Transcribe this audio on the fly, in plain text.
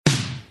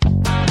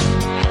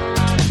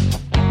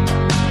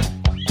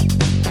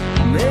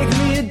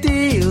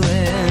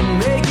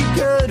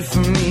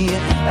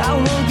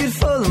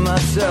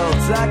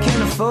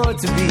afford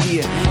to be.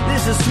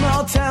 This is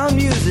small town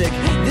music,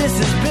 this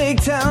is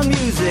big town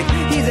music.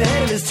 He's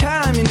ahead of his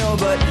time, you know,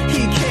 but he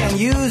can't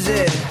use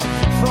it.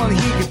 If only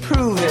he could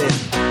prove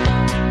it.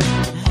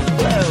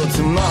 Well,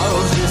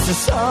 tomorrow's just a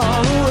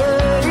song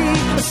away,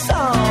 a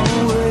song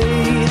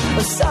away,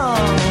 a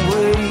song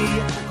away.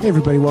 Hey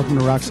everybody, welcome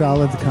to Rock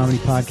Solid, the comedy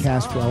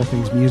podcast for all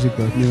things music,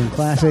 both new and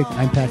classic.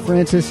 I'm Pat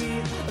Francis.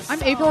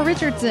 I'm April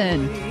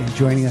Richardson. And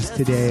joining us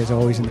today, as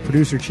always, in the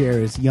producer chair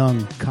is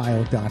young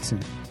Kyle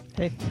Dotson.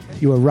 Hey.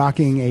 You are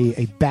rocking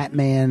a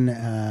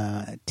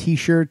Batman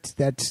t-shirt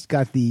that's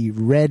got the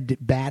red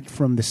bat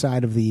from the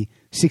side of the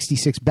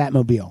 66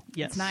 Batmobile.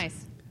 Yes. It's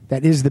nice.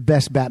 That is the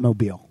best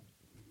Batmobile.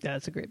 Yeah,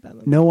 it's a great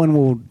Batmobile. No one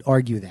will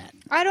argue that.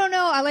 I don't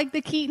know. I like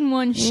the Keaton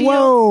one.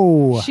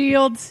 Whoa!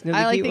 Shields. No, the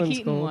I like Keaton the one's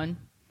Keaton cool. one.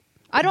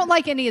 I don't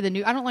like any of the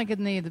new. I don't like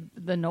any of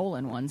the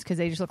Nolan ones because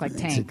they just look like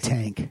tanks. It's a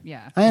tank.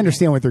 Yeah. I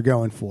understand what they're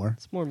going for.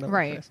 It's more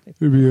Right. militaristic.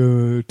 Maybe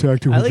a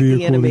tactical I like the vehicle that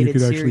you animated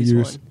could actually series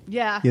use. one.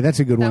 Yeah. Yeah, that's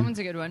a good That one. one's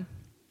a good one.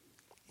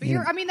 But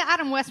Yeah. I mean, the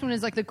Adam West one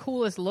is like the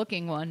coolest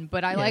looking one,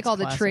 but I Yeah, like it's all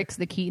the classic. tricks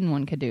the Keaton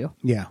one could do.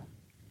 Yeah,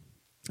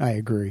 I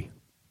agree.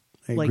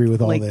 I agree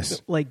with all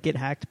this. Like get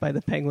hacked by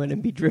the Penguin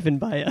and be driven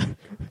by a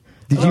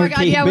Did Oh my you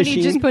god! Yeah, when he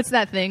machine. just puts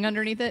that thing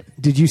underneath it.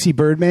 Did you see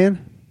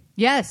Birdman?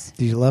 Yes,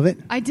 Did you love it?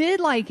 I did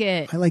like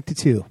it. I liked it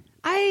too.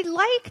 I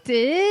liked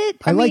it.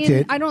 I liked mean,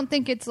 it. I don't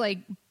think it's like.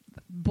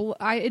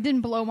 It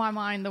didn't blow my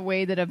mind the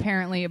way that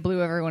apparently it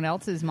blew everyone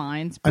else's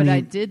minds, but I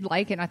mean- did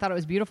like it, and I thought it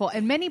was beautiful.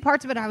 And many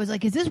parts of it, I was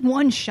like, "Is this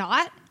one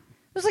shot?" It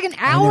was like an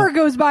hour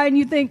goes by, and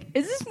you think,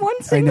 "Is this one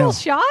know. single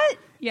shot?"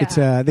 Yeah,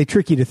 It's they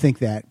trick you to think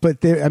that,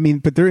 but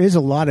there is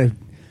a lot of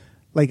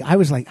like I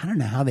was like I don't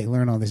know how they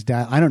learn all this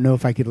dialogue. I don't know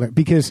if I could learn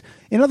because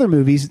in other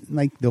movies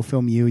like they'll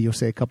film you'll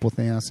say a couple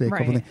things, I'll say a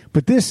couple Right. things,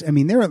 but this I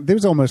mean there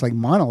was almost like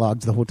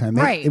monologues the whole time.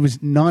 Right. It was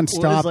nonstop.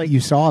 Well, it was like- you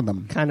saw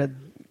them kind of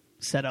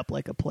set up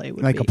like a play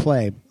would like be. a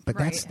play, but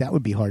Right. that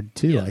would be hard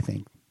too. Yeah. I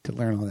think to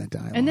learn all that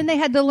dialogue. and then they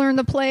had to learn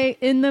the play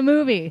in the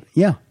movie.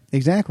 yeah,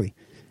 exactly.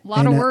 A lot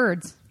And, of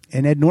words.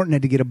 And Ed Norton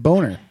had to get a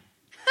boner.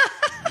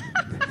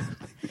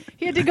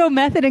 He had to go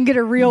method and get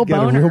a real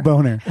Got boner. a real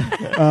boner.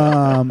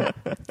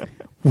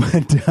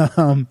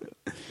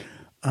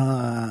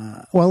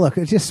 Well, look,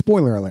 it's just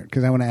spoiler alert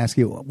because I want to ask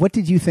you, what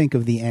did you think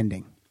of the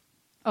ending?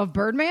 Of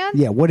Birdman?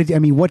 Yeah, what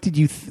did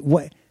you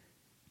what?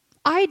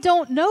 I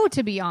don't know,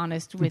 to be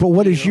honest with you. But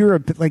what is your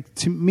like?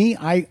 To me,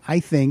 I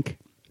think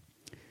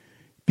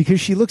because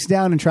she looks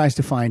down and tries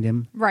to find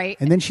him, Right.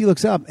 and then she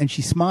looks up and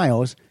she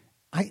smiles.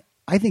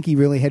 I think he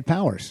really had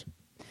powers.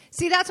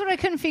 See, that's what I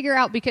couldn't figure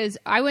out because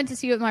I went to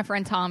see it with my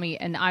friend Tommy,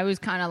 and I was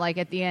kind of like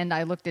at the end,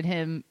 I looked at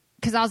him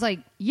because I was like,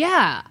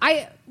 yeah,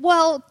 I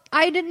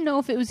didn't know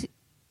if it was,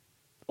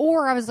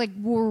 or I was like,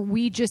 were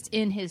we just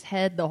in his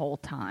head the whole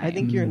time? I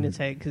think you're in his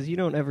head because you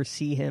don't ever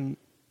see him.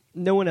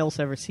 No one else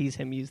ever sees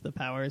him use the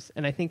powers,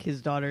 and I think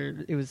his daughter.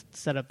 It was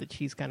set up that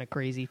she's kind of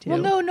crazy too.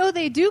 Well, no,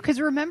 they do because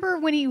remember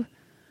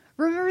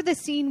the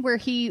scene where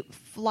he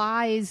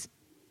flies.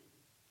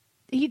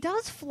 He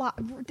does fly.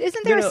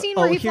 Isn't there a scene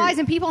where he flies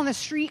and people on the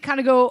street kind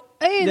of go,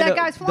 "Hey, that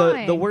guy's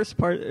flying"? The worst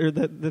part, or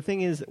the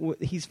thing is,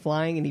 he's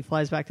flying and he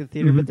flies back to the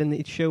theater, but then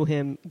they show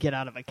him get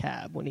out of a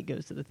cab when he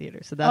goes to the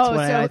theater. So that's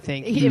why I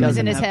think he it was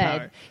doesn't in his have head.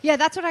 power. Yeah,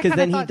 that's what I Because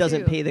kind of then thought he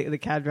doesn't too. pay the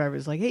cab driver.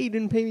 Is like, hey, you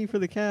didn't pay me for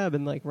the cab,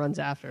 and like runs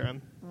after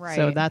him. Right.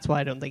 So that's why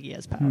I don't think he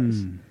has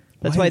powers.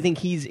 That's why I think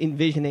he's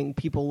envisioning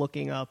people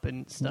looking up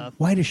and stuff.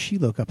 Why does she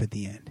look up at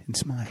the end and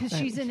smile? Because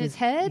she's in his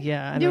head.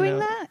 Yeah, I don't doing know.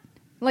 that.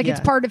 Like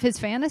it's Yeah. part of his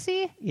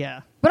fantasy.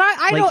 Yeah. But I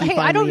Like don't. he Hey, I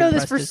finally don't know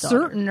this impressed for his daughter.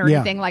 certain or Yeah.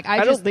 anything. Like I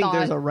just don't think thought,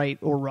 there's a right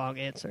or wrong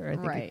answer. I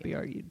think Right. it could be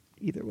argued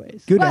either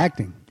ways. Good But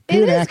acting. It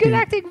Good is acting. good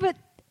acting, but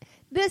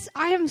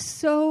I am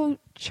so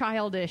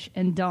childish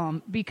and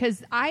dumb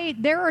because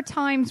there are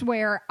times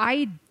where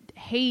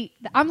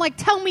I'm like,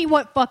 tell me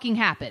what fucking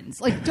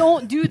happens. Like,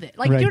 don't do that.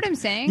 Like, Right. you know what I'm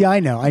saying? Yeah, I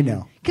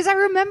know. Because I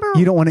remember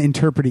You don't want to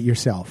interpret it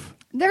yourself.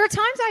 there are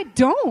times I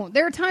don't.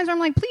 There are times where I'm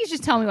like, please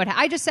just tell me what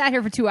happened. I just sat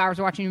here for 2 hours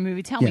watching a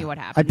movie. Tell me Yeah. what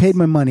happened. I paid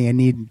my money. I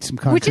need some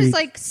concrete Which is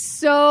like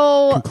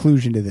so.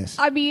 conclusion to this.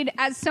 I mean,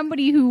 as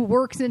somebody who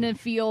works in a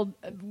field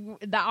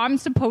that I'm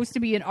supposed to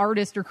be an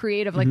artist or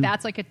creative, like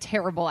that's like a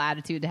terrible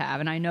attitude to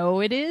have. And I know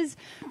it is,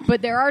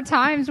 but there are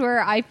times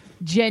where I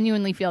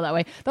genuinely feel that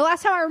way. The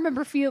last time I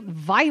remember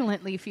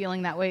violently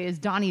feeling that way is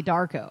Donnie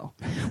Darko.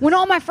 When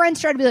all my friends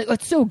try to be like, oh,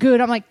 it's so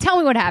good. I'm like, tell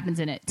me what happens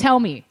in it. Tell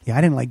me. Yeah,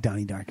 I didn't like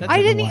Donnie Darko. I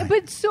don't didn't, know why.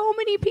 but so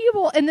many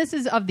people, and this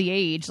is of the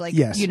age, like,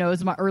 Yes. you know,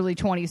 it's my early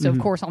 20s, so of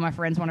course all my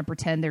friends want to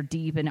pretend they're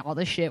deep and all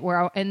this shit.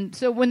 And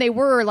so when they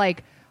were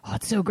like, oh,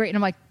 it's so great, and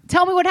I'm like,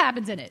 tell me what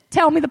happens in it.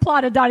 Tell me the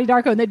plot of Donnie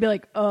Darko, and they'd be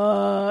like, you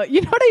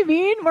know what I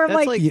mean? Where I'm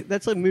That's like,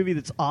 that's a movie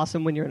that's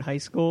awesome when you're in high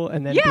school,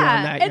 and then Yeah,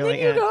 beyond that, and you're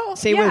then like, you go,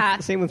 Same yeah.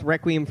 same with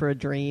Requiem for a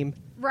Dream.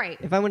 right.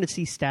 If I want to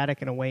see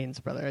Static and a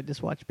Wayans brother, I'd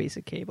just watch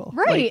Basic Cable.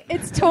 Right.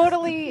 It's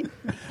totally,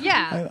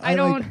 yeah. I I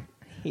don't.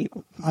 Like,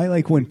 I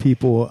like when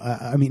people.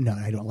 I mean, no,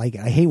 I don't like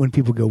it. I hate when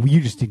people go, well,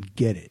 "You just didn't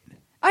get it."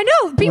 I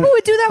I know people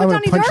would do that I with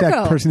wanna Donnie punch that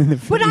Darko. person in the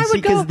face. But I would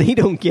because go. they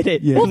don't get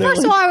it. Yeah. Well, And they're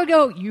first of like, all, I would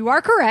go, you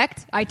are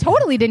correct. I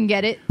totally didn't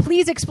get it.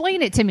 Please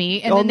explain it to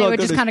me. And then they would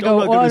just kind of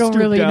go, oh, I don't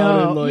really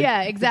know.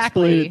 Yeah,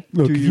 exactly.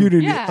 Look, if you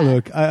didn't, Yeah.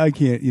 look, I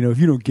can't. If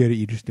you don't get it,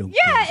 you just don't.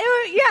 Yeah, Get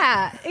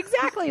yeah,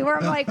 exactly. Where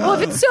I'm like, well,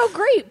 if it's so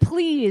great,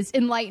 please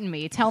enlighten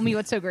me. Tell me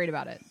what's so great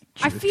about it.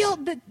 I feel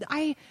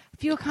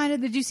kind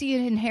of. Did you see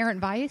an Inherent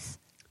Vice?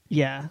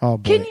 yeah. Oh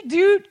boy, Can you,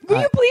 dude?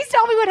 Will you please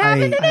tell me what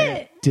happened in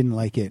it? didn't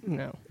like it.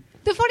 No.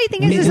 The funny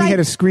thing We is had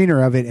a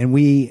screener of it, and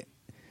we'd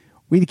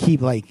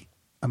keep like.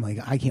 I'm like,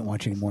 I can't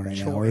watch anymore right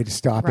now. We had to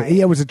stop Right. it.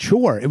 Yeah, it was a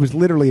chore. It was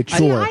literally a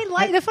chore.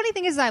 the funny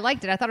thing is, I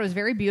liked it. I thought it was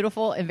very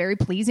beautiful and very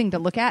pleasing to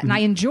look at, and I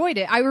enjoyed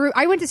it.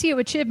 I went to see it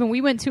with Chip, and we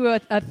went to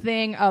a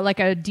thing like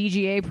a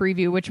DGA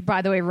preview, which,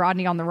 by the way,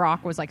 Rodney on the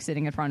Rock was like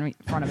sitting in front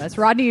of us.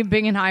 Rodney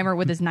Bingenheimer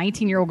with his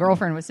 19-year-old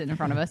girlfriend was sitting in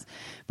front of us,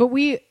 but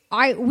we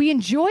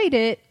enjoyed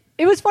it.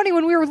 It was funny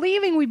when we were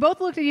leaving. We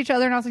both looked at each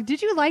other, and I was like,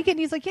 "Did you like it?" And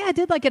he's like, "Yeah, I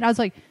did like it." And I was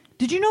like,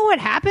 "Did you know what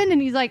happened?"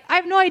 And he's like, "I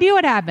have no idea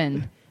what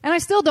happened." And I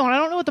still don't. I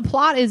don't know what the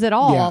plot is at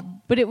all. Yeah.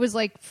 But it was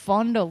like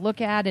fun to look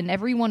at, and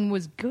everyone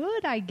was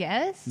good, I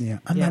guess. Yeah,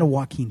 I'm Yeah. not a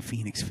Joaquin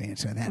Phoenix fan,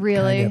 so that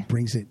Really? kind of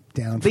brings it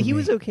down. For But he me.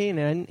 was okay, and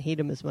I didn't hate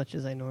him as much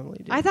as I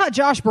normally do. I thought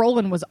Josh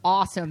Brolin was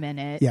awesome in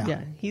it. Yeah.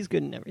 yeah, he's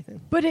good in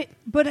everything. But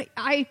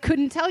I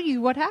couldn't tell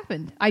you what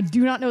happened. I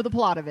do not know the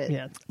plot of it.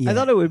 Yeah. Yeah. I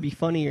thought it would be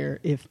funnier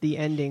if the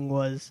ending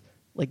was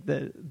like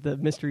the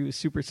mystery was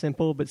super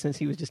simple, but since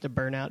he was just a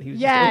burnout, he was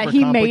Yeah, just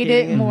he made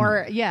overcomplicating it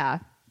more. Yeah.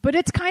 But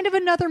it's kind of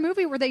another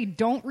movie where they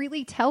don't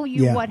really tell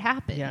you Yeah. what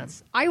happens. Yeah.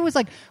 I was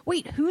like,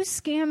 wait, who's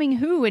scamming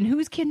who, and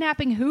who's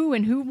kidnapping who,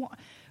 and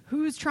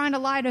who's trying to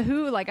lie to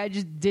who? Like, I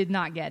just did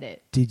not get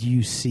it. Did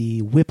you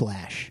see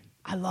Whiplash?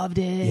 I loved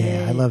it.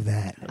 Yeah, I love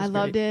that. I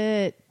loved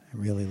it. I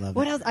really love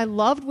What it. else? I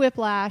loved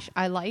Whiplash.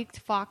 I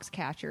liked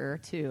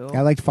Foxcatcher too.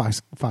 I liked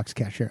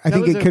Foxcatcher. I That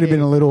think was it could have okay. been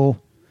a little.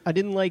 I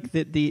didn't like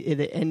that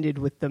it ended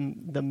with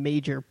the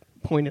major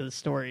point of the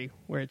story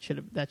where it should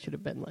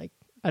have been like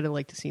I'd have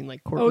liked to seen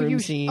like courtroom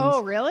scenes.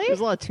 Oh, really?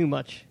 There's a lot too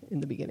much in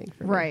the beginning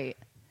for me. Right.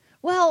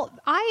 Well,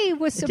 I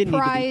was It didn't need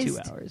to be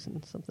surprised 2 hours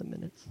and something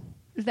minutes.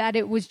 that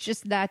it was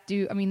just that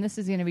dude. I mean, this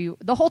is going to be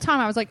the whole time.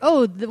 I was like,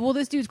 oh, well,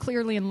 this dude's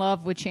clearly in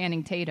love with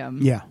Channing Tatum.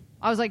 Yeah.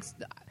 I was like,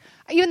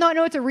 even though I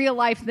know it's a real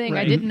life thing, I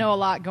Right. didn't know a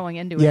lot going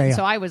into it. Yeah, yeah.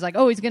 So I was like,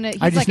 oh, he's I just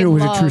like knew in it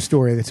was love. a true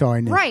story. That's all I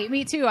knew. Right,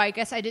 me too. I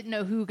guess I didn't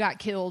know who got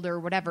killed or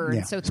whatever. Yeah.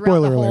 And so throughout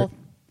Spoiler the whole, alert.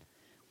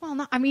 well,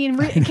 not, I mean,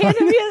 can't it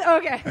be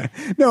okay?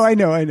 No, I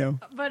know.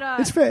 But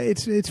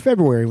It's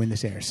February when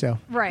this airs, so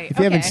Right, if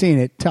you haven't okay. seen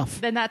it, tough.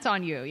 then that's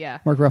on you. Yeah.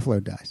 Mark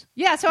Ruffalo dies.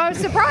 Yeah, so I was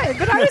surprised,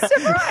 but I was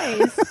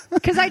surprised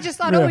because I just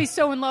thought, Yeah. oh, he's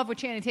so in love with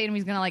Channing Tatum,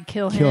 he's gonna like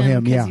kill Kill him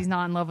him, because yeah. he's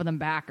not in love with him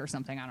back or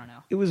something. I don't know.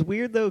 It was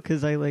weird though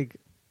because I like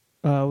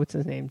what's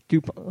his name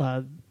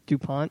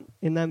DuPont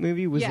in that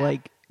movie was Yeah.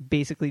 like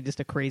basically just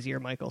a crazier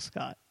Michael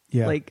Scott.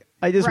 Yeah. Like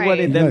I just Right.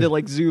 wanted them Yeah. to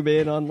like zoom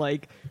in on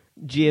like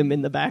Jim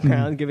in the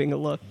background giving a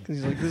look because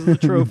he's like, this is the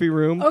trophy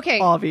room. Okay.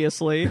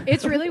 Obviously.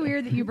 It's really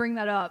weird that you bring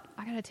that up.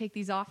 I gotta take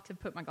these off to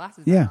put my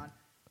glasses Yeah. back on.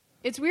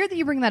 It's weird that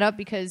you bring that up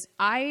because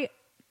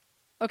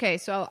okay,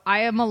 so I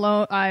am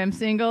alone. I am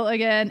single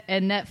again,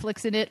 and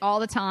Netflixing it all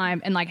the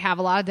time, and like have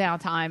a lot of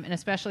downtime, and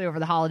especially over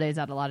the holidays,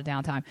 I had a lot of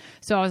downtime.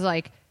 So I was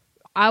like,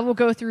 I will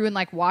go through and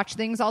like watch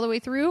things all the way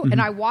through. Mm-hmm.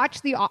 And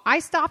I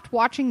stopped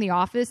watching The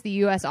Office, the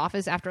U.S.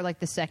 Office, after like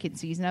the second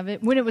season of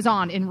it when it was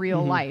on in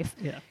real life.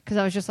 Yeah. Because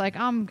I was just like,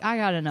 I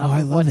gotta know Oh,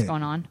 I love what's it.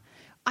 going on.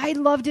 I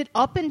loved it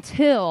up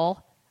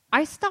until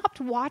I stopped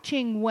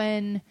watching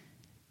when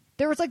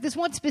there was like this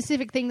one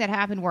specific thing that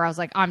happened where I was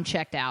like, I'm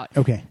checked out.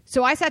 Okay.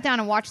 So I sat down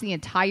and watched the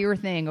entire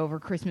thing over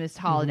Christmas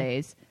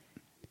holidays.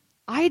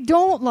 I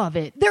don't love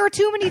it. There are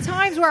too many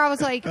times where I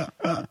was like,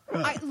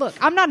 look,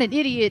 I'm not an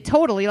idiot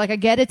totally. Like, I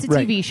get it's a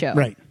Right, TV show.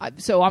 right.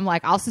 So I'm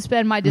like, I'll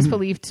suspend my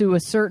disbelief to a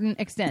certain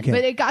extent. Okay.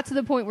 But it got to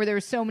the point where there were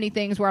so many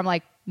things where I'm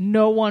like,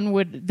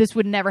 this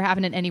would never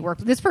happen in any work.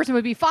 This person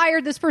would be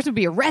fired. This person would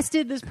be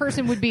arrested. This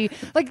person would be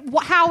like,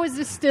 how is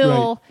this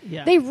still? Right.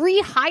 Yeah. They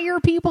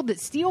rehire people that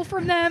steal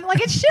from them.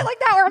 Like, it's shit like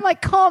that where I'm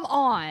like, come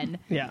on.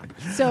 Yeah.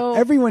 So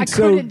Everyone's I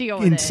so couldn't deal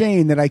with it.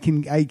 insane that I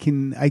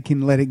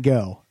can let it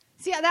go.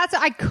 See,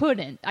 I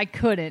couldn't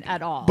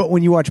at all. But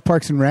when you watch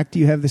Parks and Rec, do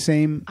you have the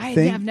same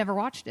thing? I've never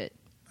watched it.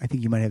 I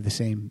think you might have the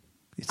same.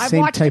 I've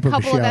same watched type a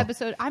couple of, of show.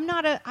 episodes. I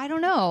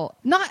don't know.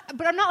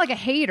 But I'm not like a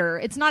hater.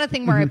 It's not a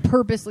thing where I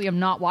purposely am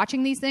not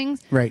watching these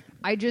things. Right.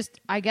 I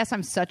guess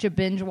I'm such a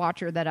binge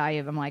watcher that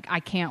I'm like,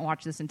 I can't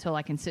watch this until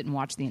I can sit and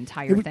watch the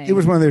entire thing. It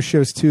was one of those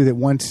shows too that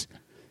once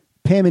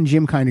Pam and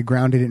Jim kind of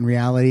grounded it in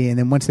reality, and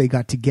then once they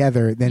got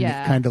together, then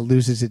Yeah. it kind of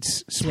loses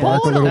its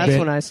spark a Totally. little That's bit.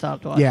 when I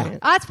stopped watching Yeah. it.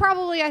 That's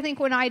probably, I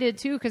think, when I did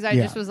too, because I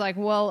Yeah. just was like,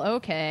 well,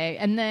 okay.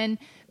 And then,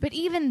 but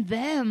even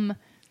them,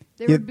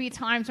 there Yeah. would be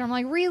times where I'm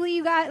like, really,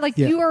 you guys, like,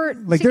 Yeah. you are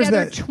Like, there's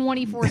together that-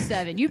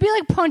 24/7. You'd be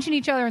like punching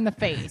each other in the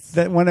face.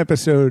 That one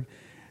episode.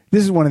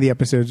 This is one of the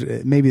episodes.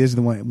 Maybe this is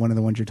the one of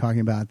the ones you're talking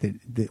about. That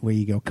where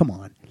you go, come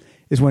on,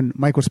 is when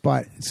Michael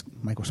Scott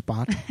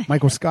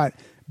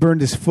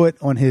burned his foot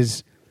on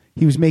his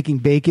he was making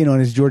bacon on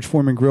his George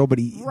Foreman grill, but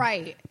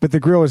the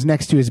grill is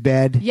next to his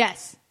bed.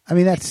 Yes. I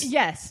mean, that's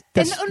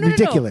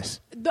ridiculous.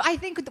 No. I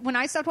think when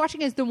I stopped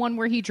watching is the one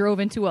where he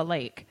drove into a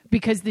lake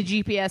because the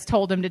GPS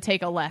told him to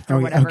take a left or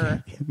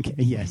whatever. Okay,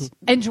 yes.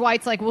 And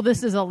Dwight's like, well,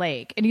 this is a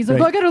lake. And he's like,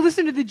 well, I got to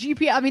listen to the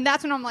GPS. I mean,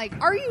 that's when I'm like,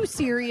 are you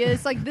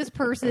serious? Like, this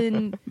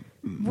person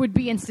would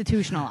be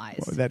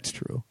institutionalized. Well, that's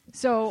true.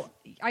 So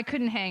I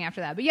couldn't hang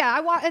after that. But yeah,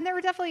 and there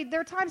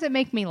are times that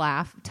make me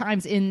laugh,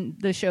 times in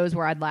the shows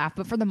where I'd laugh.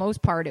 But for the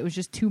most part, it was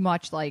just too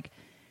much like,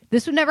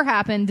 this would never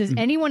happen. Does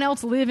anyone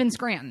else live in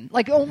Scranton?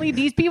 Like, only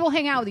these people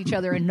hang out with each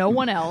other and no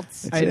one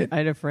else. I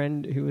had a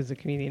friend who was a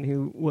comedian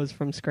who was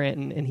from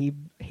Scranton, and he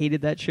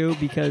hated that show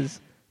because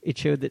it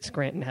showed that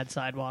Scranton had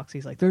sidewalks.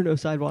 He's like, there are no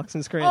sidewalks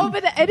in Scranton. Oh,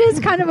 but it is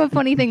kind of a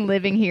funny thing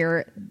living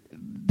here.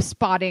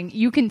 Spotting,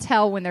 you can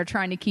tell when they're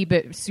trying to keep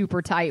it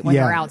super tight when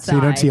they're outside. So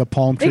you don't see a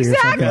palm tree.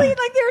 Exactly. Or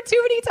like there are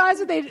too many times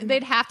where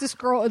they'd have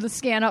to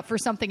scan up for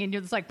something and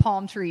it's like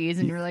palm trees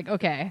and you're like,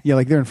 okay. Yeah,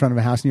 like they're in front of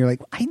a house and you're like,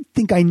 I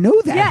think I know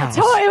that house.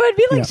 Yeah, totally. It would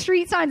be like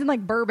street signs in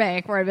like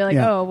Burbank where I'd be like,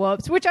 oh,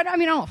 whoops. Which I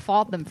mean, I don't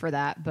fault them for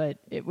that, but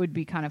it would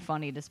be kind of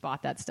funny to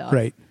spot that stuff.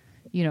 Right.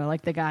 You know,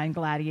 like the guy in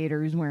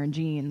Gladiator who's wearing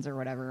jeans or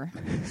whatever.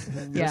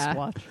 Yeah.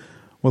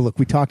 Well, look,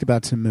 we talked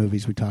about some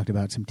movies. We talked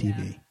about some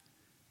TV. Yeah.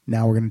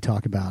 Now we're going to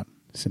talk about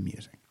some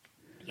music.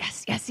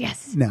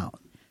 Yes. Now,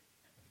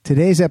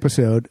 today's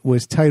episode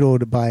was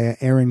titled by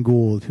Aaron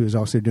Gould, who is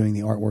also doing the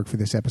artwork for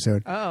this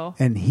episode. Oh.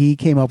 And he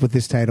came up with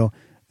this title.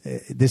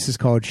 This is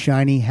called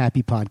Shiny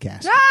Happy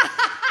Podcast.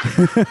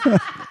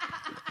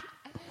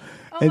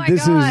 Oh my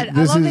God.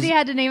 I love that he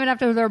had to name it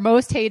after their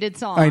most hated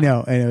song. I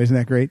know. Isn't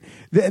that great?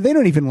 They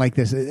don't even like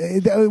this.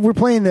 We're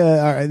playing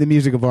the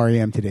music of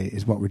REM today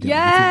is what we're doing.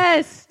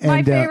 Yes.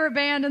 My favorite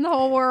band in the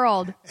whole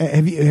world.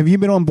 Have you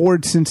been on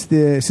board since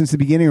the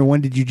beginning, or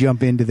when did you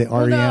jump into the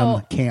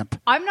REM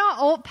camp? I'm not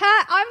old,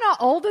 Pat. I'm not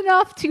old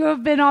enough to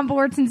have been on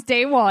board since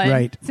day one.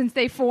 Right. Since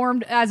they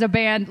formed as a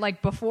band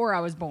like before I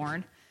was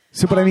born.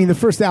 So, but I mean, the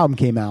first album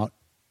came out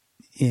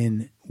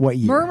in what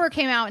year? Murmur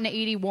came out in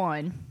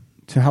 81.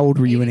 So how old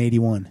were you in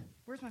 81?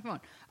 Where's my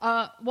phone?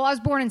 Well, I was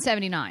born in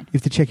 79. You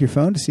have to check your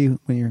phone to see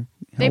when you're...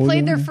 They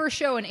played their first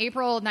show in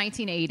April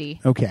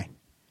 1980. Okay.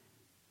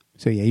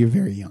 So yeah, you're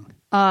very young.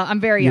 I'm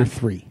very young. You're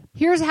 3.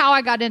 Here's how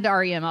I got into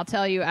REM. I'll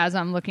tell you as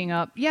I'm looking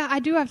up. Yeah, I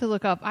do have to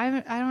look up. I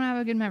don't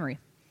have a good memory.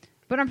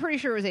 But I'm pretty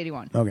sure it was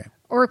 81. Okay.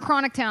 Or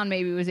Chronic Town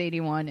maybe was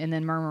 81, and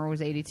then Murmur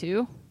was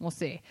 82. We'll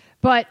see.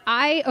 But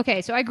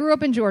so I grew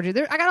up in Georgia.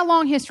 I got a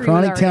long history with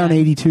Chronic Town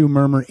 82,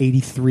 Murmur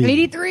 83.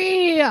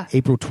 83!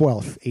 April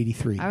 12th,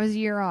 83. I was a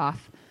year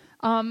off.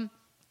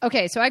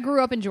 Okay, so I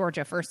grew up in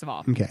Georgia, first of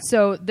all. Okay.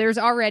 So there's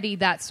already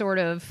that sort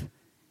of...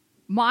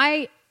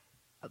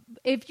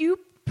 If you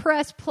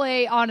press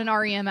play on an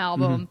REM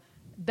album...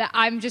 that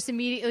I'm just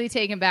immediately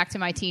taken back to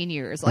my teen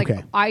years. Like,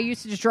 I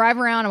used to just drive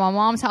around in my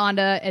mom's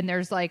Honda, and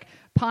there's, like,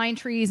 pine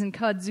trees and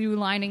kudzu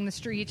lining the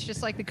streets,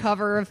 just like the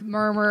cover of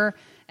Murmur.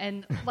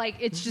 And, like,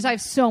 it's just, I have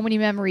so many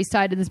memories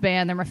tied to this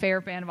band. They're my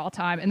favorite band of all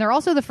time. And they're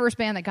also the first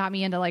band that got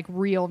me into, like,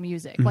 real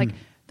music. Like,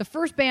 the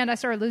first band I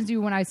started listening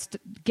to when I was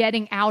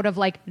getting out of,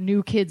 like,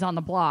 New Kids on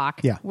the Block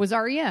was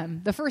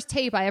REM. The first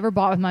tape I ever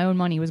bought with my own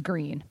money was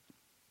Green.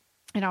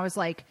 And I was,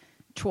 like,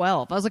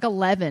 12. I was, like,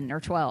 11 or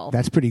 12.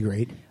 That's pretty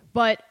great.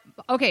 But...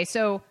 Okay,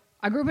 so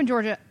I grew up in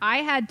Georgia. I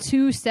had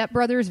 2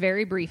 stepbrothers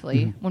very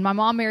briefly. When my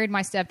mom married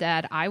my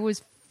stepdad, I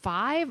was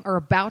 5 or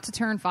about to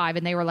turn 5,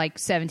 and they were like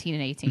 17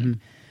 and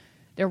 18.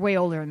 They're way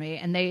older than me,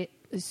 and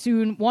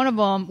one of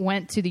them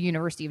went to the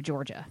University of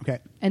Georgia. Okay.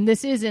 And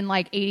this is in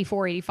like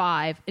 84,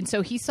 85. And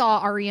so he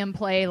saw REM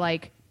play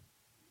like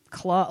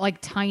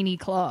tiny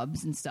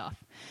clubs and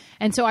stuff.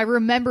 And so I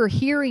remember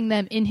hearing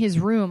them in his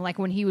room, like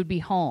when he would be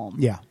home.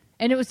 Yeah.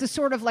 And it was this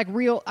sort of like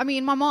real, I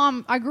mean, my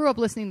mom, I grew up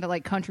listening to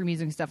like country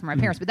music and stuff from my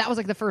parents, but that was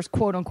like the first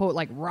quote unquote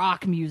like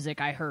rock music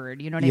I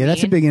heard. You know what I mean? Yeah,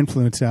 that's a big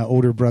influence.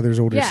 Older brothers,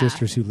 older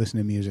sisters who listen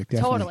to music.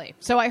 Definitely. Totally.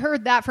 So I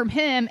heard that from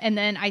him. And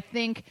then I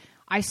think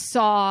I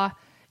saw,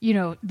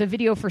 the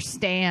video for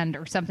Stand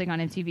or something on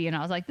MTV. And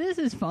I was like, this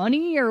is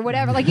funny or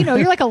whatever. Like,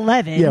 you're like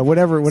 11. Yeah,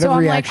 whatever so I'm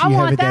reaction like, you I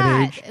have want at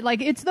that age.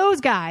 Like, it's those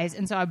guys.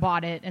 And so I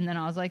bought it. And then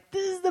I was like,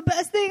 this is the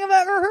best thing I've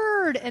ever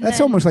heard. And that's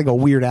then, almost like a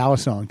Weird Al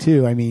song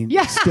too. I mean,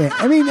 yeah.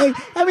 I mean,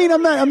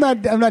 I'm not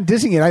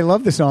dissing it. I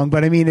love the song,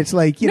 but I mean, it's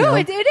like, No,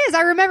 it is.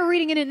 I remember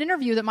reading in an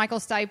interview that Michael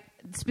Stipe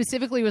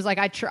specifically was like,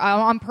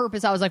 on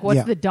purpose, I was like,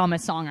 what's the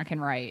dumbest song I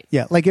can write?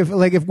 Yeah, like if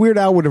Weird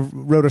Al would have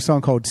wrote a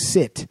song called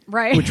 "Sit,"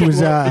 right? Which was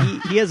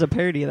he has a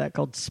parody of that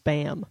called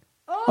 "Spam."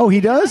 Oh, he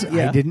does?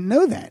 Yeah. I didn't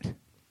know that.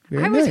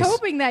 Very was nice.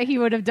 hoping that he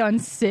would have done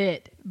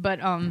Sit, but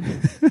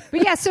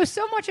yeah.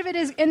 So much of it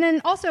is, and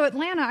then also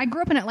Atlanta. I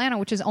grew up in Atlanta,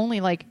 which is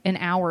only like an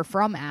hour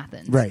from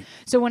Athens. Right.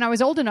 So when I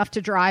was old enough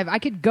to drive, I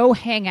could go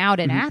hang out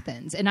in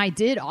Athens, and I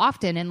did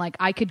often. And like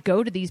I could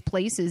go to these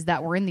places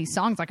that were in these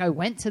songs. Like I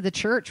went to the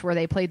church where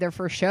they played their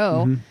first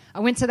show. I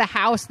went to the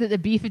house that the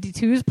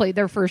B-52s played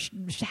their first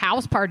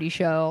house party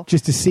show.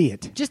 Just to see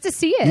it.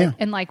 Yeah.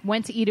 And like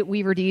went to eat at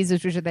Weaver D's,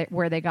 which was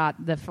where they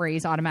got the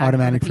phrase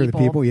automatic for the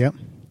people. Yep.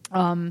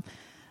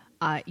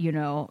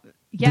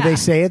 Yeah. Did they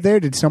say it there?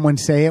 Did someone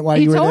say it while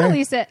He you were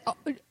totally there?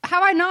 said,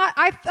 have I not?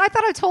 I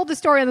thought I told the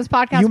story on this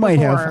podcast You might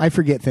before. have. I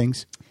forget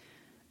things.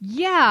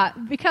 Yeah,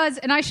 because,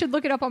 and I should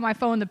look it up on my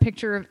phone, the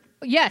picture of,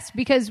 yes,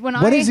 because when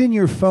What is in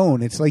your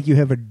phone? It's like you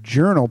have a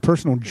journal,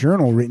 personal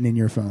journal written in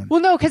your phone. Well,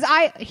 no, because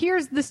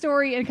here's the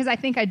story, and because I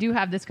think I do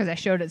have this because I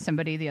showed it to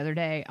somebody the other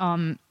day.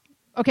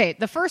 Okay,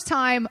 the first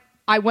time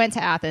I went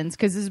to Athens,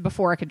 because this is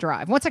before I could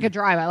drive. Once I could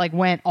drive, I like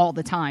went all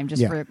the time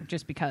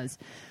just because.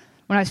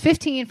 When I was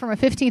 15, for my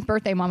 15th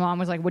birthday, my mom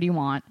was like, what do you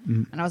want?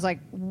 And I was like,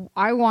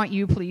 I want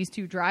you, please,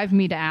 to drive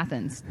me to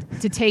Athens,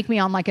 to take me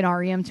on like an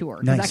REM tour,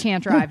 because Nice. I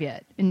can't drive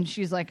yet. And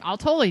she's like, I'll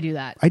totally do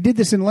that. I did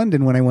this in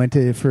London when I went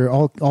for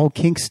all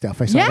Kink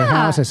stuff. I saw their Yeah.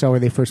 house. I saw where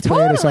they first played.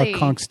 I Totally. saw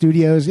Conk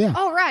Studios. Yeah.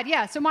 Oh, right,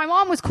 yeah. So my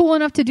mom was cool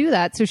enough to do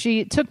that. So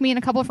she took me and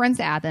a couple of friends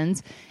to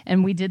Athens,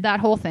 and we did that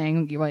whole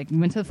thing. We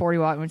went to the 40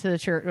 Watt, went to the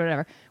church,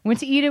 whatever. Went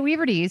to eat at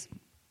Weaver D's.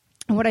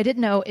 And what I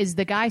didn't know is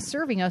the guy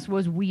serving us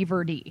was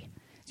Weaver D.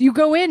 So you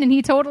go in, and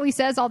he totally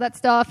says all that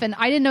stuff, and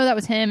I didn't know that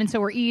was him. And so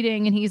we're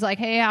eating, and he's like,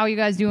 hey, how you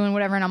guys doing,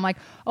 whatever. And I'm like,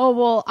 oh,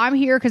 well, I'm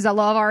here because I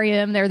love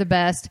REM. They're the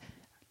best.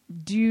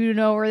 Do you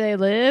know where they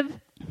live?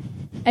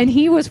 And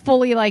he was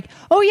fully like,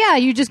 oh, yeah,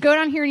 you just go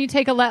down here and you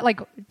take a like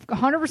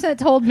 100%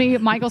 told me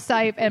Michael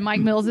Stipe and Mike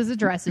Mills'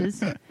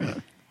 addresses.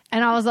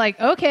 And I was like,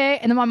 okay.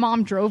 And then my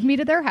mom drove me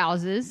to their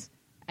houses,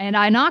 and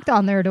I knocked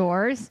on their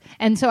doors.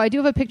 And so I do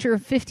have a picture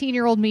of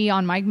 15-year-old me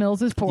on Mike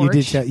Mills' porch.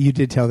 You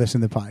did tell this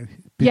in the pod.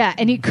 Yeah,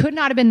 and he could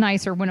not have been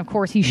nicer when, of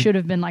course, he should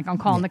have been like, I'm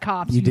calling the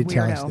cops, You did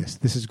weirdo. tell us this.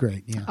 This is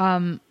great. Yeah.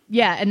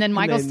 Yeah, and then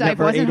Michael And Stipe then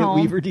never wasn't ate at home.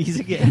 Weaver D's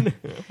again.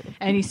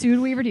 And he sued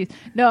Weaver D's.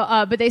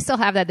 No, but they still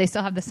have that. They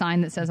still have the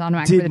sign that says on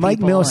Mac for the Did Mike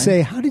people, Mills and-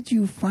 say, how did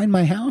you find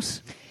my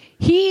house?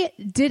 He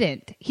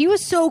didn't. He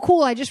was so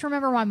cool. I just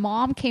remember my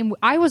mom came.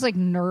 I was like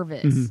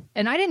nervous, Mm-hmm.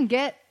 and I didn't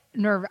get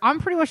nervous. I'm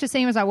pretty much the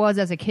same as I was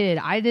as a kid.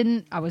 I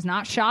was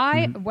not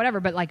shy, Mm-hmm. whatever.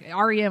 But like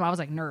REM, I was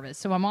like nervous.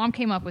 So my mom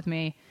came up with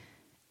me.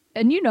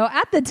 And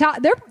at the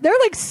time, they're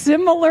like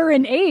similar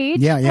in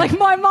age. Yeah, yeah. Like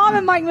my mom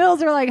and Mike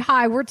Mills are like,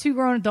 hi, we're two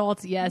grown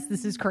adults. Yes,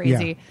 this is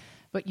crazy. Yeah.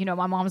 But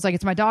my mom was like,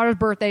 it's my daughter's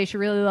birthday. She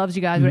really loves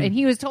you guys. Mm-hmm. And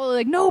he was totally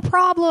like, no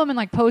problem. And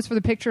like posed for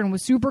the picture and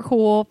was super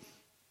cool.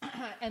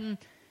 And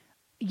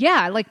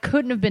yeah, like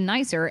couldn't have been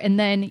nicer. And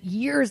then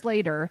years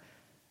later,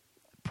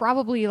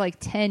 probably like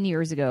 10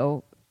 years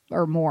ago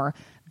or more,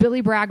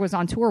 Billy Bragg was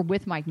on tour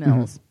with Mike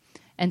Mills.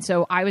 And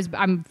so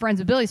I'm friends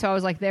with Billy. So I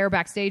was like there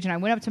backstage, and I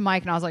went up to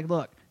Mike and I was like,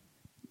 look,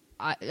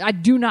 I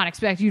do not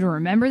expect you to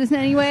remember this in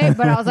any way,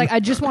 but I was like, I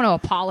just want to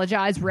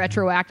apologize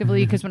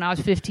retroactively because when I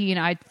was 15,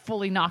 I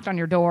fully knocked on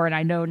your door, and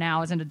I know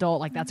now as an adult,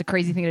 like that's a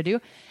crazy thing to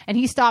do. And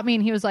he stopped me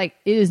and he was like,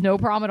 it is no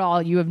problem at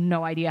all. You have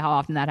no idea how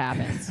often that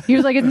happens. He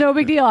was like, it's no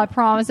big deal. I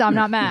promise I'm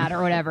not mad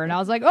or whatever. And I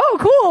was like, oh,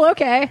 cool.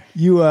 Okay.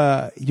 You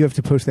have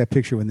to post that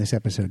picture when this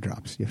episode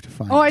drops. You have to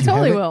find. Oh, I Do you have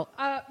totally it? will.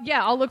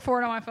 Yeah, I'll look for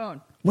it on my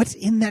phone. What's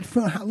in that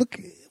phone? How much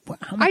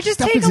I just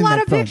stuff take is a in lot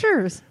that of phone?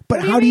 pictures. But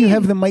What do how do you mean?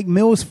 have the Mike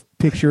Mills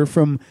picture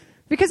from?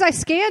 Because I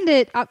scanned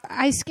it.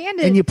 I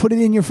scanned it. And you put it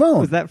in your phone.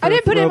 Was that for I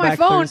didn't put it in my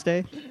Throwback phone.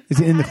 Thursday? Is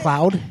it in the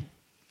cloud?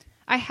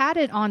 I had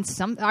it on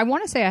I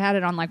want to say I had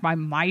it on like my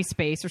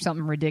MySpace or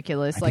something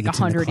ridiculous, I like think it's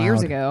in the 100 years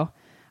cloud. ago.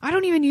 I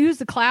don't even use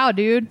the cloud,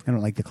 dude. I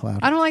don't like the cloud.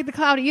 I don't like the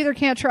cloud either.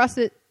 Can't trust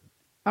it.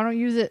 I don't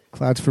use it.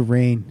 Clouds for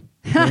rain,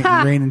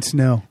 rain and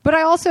snow. But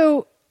I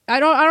also I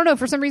don't know.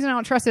 For some reason, I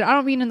don't trust it. I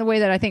don't mean in the way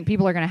that I think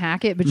people are going to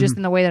hack it, but just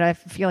in the way that I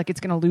feel like it's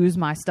going to lose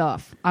my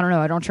stuff. I don't know.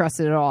 I don't trust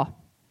it at all.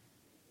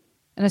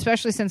 And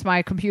especially since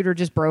my computer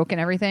just broke and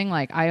everything,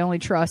 like I only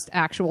trust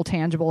actual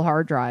tangible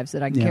hard drives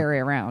that I can Yeah. carry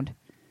around.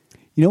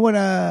 You know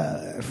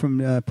what? From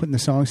putting the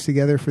songs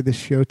together for this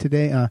show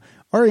today,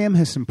 REM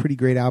has some pretty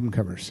great album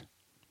covers.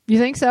 You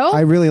think so?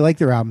 I really like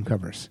their album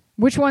covers.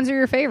 Which ones are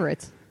your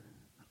favorites?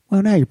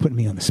 Well, now you're putting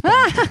me on the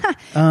spot.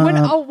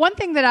 One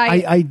thing that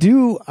I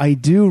do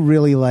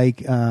really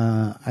like.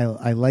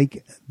 I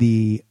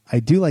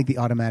do like the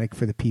Automatic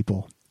for the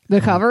People the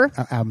cover.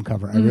 album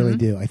cover. I really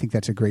do. I think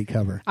that's a great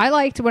cover. I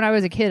liked when I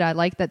was a kid. I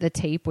liked that the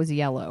tape was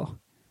yellow.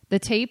 The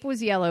tape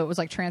was yellow. It was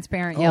like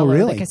transparent Oh, yellow.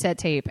 really? The cassette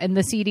tape and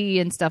the CD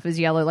and stuff is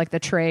yellow. Like the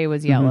tray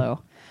was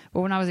yellow. But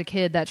when I was a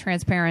kid, that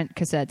transparent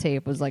cassette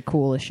tape was like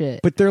cool as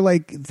shit. But they're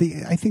like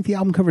I think the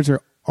album covers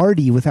are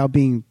arty without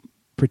being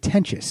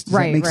pretentious. Does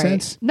that make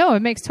sense? No,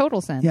 it makes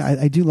total sense. Yeah,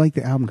 I do like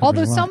the album covers.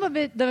 Although a lot. some of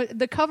it,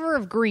 the cover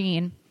of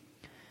Green,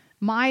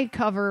 my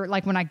cover,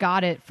 like when I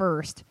got it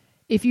first,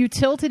 if you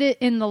tilted it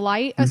in the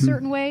light a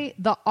certain way,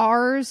 the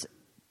R's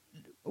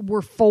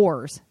were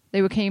 4s.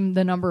 They became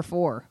the number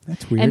 4.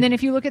 That's weird. And then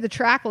if you look at the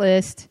track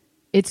list,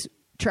 it's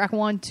track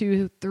 1,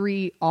 2,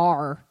 3,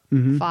 R,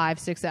 5,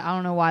 6. I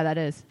don't know why that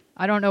is.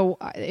 I don't know.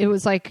 It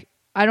was like,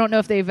 I don't know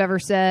if they've ever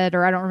said,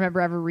 or I don't remember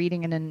ever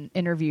reading in an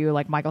interview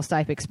like Michael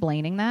Stipe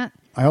explaining that.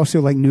 I also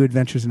like New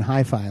Adventures in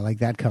Hi-Fi. I like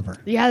that cover.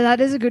 Yeah, that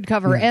is a good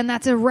cover, Yeah. and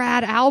that's a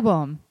rad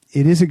album.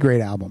 It is a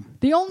great album.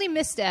 The only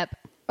misstep,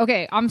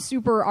 okay, I'm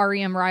super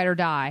REM ride or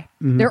die.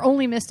 Their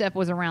only misstep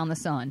was Around the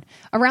Sun.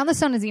 Around the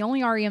Sun is the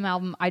only REM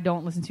album I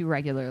don't listen to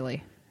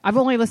regularly. I've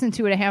only listened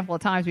to it a handful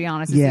of times, to be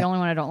honest. It's the only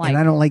one I don't like. And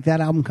I don't like that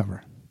album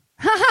cover.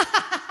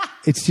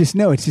 It's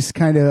just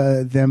kind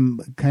of them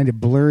kind of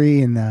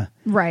blurry and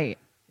Right.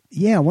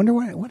 yeah. I wonder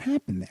what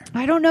happened there.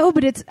 I don't know,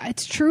 but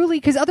it's truly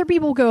because other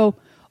people go,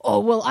 oh,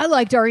 well, I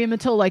liked REM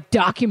until like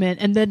Document,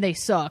 and then they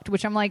sucked,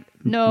 which I'm like,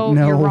 no,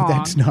 you're wrong.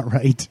 That's not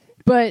right.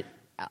 But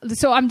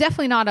so I'm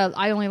definitely not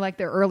I only like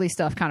their early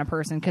stuff kind of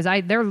person because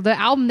the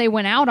album they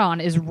went out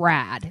on is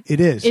rad. It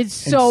is. It's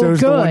so and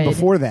good. The one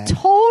before that.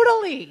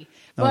 Totally.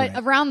 But right.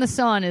 Around the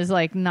Sun is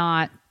like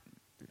not.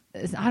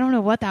 I don't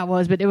know what that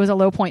was, but it was a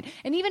low point.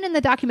 And even in the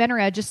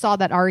documentary, I just saw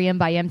that REM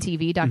by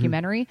MTV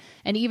documentary,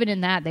 and even in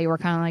that, they were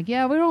kind of like,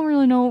 "Yeah, we don't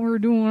really know what we're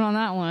doing on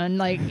that one."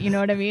 Like, you know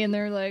what I mean?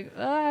 They're like,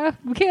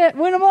 "We can't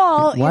win them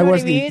all." You know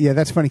what I mean? Yeah,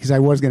 that's funny because I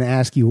was going to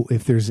ask you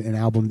if there's an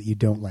album that you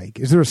don't like.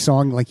 Is there a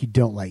song like you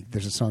don't like?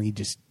 There's a song you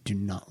just do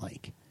not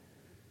like.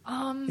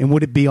 And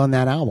would it be on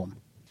that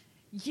album?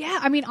 Yeah,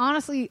 I mean,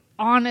 honestly,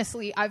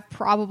 I've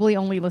probably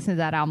only listened to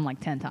that album like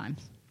 10 times.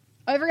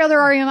 Every other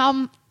REM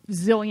album,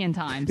 zillion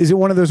times. Is it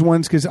one of those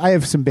ones? Because I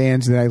have some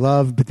bands that I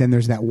love, but then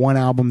there's that one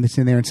album that's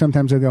in there, and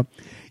sometimes I'll go,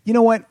 you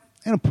know what?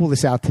 I'm going to pull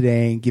this out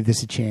today and give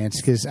this a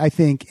chance because I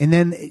think, and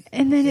then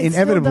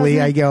inevitably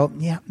I go,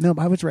 yeah, no,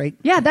 I was right.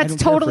 Yeah, that's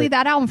totally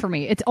that album for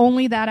me. It's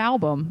only that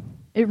album.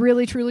 It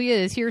really, truly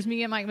is. Here's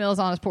me and Mike Mills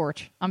on his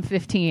porch. I'm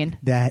 15.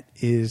 That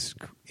is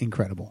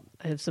incredible.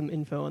 I have some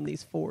info on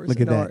these fours. Look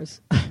and at that.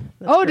 Rs.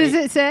 Oh, does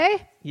it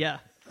say? Yeah.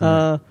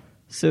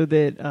 So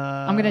that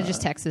I'm going to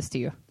just text this to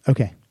you.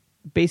 Okay.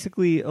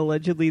 Basically,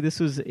 allegedly, this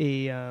was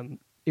it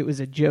was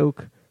a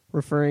joke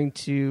referring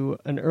to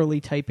an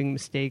early typing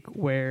mistake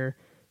where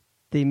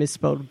they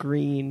misspelled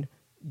green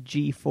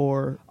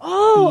G4.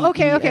 Oh,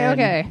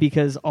 okay.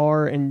 Because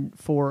R and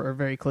 4 are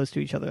very close to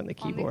each other on the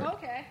keyboard.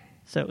 Okay.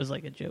 So it was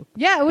like a joke.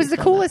 Yeah, it was the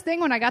coolest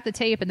thing when I got the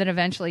tape and then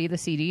eventually the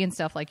CD and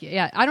stuff like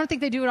yeah. I don't think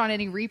they do it on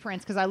any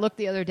reprints because I looked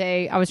the other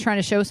day. I was trying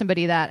to show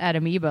somebody that at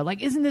Amoeba,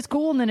 like, isn't this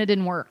cool? And then it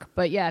didn't work.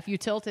 But yeah, if you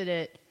tilted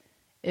it,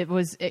 it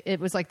was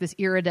like this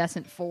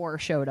iridescent 4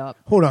 showed up.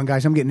 Hold on,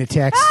 guys. I'm getting a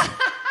text.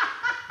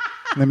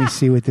 Let me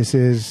see what this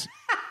is.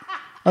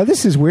 Oh,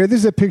 this is weird. This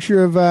is a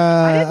picture of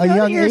a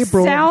young your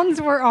April. Sounds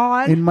were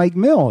on. In Mike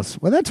Mills.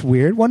 Well, that's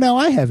weird. Well, now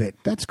I have it.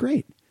 That's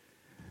great.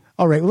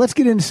 All right. Well, let's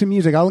get into some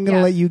music. I'm going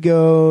to let you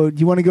go. Do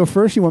you want to go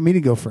first? Or you want me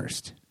to go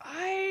first?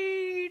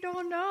 I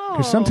don't know.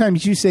 Because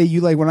sometimes you say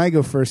you like when I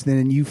go first,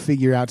 then you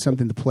figure out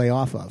something to play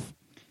off of.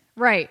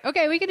 Right.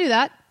 Okay, we can do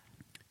that.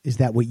 Is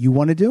that what you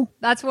want to do?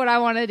 That's what I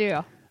want to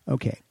do.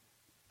 Okay.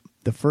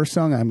 The first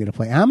song I'm going to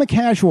play. I'm a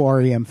casual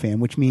REM fan,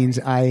 which means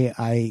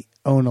I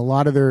own a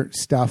lot of their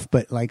stuff,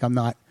 but like I'm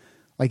not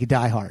like a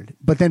diehard.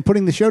 But then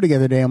putting the show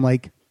together today, I'm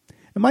like,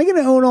 am I going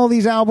to own all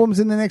these albums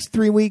in the next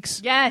 3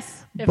 weeks?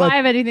 Yes, if I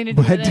have anything to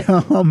do with it.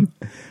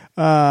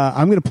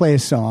 I'm going to play a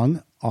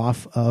song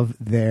off of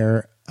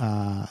their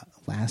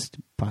last.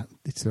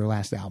 It's their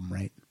last album,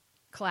 right?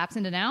 Collapse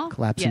Into Now?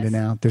 Collapse Into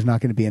Now. There's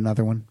not going to be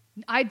another one.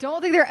 I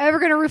don't think they're ever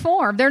going to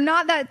reform. They're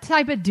not that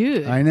type of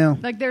dude. I know.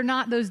 Like, they're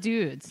not those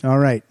dudes. All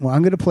right. Well,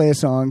 I'm going to play a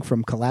song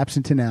from Collapse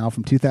Into Now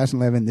from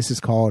 2011. This is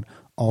called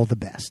All the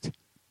Best.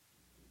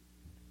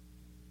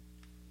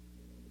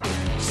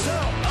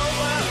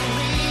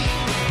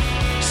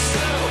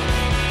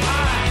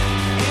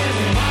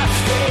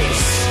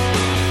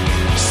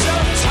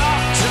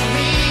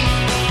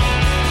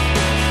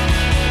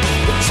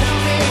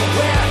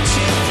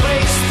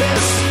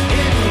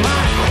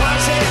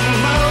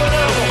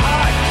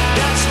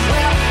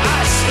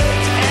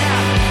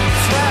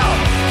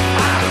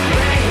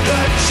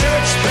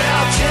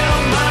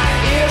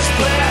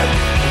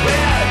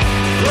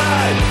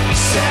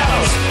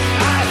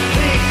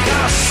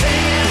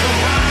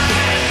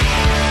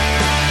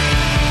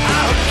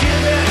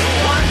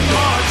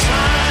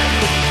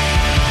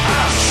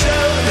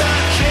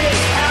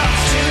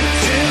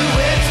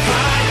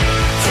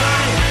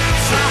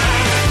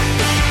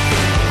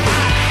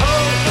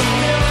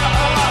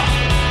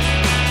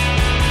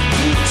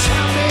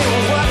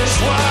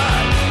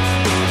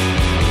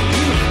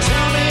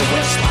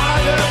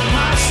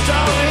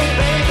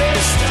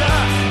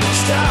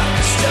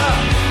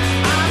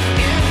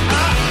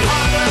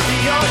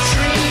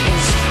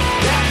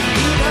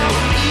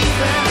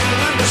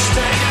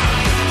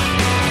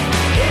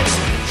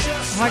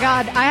 Oh my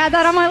God, I had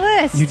that on my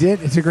list. You did?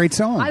 It's a great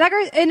song.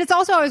 And it's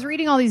also, I was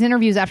reading all these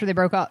interviews after they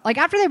broke up. Like,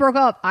 after they broke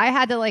up, I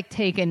had to, like,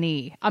 take a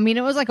knee. I mean,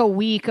 it was like a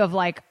week of,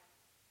 like,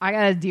 I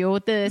got to deal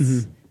with this.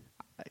 Mm-hmm.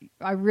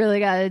 I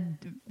really got to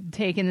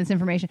take in this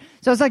information.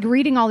 So I was, like,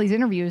 reading all these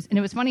interviews, and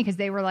it was funny because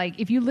they were like,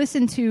 if you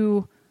listen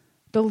to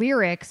the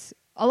lyrics,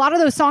 a lot of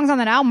those songs on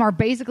that album are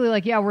basically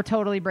like, yeah, we're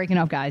totally breaking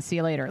up, guys. See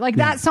you later. Like,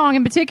 that song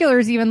in particular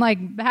is even like,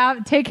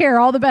 take care,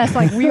 all the best.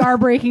 Like, we are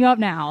breaking up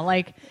now.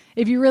 Like,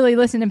 if you really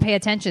listen and pay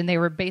attention, they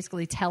were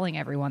basically telling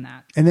everyone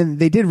that. And then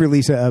they did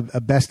release a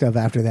best of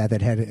after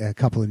that had a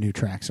couple of new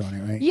tracks on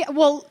it, right? Yeah,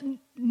 well,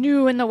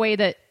 new in the way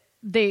that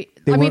they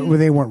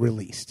weren't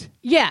released.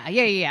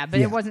 Yeah. But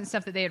it wasn't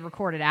stuff that they had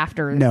recorded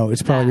after. No,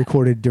 it's probably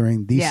recorded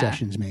during these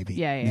sessions, maybe.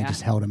 Yeah. And they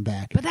just held them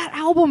back. But that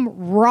album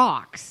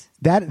rocks.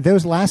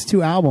 Those last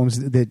two albums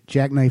that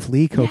Jackknife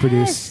Lee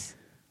co-produced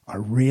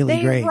are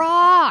really great. They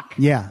rock.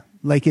 Yeah.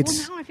 Like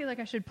it's Well, now I feel like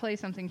I should play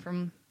something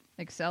from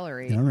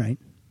Accelerate. all right.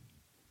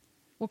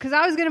 Well, because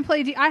I was going to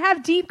play... I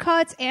have deep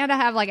cuts and I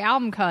have like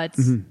album cuts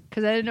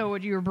because I didn't know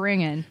what you were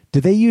bringing. Do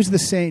they use the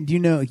same? Do you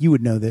know? You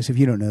would know this. If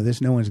you don't know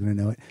this, no one's going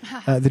to know it.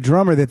 The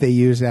drummer that they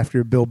used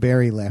after Bill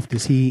Berry left,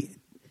 is he?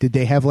 Did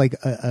they have like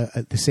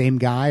the same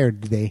guy, or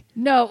did they?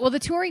 No, well, the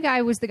touring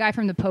guy was the guy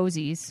from the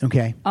Posies.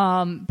 Okay.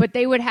 But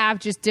they would have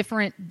just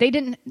different. They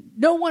didn't.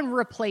 No one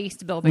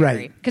replaced Bill Berry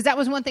Right. because that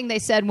was one thing they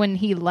said when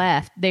he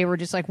left. They were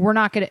just like, "We're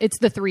not gonna." It's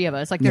the three of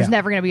us. Like, there's Yeah.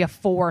 never gonna be a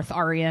fourth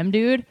REM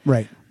dude.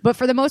 Right. But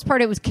for the most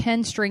part, it was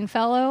Ken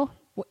Stringfellow.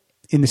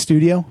 In the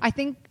studio? I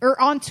think, or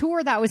on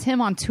tour, that was him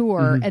on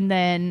tour, and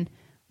then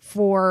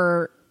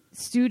for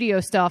studio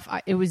stuff,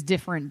 it was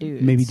different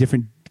dudes. Maybe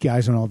different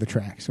guys on all the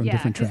tracks, on yeah,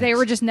 different because tracks. they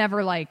were just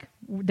never like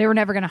they were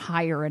never going to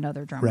hire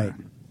another drummer.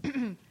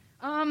 Right.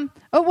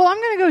 Oh well, I'm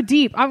going to go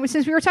deep.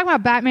 Since we were talking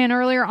about Batman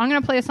earlier, I'm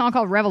going to play a song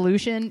called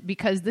Revolution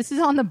because this is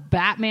on the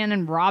Batman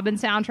and Robin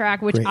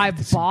soundtrack, which Great. I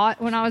This is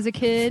bought when I was a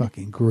kid.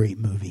 Fucking great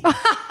movie.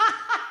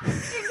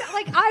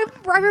 Like I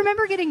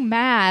remember getting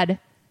mad.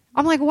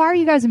 I'm like, why are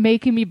you guys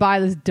making me buy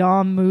this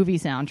dumb movie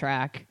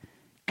soundtrack?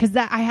 Because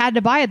I had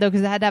to buy it though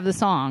because I had to have the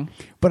song.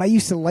 But I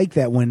used to like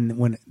that when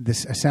a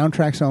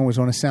soundtrack song was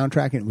on a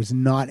soundtrack and it was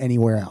not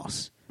anywhere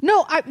else.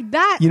 No,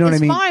 that You know what I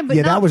is mean? fine, but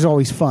Yeah, not- that was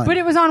always fun. But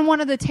it was on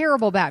one of the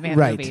terrible Batman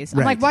Right, movies. I'm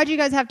right. like, why'd you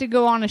guys have to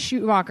go on a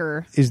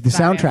Schumacher? Is the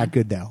Batman? soundtrack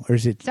good though, or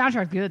is it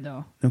Soundtrack's good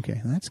though,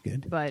 okay? That's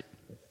good. but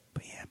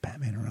But yeah,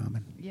 Batman and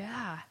Robin.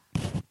 yeah.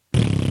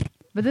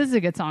 But this is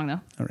a good song though.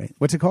 All right,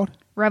 what's it called?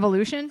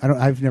 Revolution.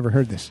 I've never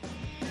heard this.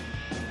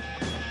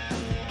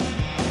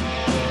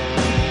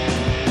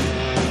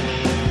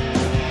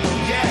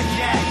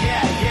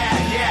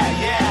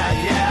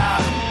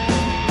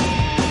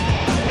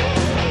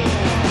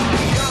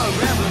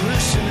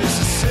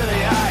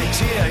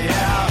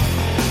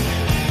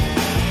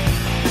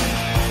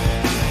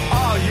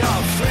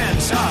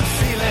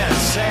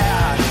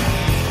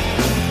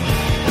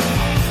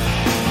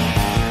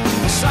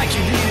 Like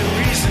you need a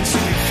reason to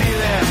be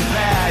feeling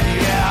bad,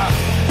 yeah.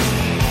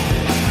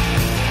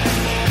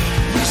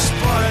 You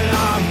sport an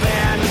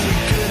armband and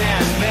you're good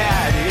and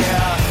bad,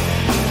 yeah.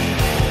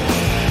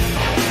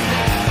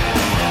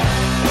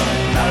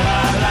 La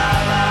la la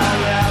la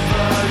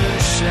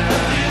revolution.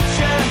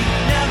 Future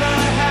never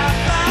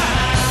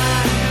happened.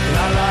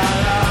 La la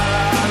la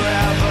la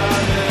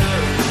revolution.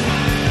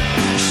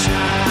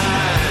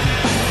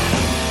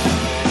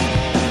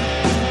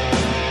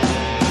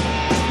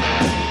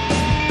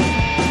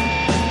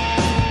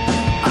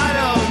 I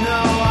don't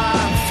know,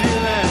 I'm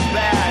feeling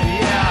bad,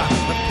 yeah.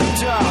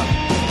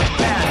 But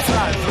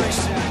bad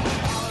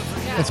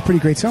vibration. That's a pretty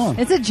great song.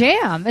 It's a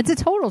jam. It's a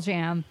total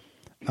jam.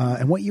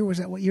 And what year was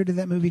that? What year did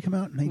that movie come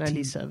out?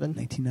 97.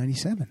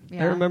 1997.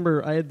 Yeah. I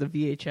remember I had the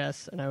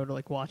VHS and I would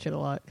like watch it a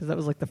lot because that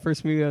was like the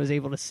first movie I was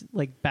able to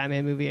like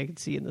Batman movie I could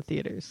see in the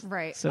theaters.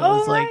 Right. So it oh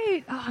was like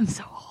right. Oh, I'm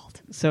so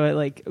old. so I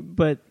like,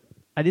 but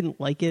I didn't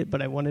like it,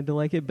 but I wanted to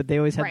like it. But they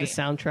always had Right. the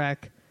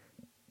soundtrack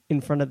in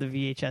front of the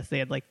VHS. They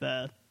had like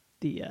the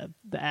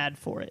ad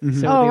for it. So Oh,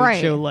 they would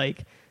right. show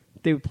like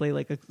they would play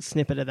like a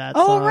snippet of that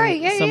Oh, song.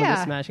 right. Yeah, Some of yeah.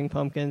 the Smashing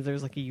Pumpkins. There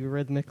was like a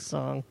Eurythmics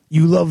song.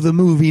 You love the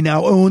movie,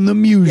 now own the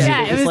music.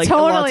 Yeah, it was like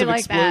totally lots of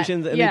like that.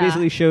 explosions, and Yeah. they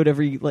basically showed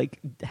every like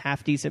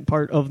half decent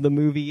part of the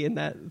movie in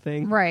that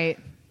thing. Right.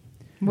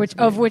 Which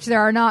there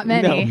are not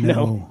many.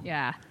 No.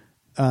 Yeah.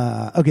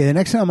 Okay, the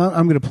next song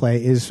I'm going to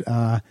play is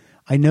I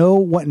know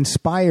what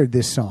inspired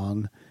this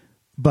song,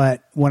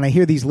 but when I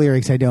hear these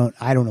lyrics, I don't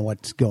know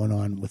what's going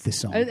on with this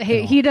song. at all.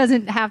 He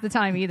doesn't have the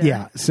time either.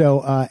 Yeah.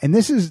 So, and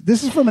this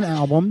is from an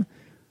album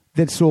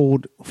that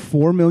sold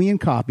 4 million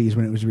copies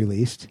when it was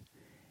released,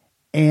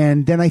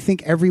 and then I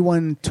think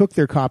everyone took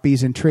their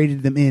copies and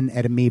traded them in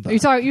at Amoeba.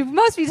 You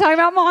must be talking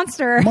about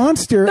Monster.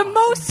 Monster, the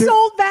most they're-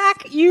 sold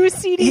back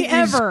UCD It is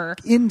ever.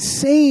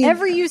 insane.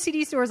 Every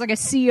UCD store is like a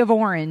sea of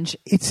orange.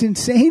 It's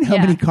insane how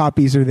Yeah. many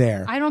copies are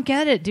there. I don't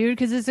get it, dude,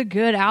 because it's a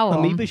good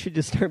album. Amoeba should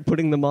just start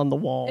putting them on the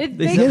wall. It-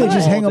 They they should yeah, they could.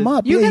 just hang them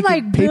up. You Yeah, could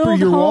like paper build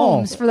your wall.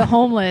 homes for the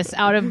homeless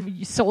out of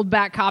sold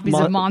back copies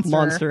of Monster.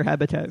 Monster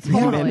habitat for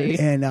Totally. humanity.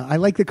 And I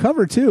like the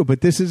cover too.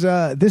 But this is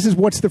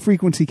What's the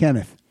Frequency,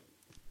 Kenneth?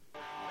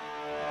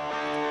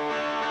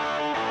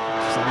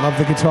 I love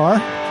the guitar.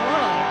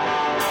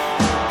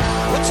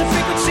 What's the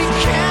frequency,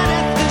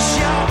 Kenneth? This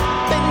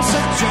shopping's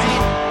a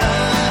drain.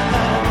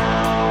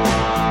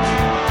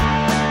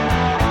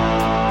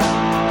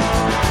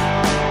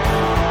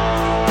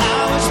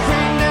 I was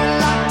framed and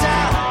locked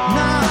out,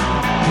 no,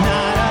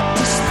 not up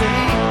to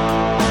speed.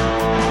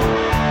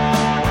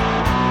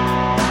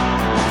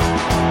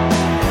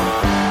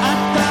 I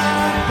thought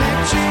I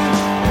picked you,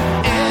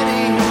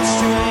 Eddie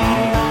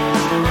Stream.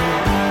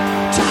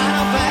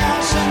 Tunnel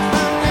passion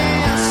from the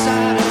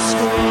outside of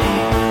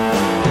screen.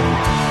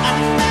 I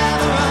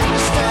never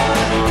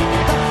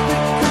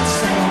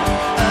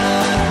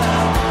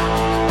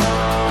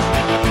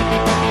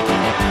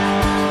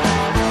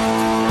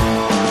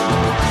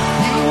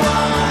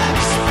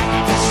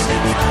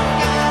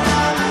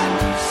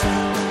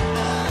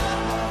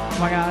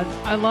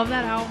I love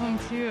that album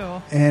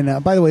too.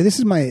 And by the way, this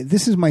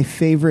is my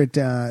favorite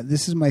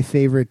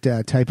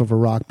type of a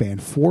rock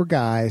band. 4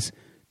 guys,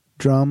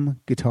 drum,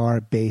 guitar,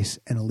 bass,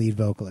 and a lead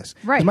vocalist.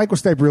 Right. 'Cause Michael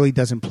Stipe really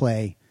doesn't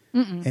play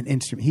an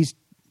instrument. He's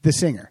the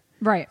singer.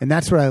 Right. And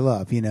that's what I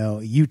love. You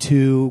know,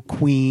 U2,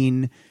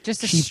 Queen,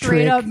 Just a Cheap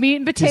straight Trick. up meat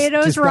and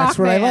potatoes Just rock that's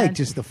what band. I like.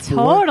 Just the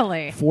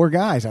Totally. 4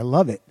 guys. I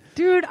love it.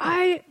 Dude,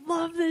 I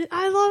love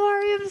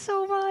REM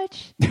so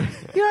much. You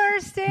don't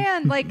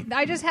understand. Like,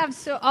 I just have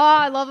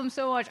I love them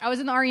so much. I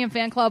was in the REM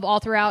fan club all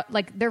throughout.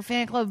 Like, their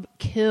fan club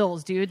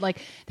kills, dude. Like,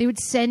 they would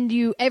send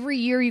you every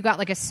year. You got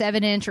like a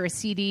 7-inch or a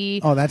CD.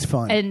 Oh, that's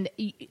fun. And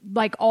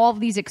like all of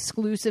these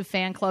exclusive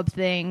fan club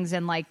things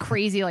and like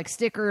crazy like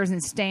stickers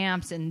and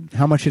stamps. And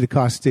How much did it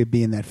cost to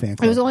be in that fan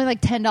club? it was only like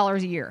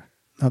 $10 a year.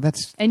 Oh,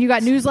 that's And you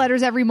got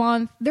newsletters every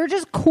month. They're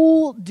just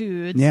cool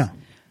dudes. yeah.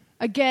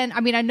 Again, I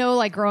mean, I know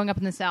like growing up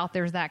in the South,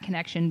 there's that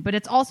connection, but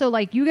it's also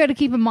like you got to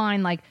keep in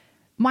mind like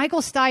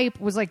Michael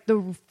Stipe was like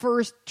the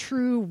first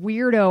true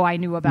weirdo I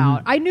knew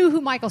about. I knew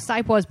who Michael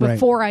Stipe was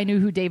before I knew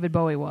who David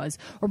Bowie was,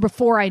 or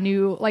before I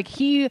knew like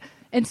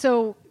and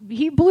so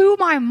he blew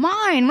my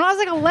mind when I was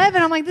like 11.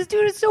 I'm like, this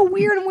dude is so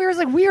weird and wears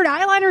like weird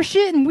eyeliner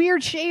shit and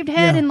weird shaved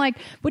head and like,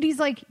 but he's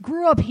like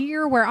grew up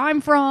here where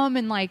I'm from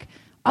and like.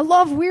 I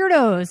love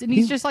weirdos, and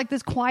he's just like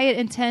this quiet,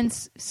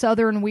 intense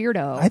Southern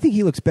weirdo. I think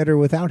he looks better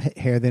without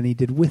hair than he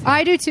did with hair.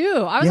 I do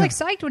too. I was Yeah. like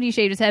psyched when he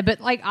shaved his head,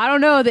 but like I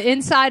don't know the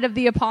inside of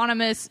the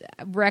eponymous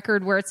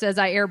record where it says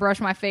I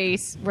airbrush my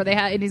face, where they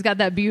had and he's got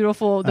that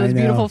beautiful I know.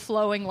 beautiful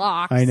flowing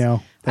locks. I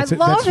know. I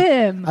love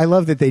him. I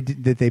love that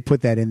they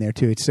put that in there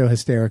too. It's so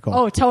hysterical.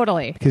 Oh,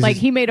 totally. 'Cause Like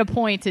his- he made a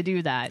point to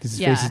do that. his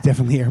Yeah. face is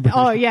definitely airbrushed.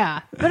 Oh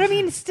yeah, but I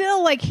mean,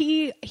 still, like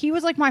he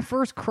was like my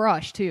first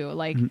crush too.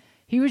 Like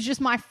he was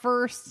just my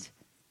first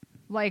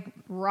like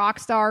rock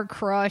star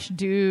crush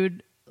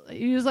dude.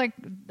 He was like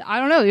I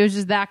don't know. He was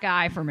just that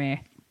guy for me.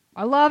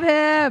 I love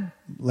him.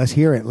 Let's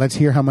hear it. Let's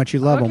hear how much you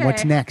love him. Okay.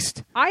 What's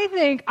next? I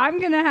think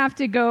I'm gonna have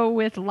to go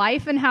with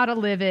Life and How to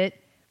Live It,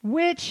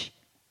 which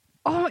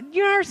you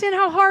don't understand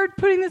how hard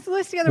putting this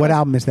list together What was.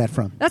 album is that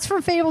from? That's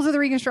from Fables of the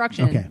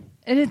Reconstruction. Okay.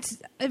 And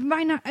it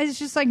might not. It's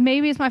just like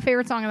maybe it's my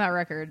favorite song on that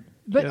record.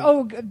 But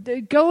Yeah.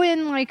 go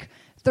in like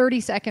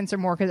 30 seconds or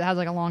more because it has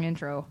like a long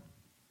intro.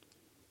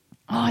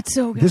 Oh, it's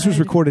so good. This was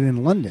recorded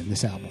in London,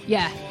 this album.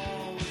 Yeah.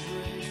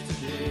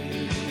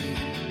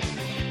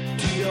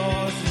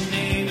 Yours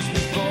names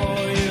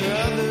before your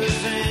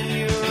others and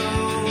your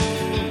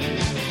own.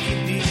 Keep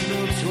these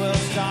books well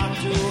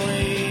stocked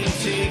away.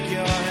 Take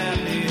your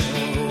happy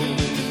home.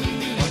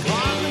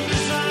 Apartment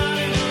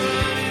design,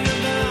 running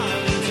about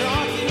and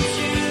talking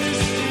to the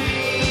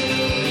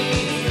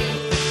street.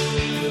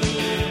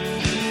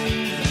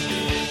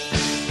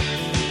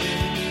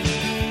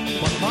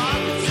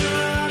 Apartments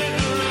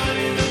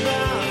running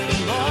about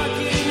and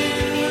barking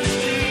in the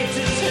street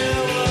to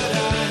tell what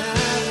I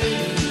have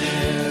in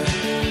there.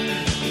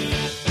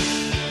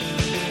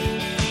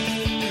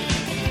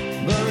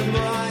 Burn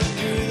bright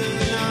through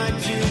the night,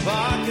 2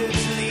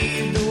 pockets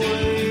lead the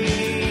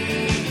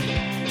way.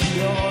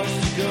 Yours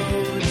to go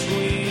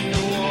between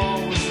the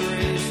walls,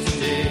 race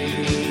today.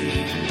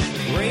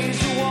 Raise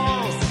the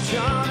walls, the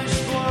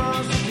tarnished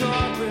flaws, the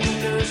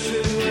carpenter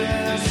should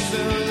rest, so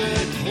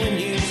that when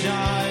you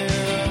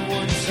tire of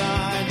one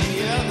side, the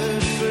other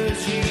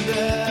serves you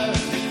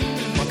best.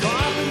 My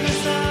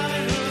carpenter's not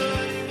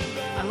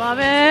running. I love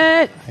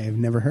it. I have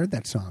never heard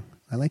that song.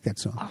 I like that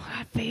song. Oh,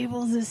 God,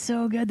 Fables is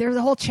so good. There's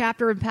a whole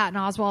chapter in Patton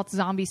Oswalt's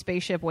Zombie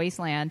Spaceship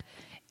Wasteland,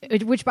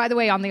 which, by the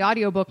way, on the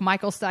audiobook,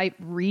 Michael Stipe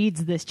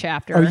reads this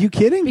chapter. Are you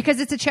kidding?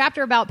 Because it's a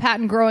chapter about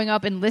Patton growing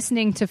up and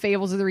listening to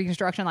Fables of the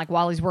Reconstruction, like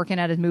while he's working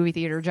at his movie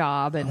theater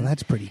job. And Oh,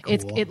 that's pretty cool.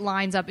 It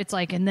lines up. It's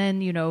like, and then,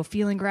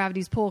 Feeling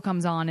Gravity's Pull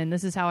comes on, and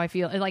this is how I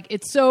feel. And, like,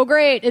 it's so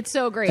great. It's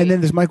so great. And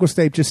then does Michael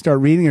Stipe just start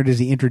reading, or does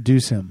he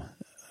introduce him?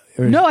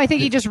 Or No, I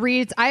think he just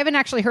reads. I haven't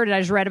actually heard it. I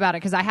just read about it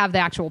because I have the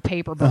actual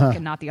paper book Uh-huh.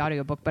 and not the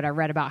audiobook, but I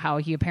read about how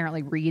he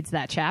apparently reads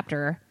that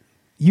chapter.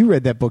 You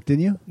read that book,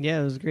 didn't you?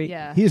 Yeah, it was great.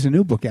 Yeah. He has a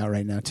new book out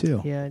right now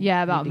too. Yeah,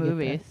 Yeah, about need to get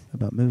movies. that.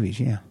 About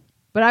movies. Yeah.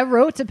 But I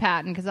wrote to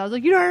Patton because I was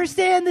like, you don't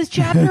understand. This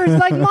chapter is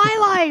like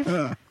my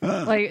life.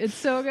 Like, it's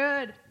so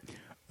good.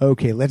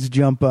 Okay, let's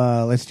jump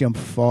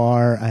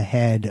far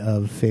ahead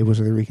of Fables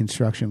of the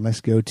Reconstruction.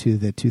 Let's go to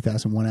the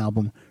 2001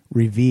 album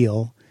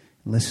Reveal.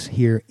 Let's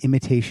hear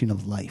Imitation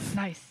of Life.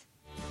 Nice.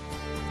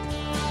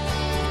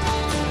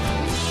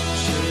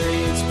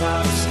 Charades,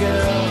 pop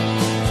skill,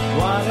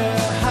 water,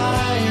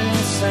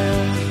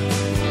 hyacinth,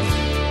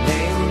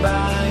 named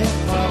by a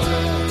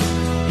poet,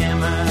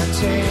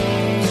 imitation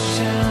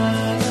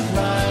of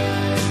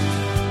life.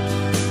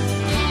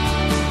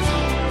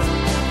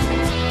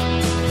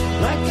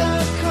 Like a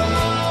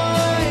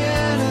koi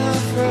in a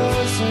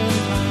frozen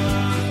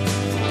pond,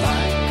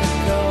 like a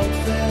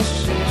goldfish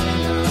in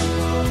a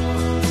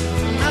bowl.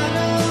 I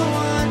don't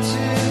want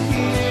to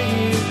hear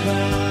you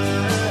cry.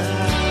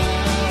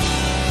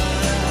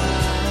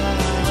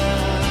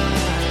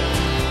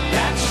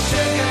 That's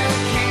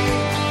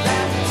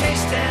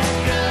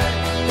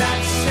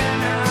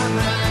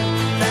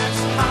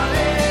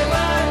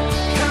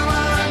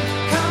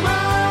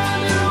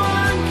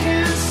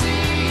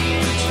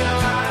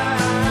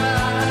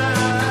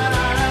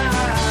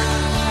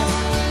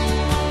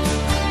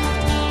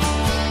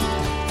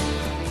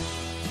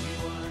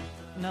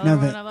Now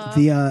one I love.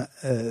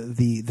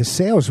 the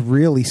sales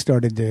really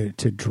started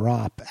to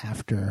drop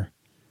after.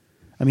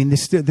 I mean,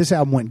 this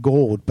album went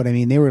gold, but I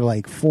mean they were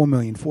like 4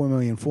 million, 4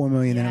 million, 4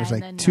 million, then it Yeah, was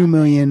and like then 2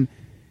 million,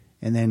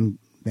 and then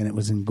it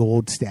was in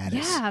gold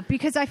status. Yeah,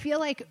 because I feel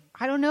like,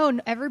 I don't know,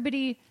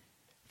 everybody,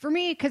 for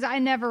me, because I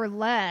never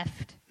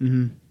left,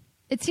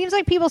 it seems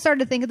like people started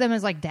to think of them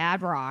as like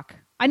dad rock.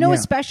 I know Yeah.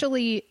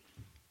 especially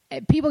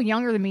people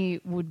younger than me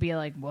would be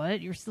like,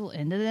 what? You're still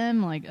into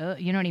them? Like,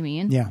 you know what I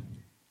mean? Yeah.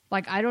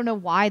 Like, I don't know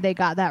why they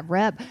got that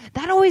rep.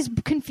 That always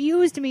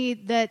confused me.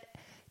 That,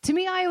 to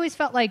me, I always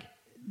felt like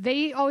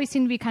they always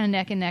seemed to be kind of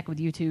neck and neck with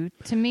U2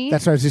 to me.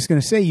 That's what I was just going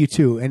to say.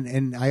 U2,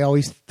 and I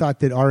always thought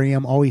that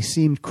REM always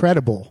seemed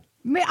credible.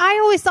 I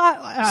always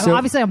thought, So-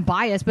 obviously I'm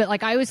biased, but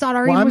like I always thought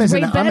REM Well, was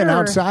way better. I'm an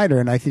outsider,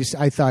 and I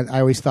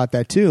always thought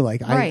that too.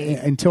 Like Right.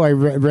 until I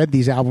read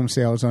these album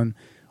sales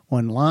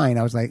online,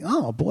 I was like,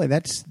 oh boy,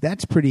 that's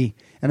pretty.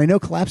 And I know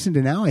Collapse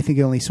Into Now, I think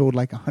it only sold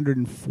like Yeah, it was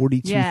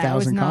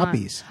 142,000 not.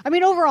 copies. I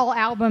mean, overall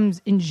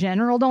albums in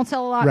general don't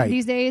sell a lot Right.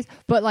 these days,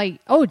 but like,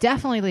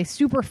 definitely they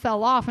super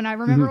fell off. And I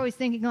remember always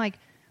thinking like,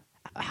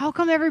 how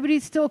come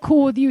everybody's still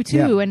cool with you too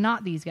Yeah. and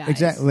not these guys?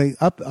 Exactly.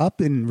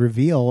 Up in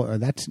Reveal, or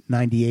that's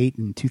 98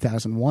 and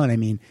 2001. I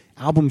mean,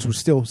 albums were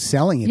still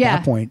selling at Yeah.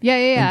 that point. Yeah.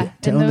 And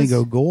to And only those-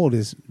 go gold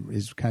is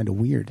kind of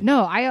weird.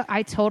 No,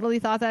 I totally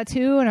thought that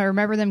too, and I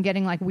remember them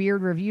getting like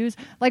weird reviews.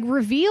 Like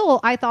Reveal,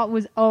 I thought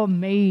was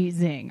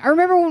amazing. I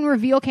remember when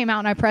Reveal came out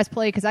and I pressed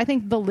play because I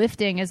think The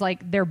Lifting is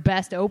like their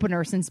best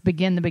opener since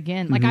Begin to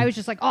Begin. Like I was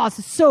just like, oh, this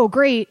is so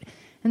great.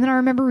 And then I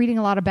remember reading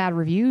a lot of bad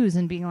reviews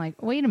and being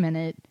like, wait a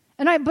minute.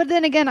 But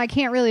then again, I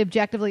can't really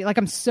objectively, like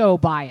I'm so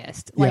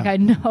biased. Like Yeah. I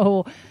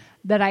know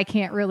that I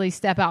can't really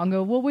step out and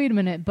go, well, wait a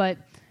minute. But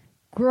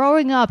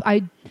growing up,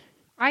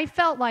 I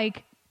felt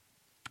like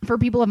for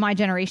people of my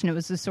generation, it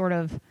was this sort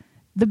of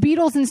the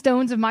Beatles and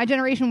Stones of my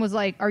generation was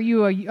like, are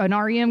you an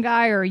REM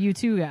guy or a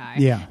U2 guy?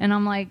 Yeah. And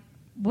I'm like,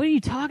 what are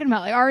you talking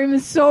about? Like REM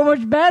is so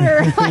much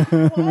better. Like,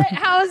 what?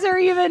 How is there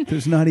even?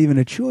 There's not even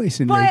a choice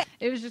in there. But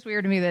it was just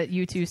weird to me that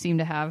U2 seemed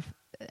to have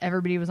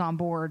everybody was on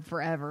board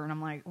forever, and I'm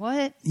like,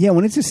 what? Yeah,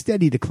 when it's a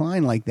steady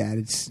decline like that,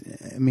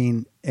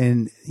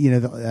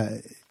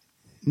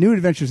 New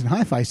Adventures in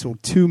Hi-Fi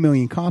sold 2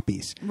 million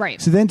copies.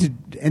 Right. So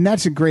and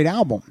that's a great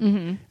album.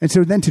 Mm-hmm. And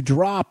so then to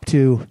drop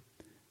to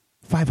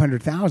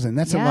 500,000,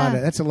 that's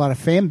Yeah. a lot of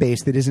fan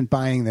base that isn't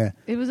buying the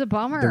It was a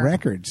bummer.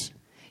 records.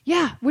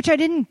 Yeah, which I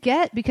didn't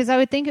get because I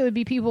would think it would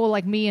be people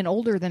like me and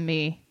older than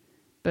me,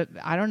 but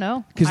I don't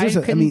know. I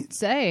couldn't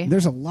say.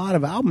 There's a lot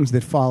of albums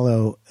that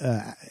follow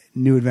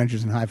New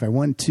Adventures in Hi-Fi.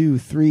 1, 2,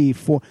 3,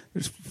 4.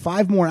 There's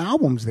 5 more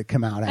albums that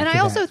come out after And I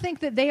that. also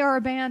think that they are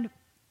a band,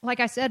 like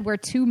I said, where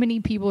too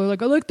many people are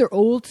like, I like their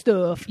old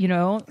stuff, you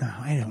know? No,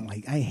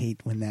 I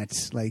hate when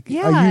that's like...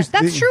 Yeah,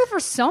 that's true for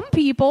some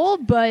people,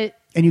 but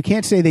And you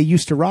can't say they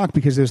used to rock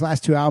because those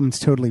last 2 albums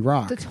totally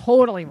rock. it's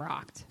totally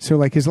rocked. So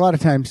like, 'cause a lot of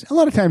times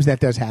that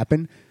does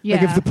happen. Like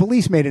Yeah. if the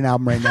Police made an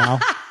album right now,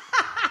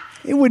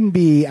 it wouldn't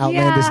be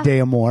Outlandish Yeah. Day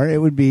Amore. It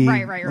would be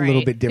Right. a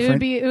little bit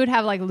different. It would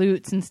have like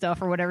loots and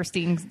stuff or whatever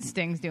Sting's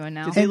doing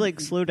now. Did they like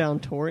slow down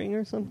touring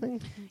or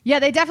something? Yeah,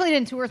 they definitely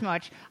didn't tour as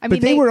much. I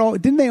but mean,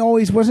 didn't they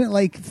always, wasn't it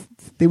like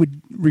they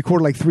would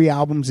record like 3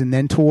 albums and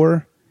then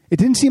tour? It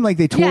didn't seem like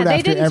they toured yeah, they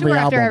after didn't every tour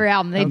album. after every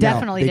album. They No,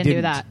 definitely they didn't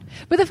do that.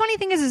 But the funny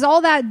thing is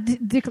all that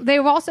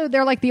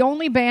they're like the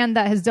only band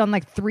that has done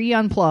like 3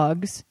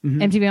 unplugs,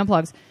 Mm-hmm. MTV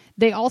unplugs.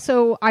 They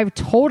also, I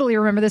totally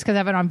remember this because I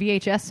have it on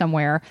VHS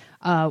somewhere.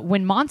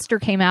 When Monster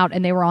came out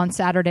and they were on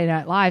Saturday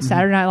Night Live,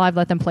 Saturday Night Live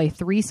let them play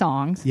 3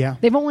 songs. Mm-hmm. Yeah.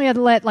 They've only had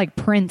to let like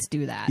Prince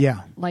do that.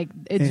 Yeah. Like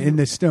it's In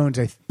the Stones,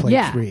 I played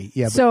yeah. 3.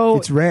 Yeah, but So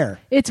it's rare.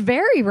 It's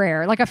very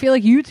rare. Like I feel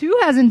like U2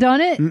 hasn't done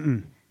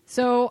it.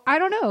 So I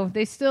don't know.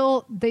 They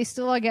still,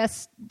 I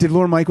guess. Did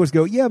Lorne Michaels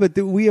go, yeah, but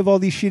we have all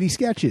these shitty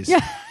sketches.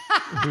 Yeah.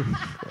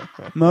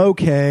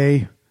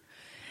 Okay.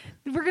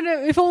 We're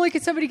gonna. If only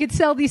somebody could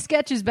sell these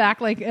sketches back,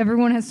 like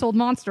everyone has sold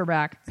Monster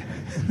back.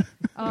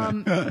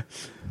 I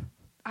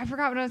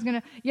forgot what I was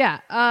gonna. Yeah.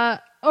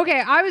 Okay.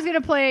 I was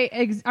gonna play.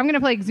 I'm gonna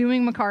play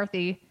 "Exhuming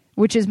McCarthy,"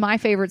 which is my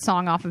favorite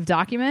song off of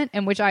Document,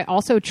 and which I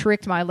also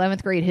tricked my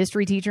 11th grade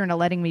history teacher into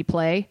letting me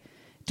play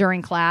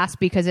during class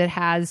because it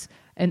has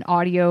an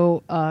audio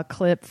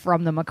clip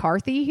from the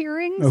McCarthy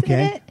hearings Okay. in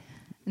it.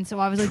 And so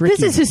I was like, Tricky.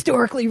 "This is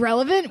historically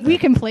relevant. We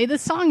can play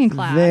this song in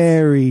class."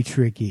 Very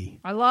tricky.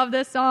 I love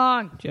this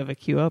song. Do you have a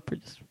cue up or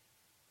just?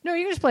 No,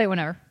 you can just play it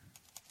whenever.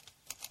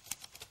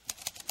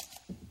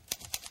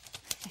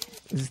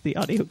 Is this the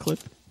audio clip?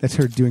 That's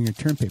her doing her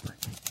term paper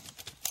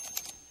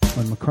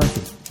on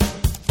McCarthy.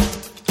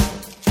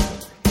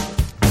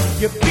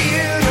 You're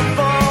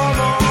beautiful,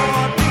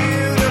 more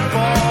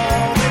beautiful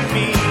than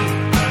me.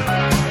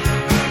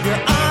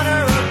 You're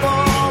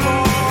honorable,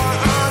 more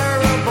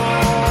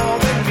honorable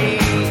than me.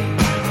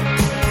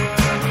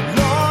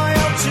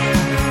 Loyal to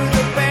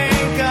the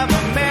Bank of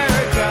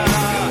America.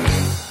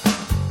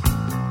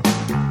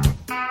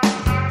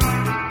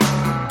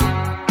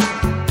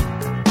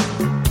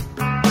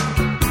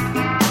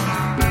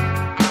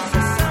 It's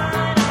a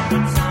sign of the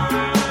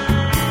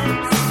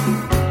times.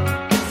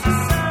 It's a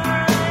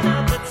sign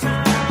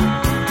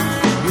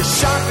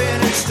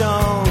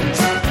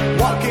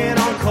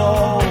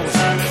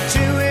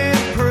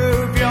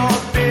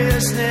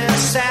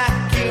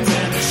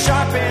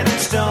sharpening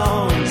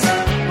stones,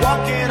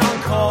 walking on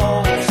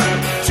coals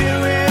to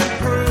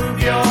improve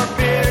your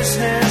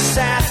business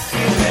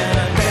acumen.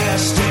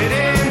 Vested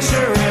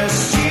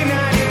interests,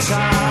 united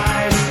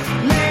ties,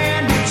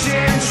 landed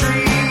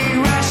gentry,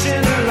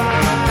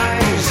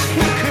 rationalize.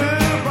 Who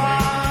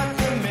bought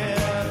the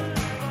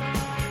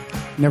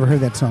myth? Never heard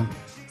that song.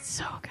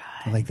 So good.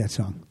 I like that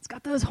song. It's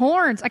got those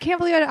horns. I can't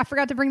believe I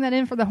forgot to bring that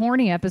in for the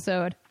horny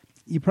episode.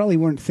 You probably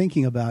weren't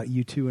thinking about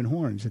U2 and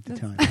horns at the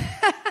time.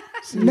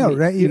 No,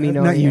 right? you mean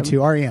not R.E.M.? U2,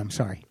 REM,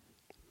 sorry.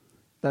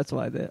 That's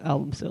why the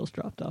album sales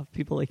dropped off.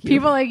 People like you.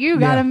 People like you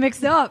got Yeah. them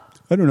mixed up.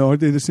 I don't know.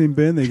 Aren't they the same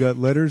band? They got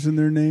letters in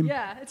their name?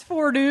 Yeah, it's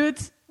 4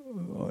 dudes.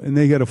 And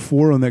they got a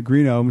 4 on that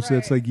Green album, so Right.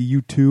 that's like a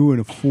U2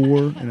 and a 4.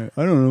 And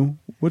I don't know.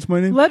 What's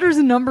my name? Letters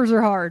and numbers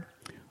are hard.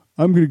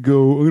 I'm going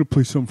to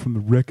play something from The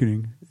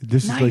Reckoning.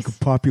 This is like Nice. a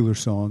popular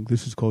song.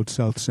 This is called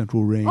South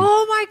Central Rain.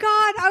 Oh my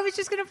God! I was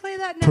just gonna play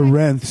that next.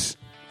 Parenths,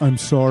 I'm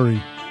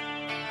sorry.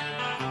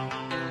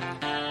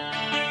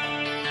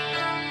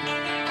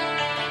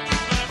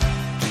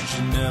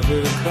 You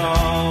never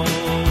called,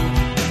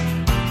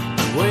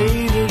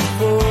 waited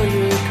for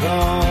your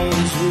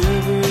calls,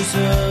 rivers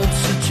of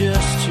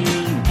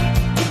suggestion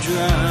were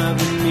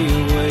driving me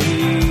away.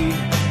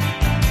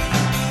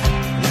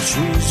 The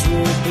trees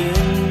were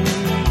bent,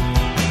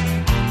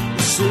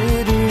 the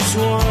cities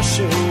wash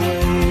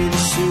away,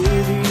 the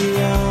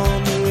city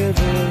on the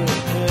river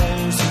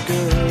as a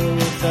girl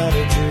without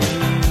a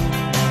dream.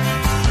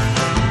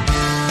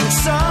 I'm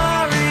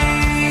sorry.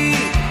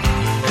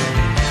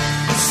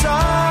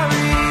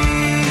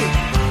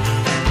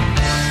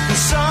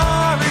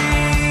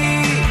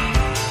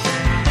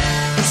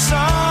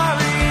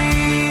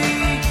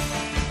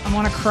 I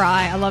want to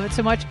cry. I love it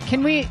so much.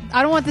 Can we?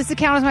 I don't want this to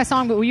count as my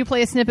song, but will you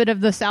play a snippet of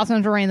the South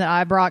Central Rain that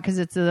I brought because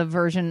it's the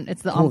version,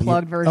 it's the Cool,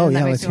 unplugged yeah. version Oh, yeah,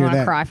 that let's makes me hear want to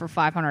that. cry for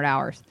 500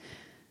 hours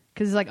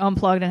because it's like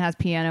unplugged and has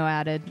piano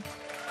added.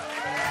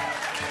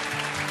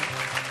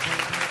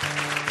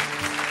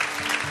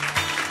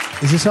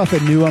 Is this off a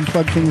new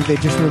Unplugged thing that they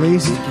just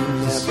released?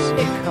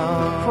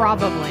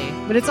 Probably,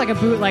 but it's like a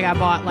bootleg I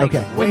bought like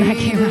Okay. when that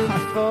came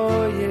out.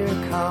 For your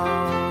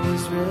call,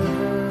 these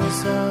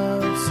rivers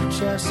of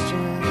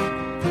suggestion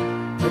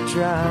are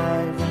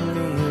driving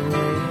me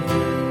away.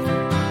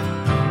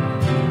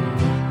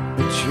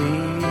 The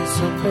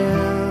trees are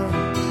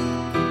bent,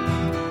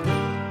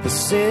 the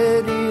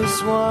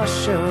cities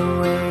wash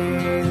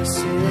away. The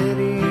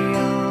city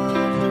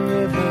on the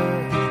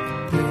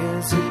river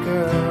is a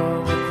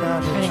girl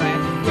without a Anyway,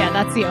 dream. yeah,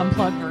 that's the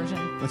unplugged version.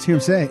 Let's hear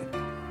him say it.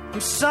 I'm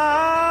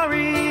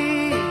sorry,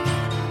 He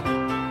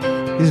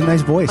has a nice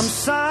I'm voice.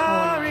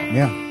 sorry.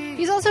 Yeah.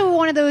 He's also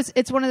one of those.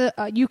 It's one of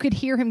the. You could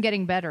hear him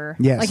getting better.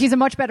 Yes. like he's a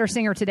much better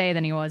singer today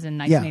than he was in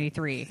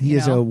 1983. He you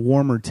has know? a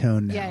warmer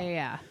tone now.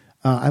 Yeah.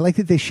 I like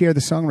that they share the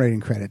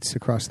songwriting credits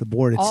across the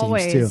board, it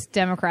Always seems, too.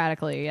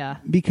 democratically, yeah.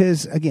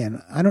 Because,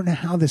 again, I don't know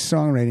how this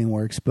songwriting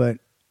works, but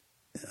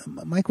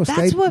Michael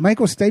That's Stipe,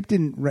 Michael Stipe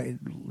didn't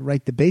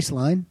write the bass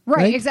line.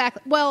 Right,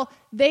 exactly. Well,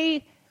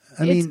 I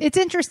mean- it's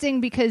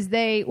interesting because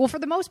for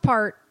the most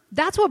part,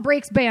 that's what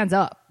breaks bands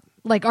up.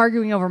 Like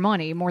arguing over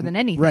money more than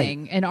anything,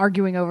 Right. and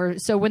arguing over.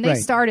 So when they Right.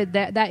 started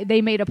that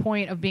they made a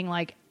point of being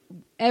like,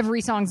 every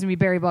song's gonna be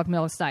Barry Buck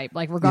Mill Stipe,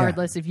 like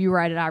regardless if you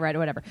write it, I write it,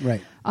 whatever.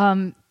 Right.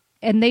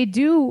 And they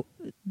do.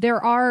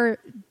 There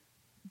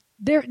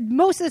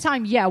most of the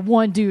time, yeah,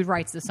 one dude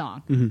writes the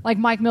song. Like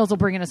Mike Mills will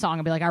bring in a song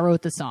and be like, I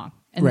wrote this song,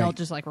 and Right. they'll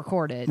just like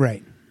record it.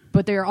 Right.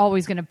 But they're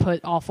always going to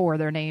put all 4 of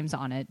their names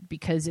on it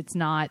because it's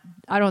not.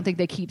 I don't think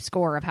they keep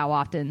score of how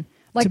often.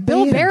 Like a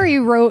Bill band. Berry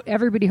wrote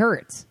 "Everybody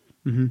Hurts."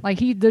 Like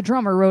the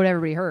drummer wrote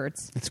 "Everybody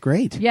Hurts." It's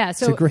great. Yeah, it's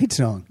so a great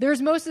song.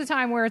 There's most of the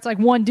time where it's like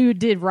one dude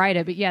did write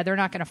it, but yeah, they're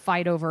not going to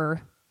fight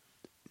over.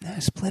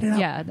 Split it up.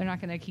 Yeah, they're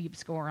not going to keep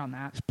score on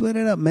that. Split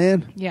it up,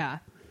 man. Yeah.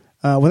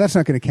 Well, that's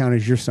not going to count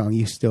as your song.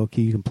 You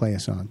can play a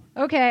song.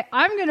 Okay,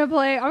 I'm gonna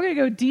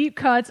go deep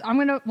cuts.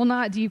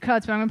 Not deep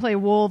cuts, but I'm gonna play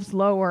Wolves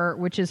Lower,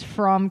 which is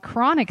from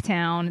Chronic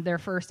Town, their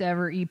first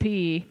ever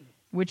EP,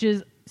 which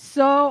is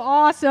so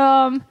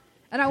awesome.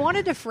 And I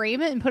wanted to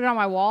frame it and put it on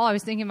my wall. I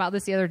was thinking about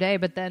this the other day,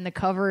 but then the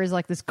cover is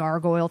like this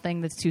gargoyle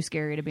thing that's too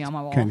scary to be on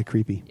my wall. Kind of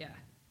creepy. Yeah.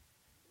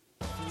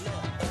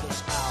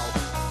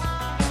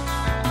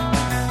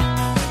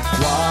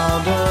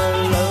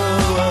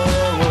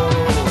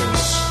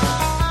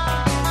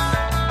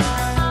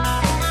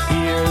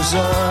 Here's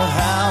a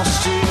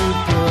house to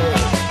put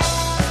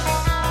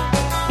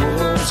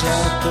wolves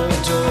at the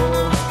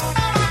door.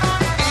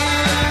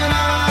 In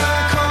a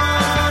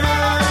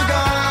corner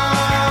gone,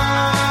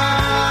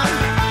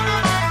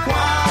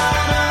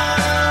 wild.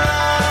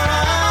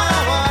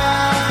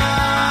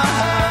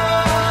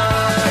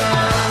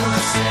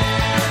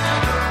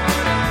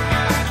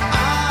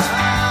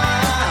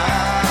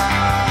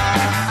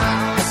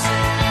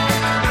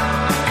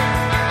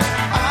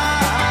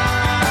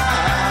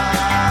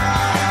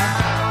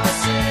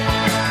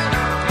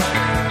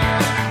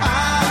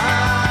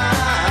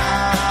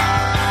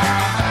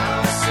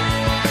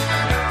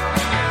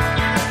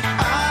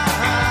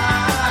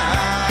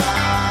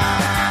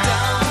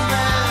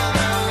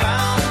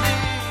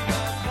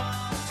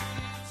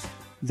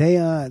 They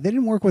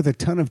didn't work with a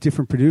ton of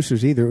different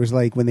producers either. It was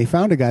like when they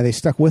found a guy, they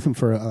stuck with him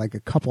for like a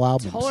couple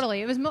albums.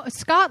 Totally. It was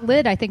Scott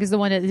Litt, I think, is the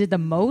one that did the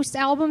most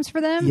albums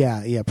for them.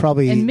 Yeah,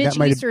 probably. And Mitch that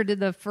might have- Easter did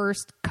the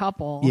first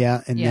couple.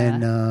 Yeah, and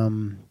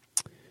then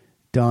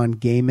Don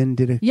Gaiman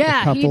did a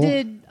couple. He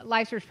did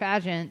Life's Rich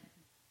Pageant,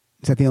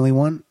 Is that the only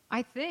one?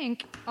 I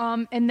think.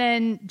 And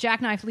then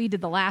Jackknife Lee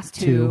did the last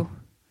two. Two.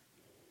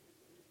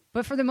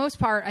 But for the most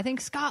part, I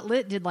think Scott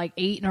Litt did like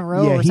 8 in a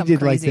row Yeah, or he something did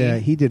crazy.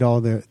 he did all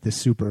the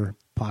super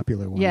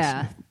popular ones.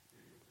 Yeah.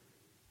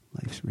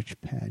 Life's Rich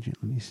Pageant.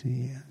 Let me see.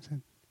 Yeah, is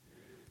that-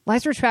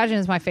 Life's Rich Pageant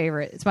is my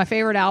favorite. It's my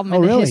favorite album Oh,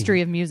 in the really?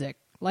 history of music.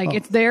 Like Oh.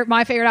 it's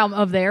my favorite album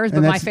of theirs, but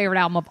And my that's- favorite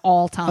album of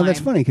all time. Oh, that's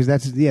funny because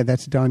that's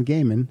Don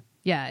Gaiman.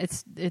 Yeah,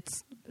 it's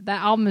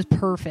that album is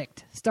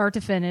perfect, start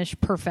to finish,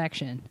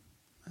 perfection.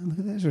 Look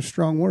at those are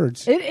strong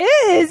words. It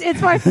is.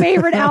 It's my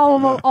favorite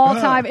album of all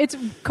time. It's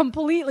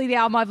completely the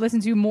album I've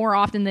listened to more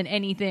often than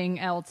anything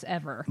else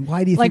ever.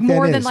 Why do you like think that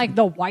more than is? like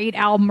the White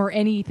Album or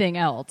anything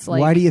else?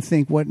 Like, Why do you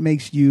think? What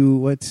makes you?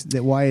 What's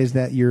that? Why is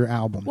that your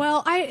album?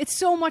 Well, it's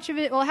so much of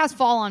it. Well, it has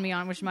 "Fall on Me"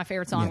 on, which is my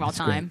favorite song Yeah, of all that's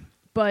time.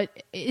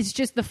 But it's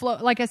just the flow.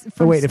 Like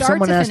from Wait, if start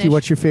someone to asked you finish,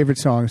 what's your favorite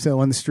song,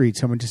 so on the street,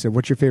 someone just said,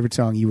 "What's your favorite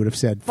song?" You would have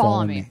said, Fall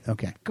on Me.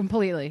 Okay.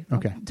 Completely.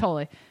 Okay.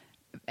 Totally.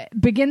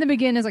 Begin to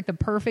Begin is like the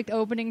perfect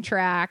opening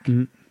track.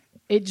 Mm-hmm.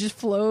 It just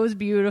flows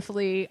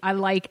beautifully. I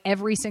like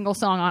every single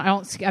song.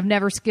 I've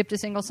never skipped a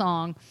single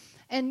song.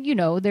 And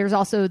there's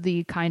also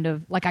the kind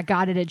of like I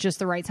got it at just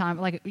the right time.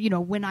 Like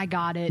when I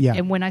got it Yeah.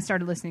 and when I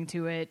started listening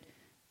to it,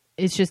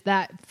 it's just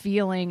that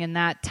feeling and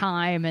that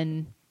time,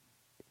 and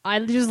I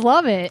just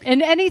love it.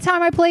 And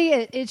anytime I play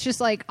it, it's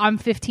just like I'm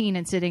 15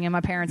 and sitting in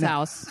my parents'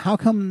 house. How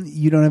come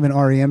you don't have an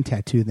REM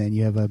tattoo then?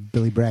 You have a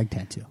Billy Bragg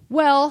tattoo.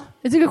 Well,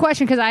 it's a good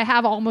question because I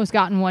have almost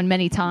gotten one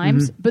many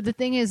times. Mm-hmm. But the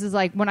thing is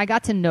like when I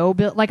got to know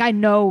Bill, like I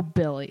know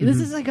Billy. This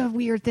is like a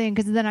weird thing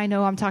because then I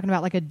know I'm talking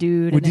about like a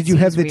dude. Well, and did it you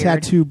have seems the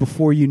weird. tattoo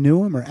before you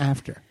knew him or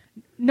after?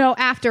 No,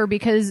 after,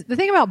 because the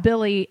thing about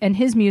Billy and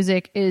his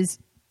music is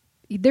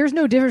there's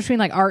no difference between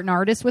like art and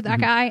artist with that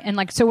Mm-hmm. guy. And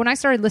like so when I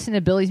started listening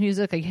to Billy's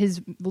music, like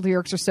his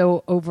lyrics are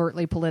so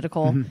overtly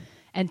political Mm-hmm.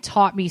 and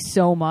taught me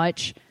so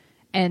much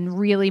and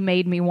really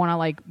made me want to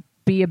like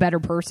be a better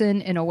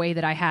person in a way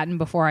that I hadn't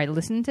before I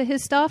listened to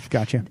his stuff.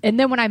 Gotcha. And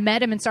then when I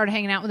met him and started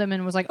hanging out with him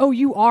and was like, "Oh,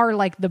 you are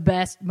like the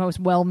best, most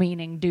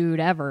well-meaning dude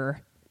ever."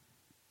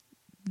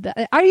 You know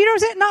what I'm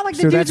saying? Not like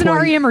the So dudes that's in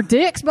why- REM are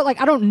dicks, but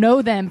like I don't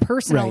know them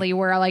personally. Right.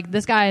 Where like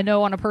this guy I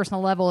know on a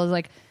personal level is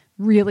like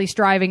really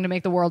striving to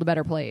make the world a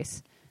better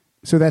place.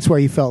 So that's why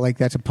you felt like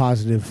that's a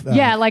positive.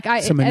 Yeah, like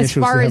some as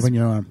initials far to have as on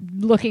your arm.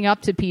 looking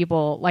up to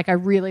people, like I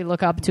really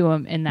look up to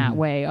him in that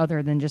way,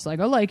 other than just like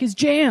I like his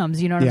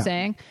jams. You know what Yeah. I'm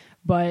saying?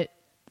 But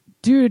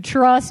dude,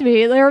 trust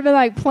me, there have been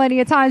like plenty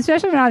of times,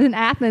 especially when I was in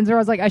Athens, where I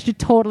was like, I should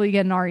totally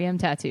get an REM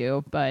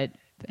tattoo. But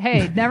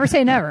hey, never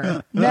say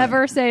never.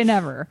 Never say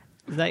never.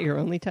 Is that your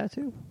only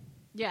tattoo?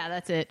 Yeah,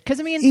 that's it. Because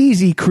I mean,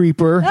 Easy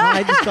creeper.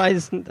 I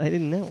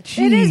didn't know. it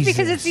is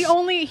because it's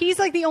Jesus. he's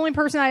like the only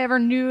person I ever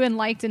knew and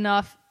liked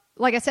enough.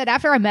 Like I said,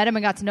 after I met him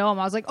and got to know him,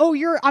 I was like, oh,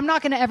 I'm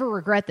not going to ever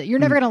regret that. You're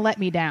never going to let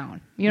me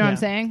down. You know what I'm Yeah.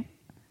 saying?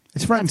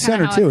 It's front and That's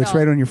kinda center how I too. It's felt.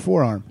 right on your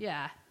forearm.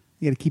 Yeah.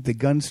 You got to keep the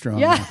gun strong.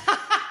 Yeah.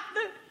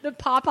 the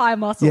Popeye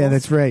muscles. Yeah,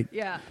 that's right.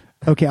 Yeah.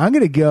 Okay, I'm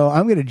going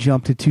to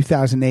jump to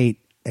 2008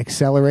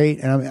 Accelerate,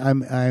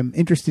 and I'm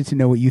interested to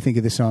know what you think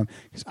of this song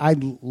because I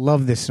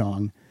love this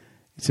song.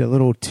 It's a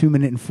little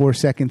 2-minute and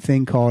 4-second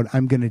thing called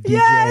 "I'm Gonna DJ."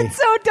 Yeah, it's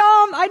so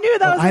dumb. I knew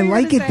that was. I what you were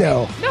like gonna it, say.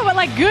 though. No, but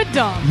like good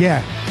dumb.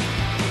 Yeah,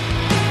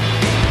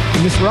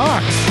 and this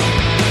rocks.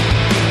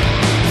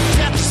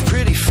 Death is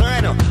pretty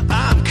final.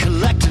 I'm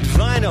collecting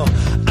vinyl.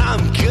 I'm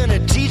gonna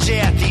DJ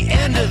at the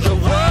end of the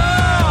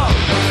world.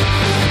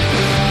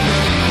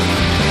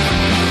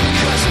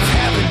 'Cause if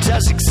heaven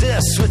does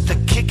exist with the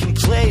kicking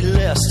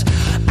playlist,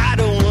 I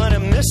don't wanna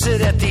miss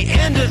it at the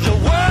end of the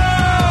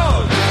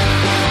world.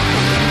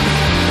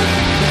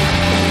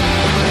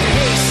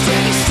 Hey,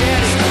 steady,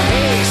 steady.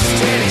 Hey,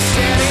 steady,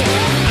 steady.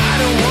 I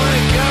don't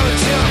wanna go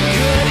until I'm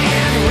good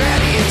and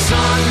ready. It's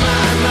on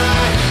my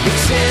mind.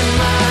 It's in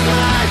my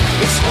mind.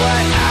 It's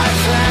what I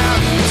found.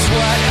 It's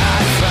what I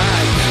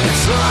find.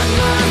 It's on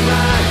my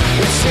mind.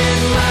 It's in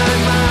my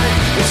mind.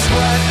 It's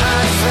what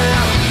I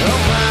found. Oh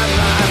my.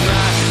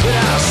 But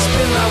I'll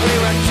spin my way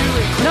right through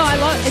it. No, I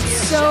love it's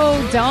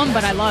so dumb,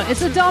 but I love it.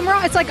 It's a dumb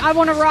rock. It's like I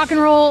want to rock and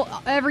roll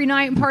every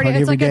night and party. Party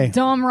It's every like day. a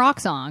dumb rock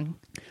song.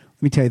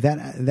 Let me tell you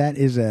that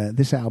is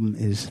this album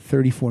is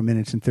 34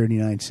 minutes and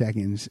 39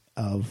 seconds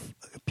of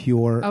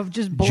pure Of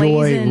just joy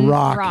blazing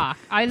rock. rock.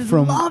 I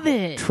from love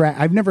it.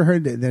 I've never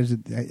heard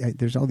that.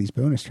 There's all these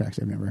bonus tracks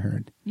I've never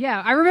heard.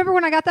 Yeah, I remember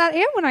when I got that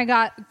and when I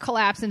got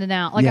Collapse into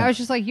Now. Like Yeah. I was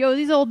just like, yo,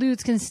 these old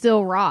dudes can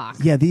still rock.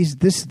 Yeah,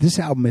 this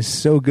album is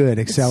so good.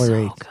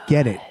 Accelerate, so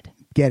get it.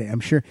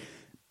 I'm sure.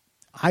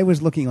 I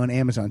was looking on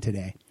Amazon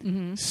today.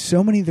 Mm-hmm.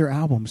 So many of their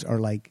albums are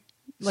like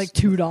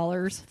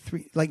 $2.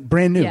 like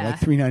brand new, Yeah. like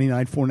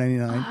 $3.99,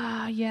 $4.99.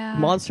 Ah, yeah.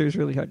 Monster is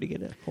really hard to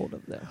get a hold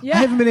of, though. Yeah.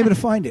 I haven't been able to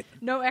find it.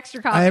 No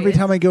extra copies. Every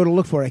time I go to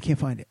look for it, I can't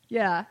find it.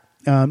 Yeah.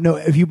 No,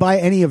 if you buy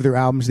any of their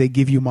albums, they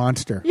give you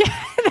Monster. Yeah,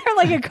 they're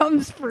like it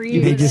comes free. You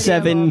with get any of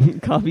 7 them.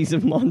 copies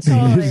of Monster. They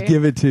Totally. just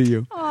give it to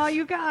you. Oh,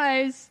 you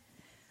guys.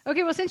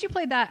 Okay, well, since you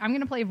played that, I'm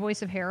going to play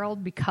Voice of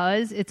Harold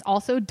because it's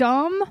also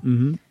dumb.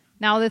 Mm-hmm.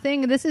 Now,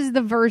 this is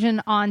the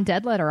version on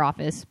Dead Letter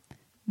Office.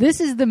 This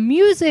is the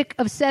music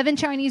of Seven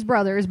Chinese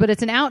Brothers, but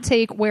it's an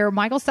outtake where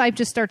Michael Stipe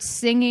just starts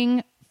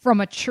singing from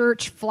a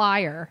church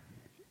flyer.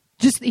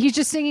 He's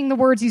just singing the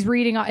words he's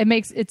reading.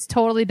 It's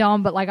totally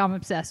dumb, but like I'm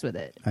obsessed with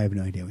it. I have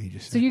no idea what you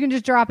just said. So you can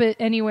just drop it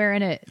anywhere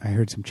in it. I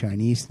heard some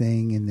Chinese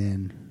thing, and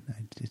then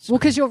it's Well,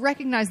 because you'll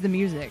recognize the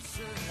music.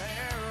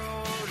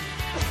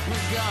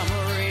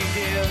 Montgomery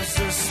gives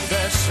a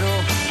special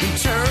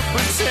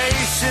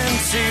interpretation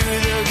to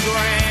the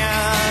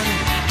grand.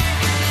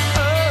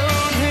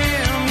 Hold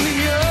him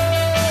your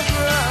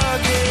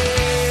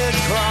rugged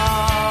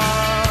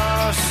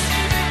cross.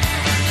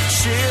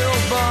 Chill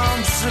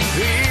bumps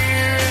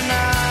appear and I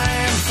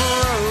am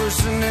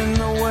frozen in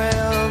the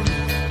web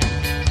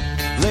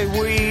they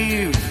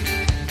weave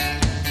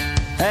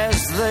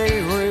as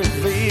they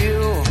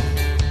reveal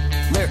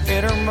their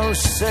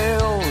innermost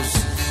selves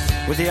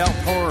with the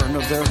outpouring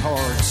of their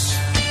hearts.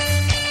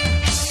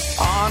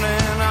 On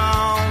and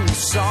on, the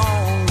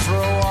songs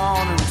roll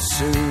on, and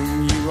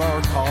soon you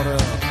are caught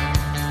up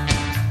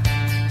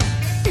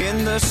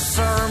in the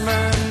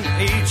sermon,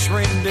 each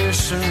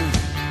rendition,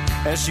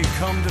 as you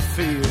come to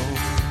feel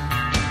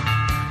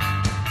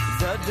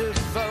the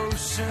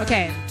devotion.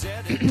 Okay.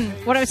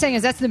 What I was saying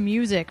is that's the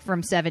music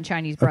from Seven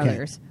Chinese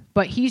Brothers.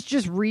 But he's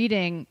just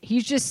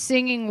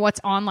singing what's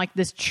on like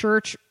this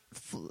church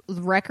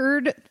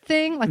record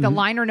thing, like the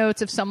liner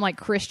notes of some like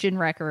Christian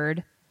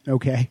record.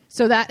 okay.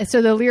 So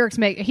the lyrics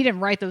he didn't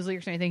write those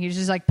lyrics or anything. He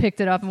just like picked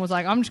it up and was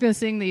like, I'm just going to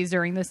sing these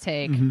during this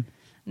take. And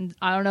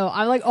I don't know.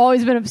 I've like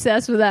always been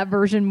obsessed with that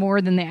version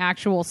more than the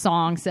actual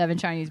song Seven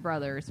Chinese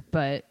Brothers.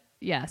 But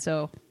yeah,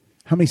 so.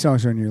 How many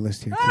songs are on your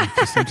list here?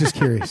 I'm just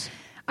curious.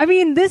 I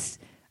mean,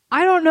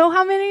 I don't know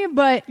how many,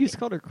 but You just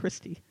called her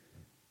Christy.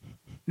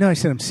 No, I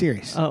said I'm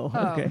serious. Oh,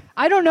 okay.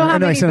 I don't know how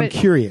no, I many, said I'm but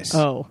curious.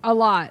 Oh. a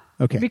lot.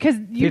 Okay. Because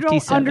you don't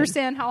 57.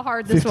 understand how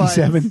hard this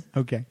 57. was.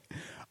 Okay.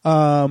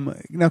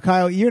 Now,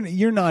 Kyle,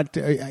 you're not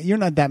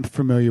that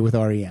familiar with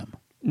REM.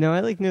 No,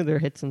 I know their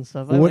hits and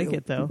stuff. I like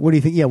it, though. What do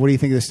you think? Yeah, what do you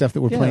think of the stuff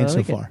that we're Yeah, playing I so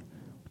like it. far?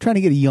 I'm trying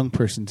to get a young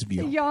person's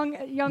view. Young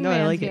No, I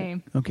man's like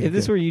game. it. Okay, If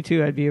this good. were you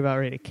two, I'd be about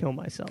ready to kill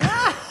myself.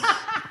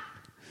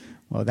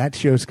 Well, that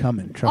show's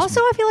coming. Trust Also,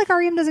 me. I feel like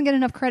REM doesn't get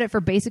enough credit for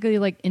basically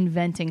like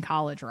inventing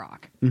college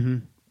rock.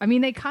 Mm-hmm. I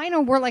mean, they kind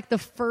of were like the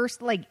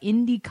first like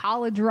indie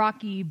college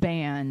rocky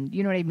band.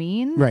 You know what I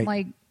mean? Right.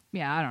 Like,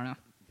 yeah, I don't know.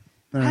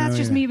 I don't That's know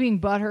just either. me being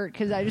butthurt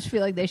because I just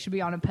feel like they should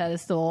be on a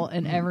pedestal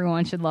and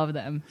everyone should love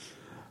them.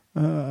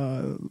 What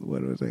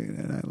was I?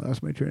 And I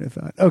lost my train of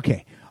thought.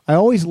 Okay. I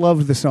always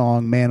loved the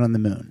song "Man on the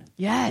Moon."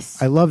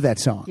 Yes. I love that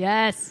song.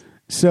 Yes.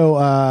 So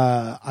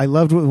I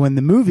loved when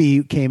the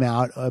movie came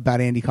out about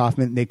Andy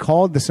Kaufman. They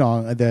called the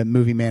song the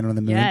movie "Man on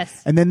the Moon,"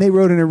 Yes. and then they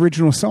wrote an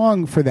original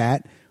song for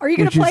that. Are you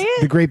going which to play is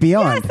it? The Great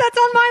Beyond. Yes, that's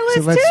on my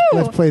So list too.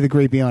 let's play The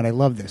Great Beyond. I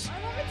love this.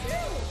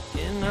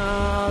 In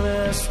all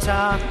this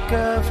talk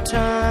of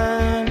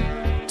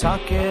time,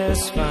 talk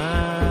is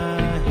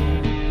fine.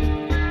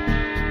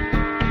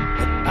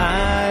 But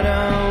I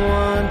don't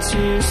want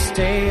to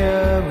stay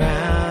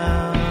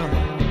around.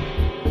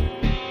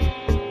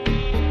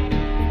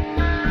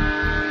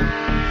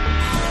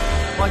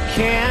 Why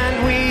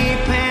can't we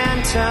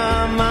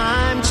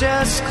pantomime?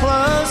 Just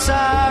close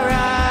our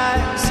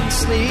eyes and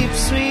sleep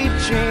sweet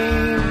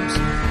dreams.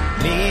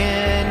 Me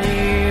and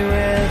you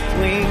with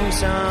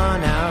wings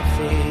on our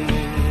feet.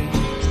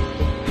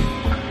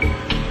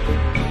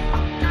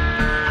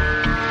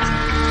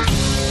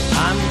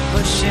 I'm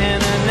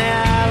pushing an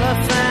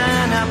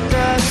elephant up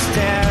the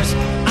stairs.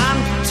 I'm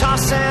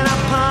tossing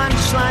up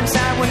punchlines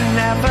that were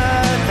never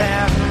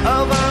there.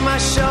 Over my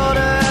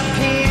shoulder, a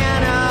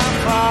piano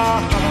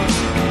falls,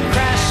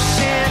 crash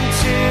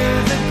into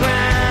the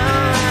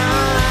ground.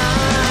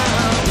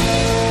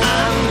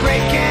 I'm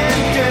breaking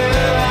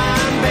through,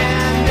 I'm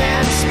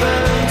bending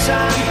spoons,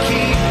 I'm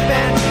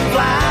keeping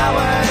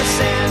flowers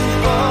in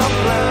full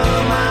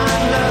bloom.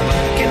 I'm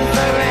looking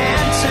for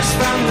answers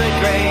from the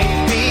great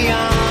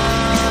beyond.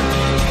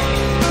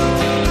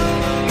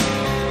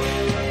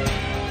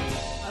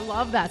 I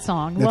love that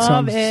song. That love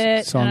song's,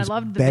 it. Song's and I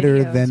loved the better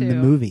video, than too. the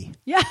movie.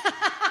 Yeah.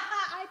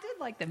 I did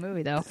like the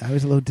movie though. I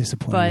was a little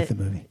disappointed But with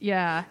the movie.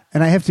 yeah.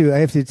 And I have to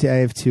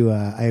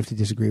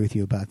disagree with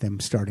you about them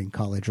starting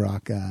college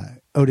rock.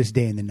 Otis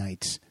Day and the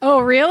Knights. Oh,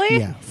 really?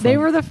 Yeah, They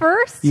from- were the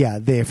first? Yeah,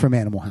 they're from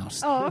Animal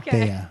House. Oh,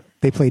 okay.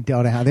 They played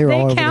Delta House. They were They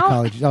all over the count?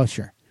 college. Oh,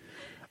 sure.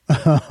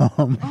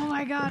 Oh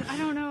my God. I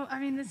don't know. I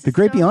mean, this The is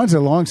Great so- Beyond's a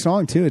long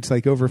song too. It's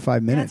like over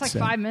 5 Yeah, minutes. it's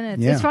like so- 5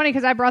 minutes. Yeah. It's funny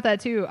because I brought that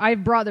too. I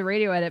brought the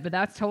radio edit, but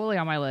that's totally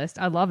on my list.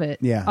 I love it.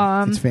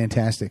 Yeah, it's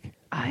fantastic.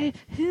 I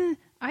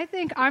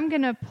think I'm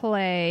gonna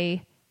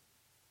play.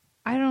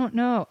 I don't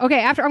know.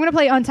 Okay, I'm gonna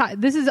play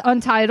Untitled. This is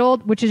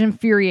Untitled, which is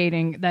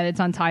infuriating that it's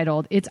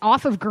Untitled. It's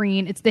off of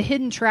Green. It's the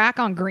hidden track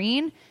on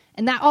Green,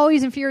 And that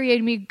always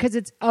infuriated me because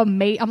it's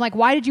amazing. I'm like,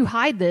 why did you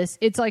hide this?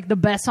 It's like the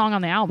best song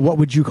on the album. What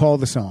would you call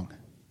the song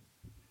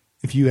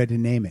if you had to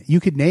name it? You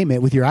could name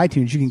it with your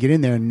iTunes. You can get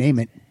in there and name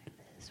it.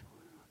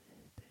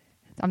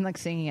 I'm like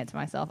singing it to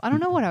myself. I don't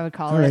know what I would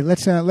call All it. right,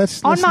 let's on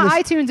let's my listen.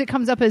 iTunes, it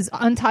comes up as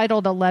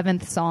Untitled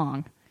 11th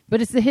Song,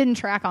 but it's the hidden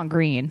track on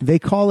Green. They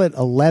call it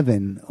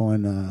 11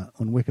 on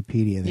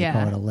Wikipedia. They Yeah.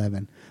 call it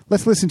 11.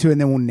 Let's listen to it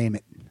and then we'll name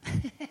it.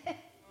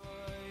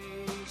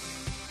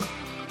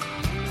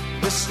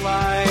 This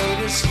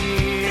light is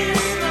here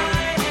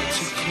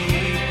to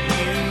keep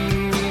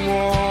you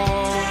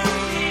warm.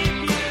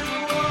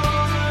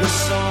 The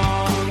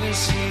song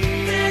is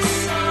here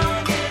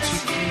to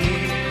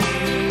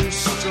keep you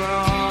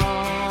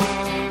strong.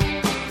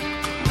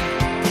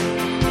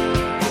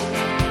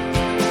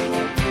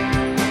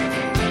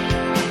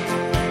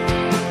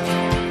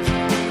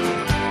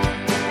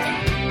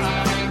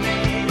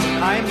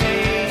 I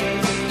made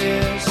a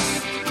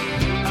list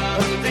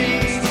of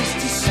things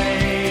to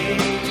say.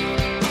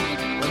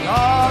 But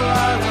all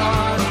I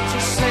want to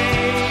say,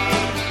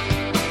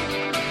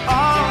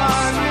 all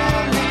I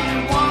really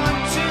want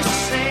to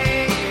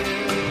say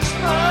is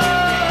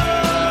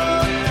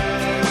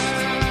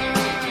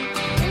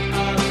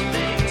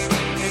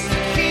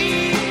and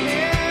keep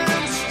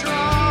him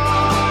strong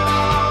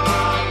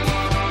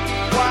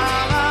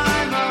while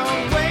I'm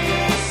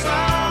away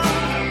from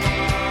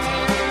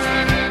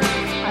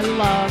I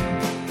love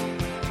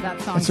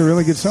that song. That's a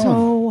really good song.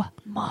 So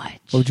much.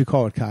 What would you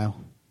call it, Kyle?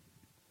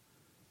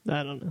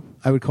 I don't know.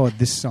 I would call it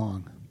This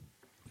Song.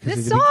 Because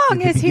This at song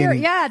the is here.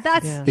 beginning, Yeah,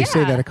 that's Yeah. They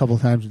say yeah. that a couple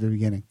of times at the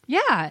beginning.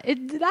 Yeah,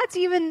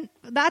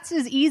 that's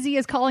as easy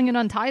as calling it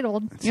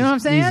Untitled. It's You know what I'm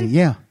just saying? easy.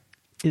 Yeah.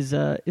 Is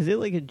it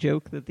like a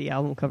joke that the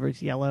album cover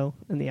is yellow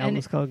and the album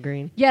is called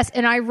green? Yes,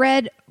 and I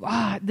read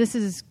this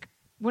is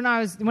when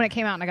it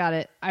came out and I got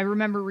it. I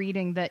remember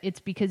reading that it's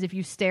because if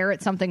you stare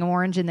at something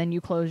orange and then you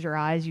close your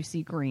eyes, you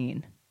see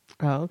green.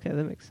 Oh, okay,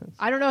 that makes sense.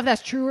 I don't know if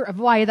that's true or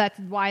why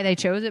they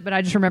chose it, but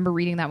I just remember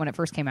reading that when it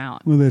first came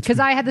out. Well, that's because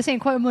I had the same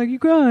question. I'm like, you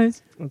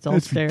guys, Let's all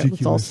That's stare. Let's all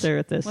ridiculous. stare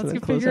at this. let's and then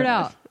go close figure it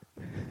our out.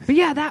 But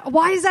yeah,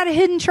 why is that a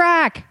hidden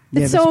track?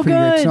 Yeah, It's that's so a pretty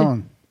great good.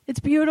 song. It's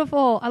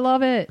beautiful. I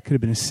love it. Could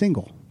have been a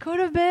single. Could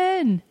have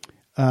been.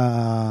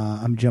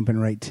 I'm jumping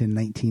right to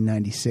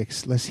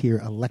 1996. Let's hear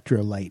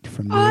Electrolyte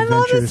from New I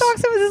love Adventures. this song.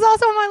 So this is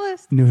also on my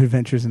list. New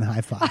Adventures in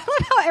Hi-Fi. I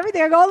love how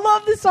everything I go. I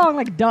love this song.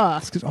 Like duh.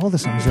 Because all the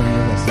songs are on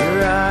your list.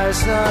 Your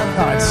eyes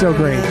are Oh, it's so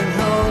great. burning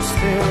holes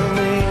through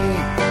me.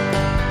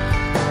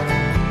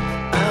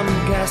 I'm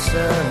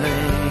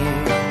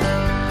gasoline.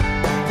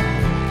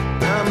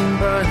 I'm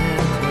burning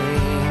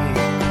clean.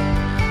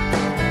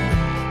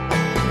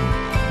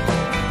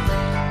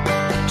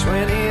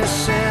 20th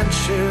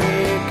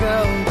century, go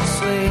to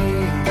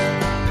sleep.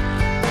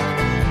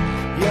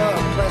 You're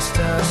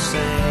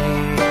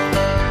plasticine.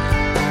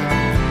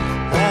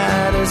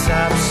 That is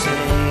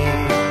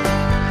obscene.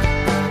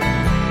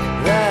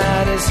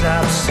 That is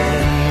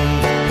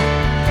obscene.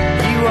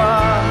 You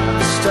are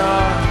the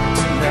star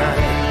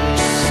tonight.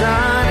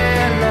 Sun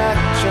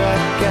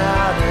electric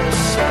out of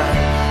sight.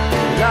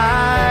 The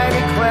light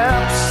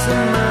eclipse the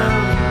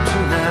moon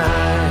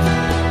tonight.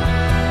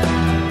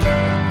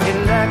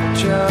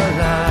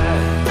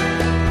 Electrolyte.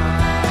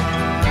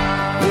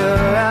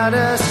 You're out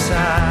of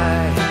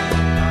sight.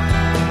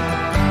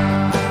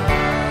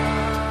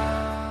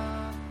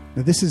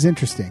 Now, this is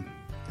interesting.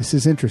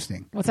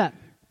 What's that?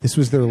 This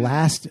was their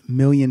last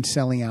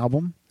million-selling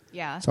album.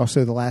 Yeah. It's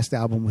also the last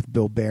album with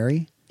Bill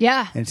Berry.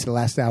 Yeah. And it's the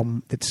last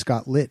album that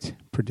Scott Litt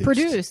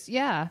produced.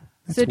 Yeah.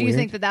 That's So do you weird.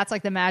 think that that's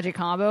like the magic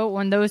combo?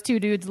 When those two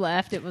dudes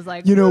left, it was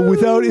like, You know, woo!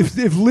 without if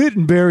Litt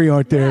and Barry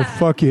aren't there, Yeah.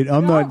 fuck it.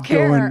 I'm Don't not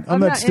care. going. I'm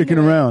not not sticking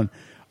into it. around.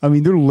 I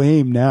mean, they're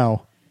lame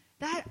now.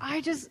 That I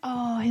just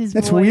his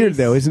That's voice. weird,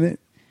 though, isn't it?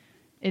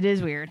 It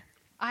is weird.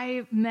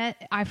 I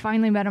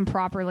finally met him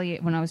properly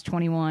when I was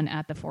 21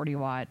 at the 40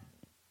 Watt,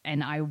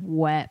 and I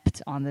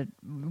wept on the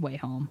way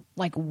home.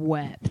 Like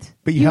wept.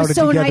 But you He held was it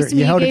so together. nice to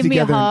me. You held He it gave me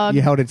a together. hug.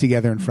 You held it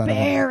together in front of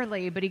him.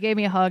 Barely, but he gave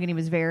me a hug, and he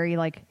was very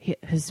like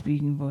his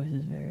speaking voice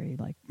is very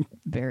like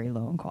very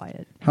low and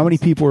quiet. How many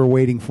people are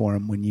waiting for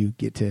him when you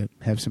get to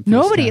have some? face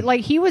Nobody. time?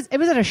 Like it was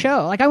at a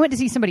show. Like I went to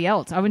see somebody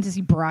else. I went to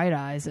see Bright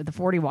Eyes at the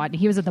 40 Watt, and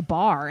he was at the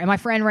bar. And my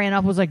friend ran up,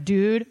 and was like,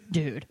 "Dude,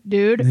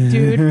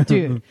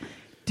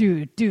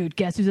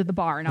 guess who's at the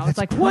bar?" And I was That's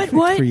like, perfect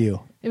 "What? for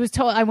you?" It was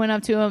told. I went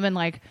up to him and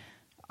like,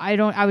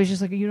 I was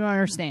just like, "You don't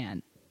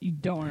understand. You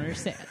don't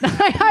understand."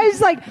 I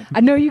was like,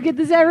 "I know you get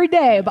this every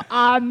day, but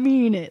I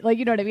mean it." Like,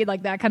 you know what I mean?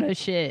 Like that kind of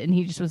shit. And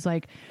he just was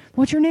like,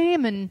 "What's your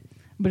name?"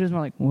 But it was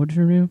more like, "What's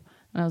your name?"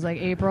 And I was like,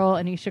 "April,"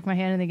 and he shook my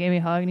hand and they gave me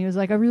a hug and he was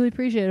like, "I really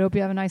appreciate it. Hope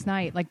you have a nice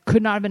night." Like,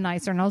 could not have been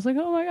nicer. And I was like,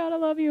 "Oh my God, I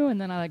love you."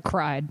 And then I like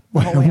cried the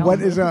whole way home.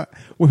 What is well,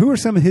 who are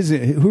some of his?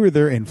 Who are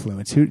their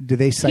influence? Who do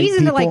they cite? He's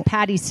into people? like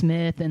Patti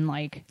Smith and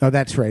like Oh,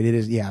 that's right. It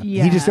is. Yeah.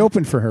 Yeah. He just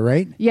opened for her,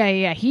 right?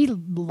 yeah. He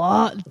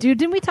loved, dude.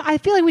 Didn't we? I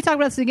feel like we talked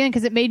about this again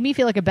because it made me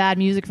feel like a bad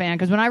music fan.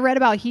 Because when I read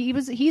about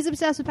he's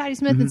obsessed with Patti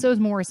Smith and so is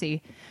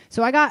Morrissey.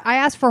 So I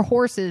asked for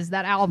Horses,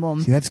 that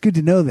album. See, that's good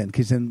to know then,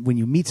 because then when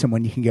you meet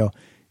someone, you can go,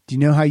 do you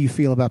know how you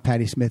feel about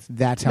Patti Smith?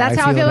 That's how I feel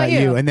about about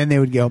you. And then they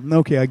would go,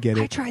 okay, I get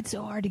I it. tried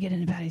so hard to get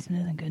into Patti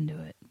Smith and couldn't do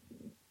it.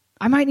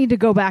 I might need to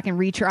go back and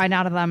retry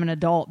now that I'm an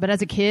adult. But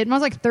as a kid, when I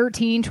was like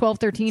 13, trying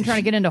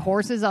to get into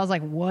horses, I was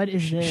like, what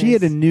is this? She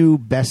had a new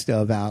best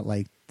of out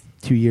like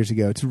 2 years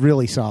ago. It's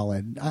really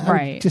solid. I would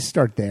Right. just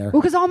start there. Well,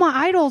 because all my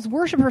idols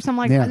worship her, so I'm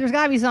like, Yeah. there's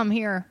got to be something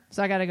here.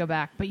 So I got to go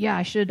back. But yeah,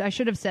 I should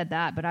have said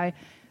that. But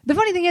the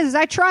funny thing is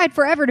I tried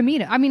forever to meet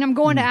him. I mean, I'm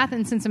going to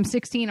Athens since I'm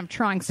 16. I'm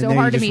trying so and then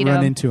hard you to just meet run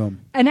him. into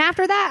him. And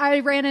after that,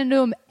 I ran into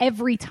him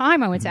every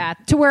time I went to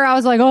Athens, to where I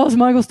was like, oh, it's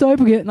Michael Stipe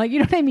again. Like, you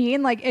know what I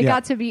mean? Like, it Yeah.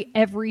 got to be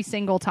every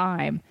single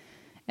time.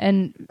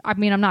 And I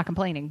mean, I'm not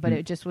complaining, but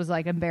it just was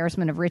like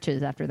embarrassment of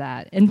riches after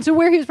that. And to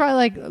where he was probably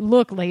like,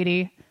 look,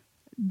 lady,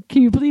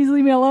 can you please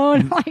leave me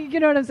alone? Like, you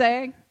know what I'm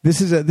saying?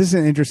 This is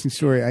an interesting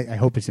story. I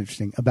hope it's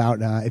interesting about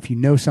if you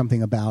know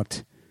something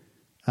about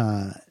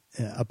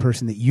a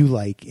person that you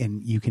like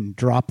and you can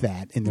drop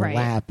that in their Right.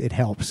 lap, it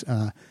helps.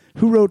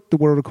 Who wrote The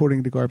World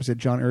According to Garp? Is it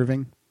John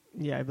Irving?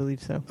 Yeah, I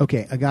believe so.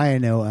 Okay, a guy I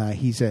know.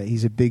 He's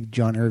a big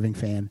John Irving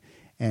fan,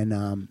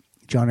 and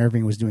John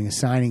Irving was doing a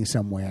signing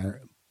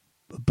somewhere,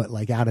 but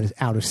like out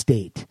of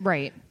state.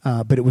 Right.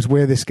 But it was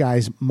where this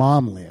guy's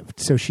mom lived.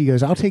 So she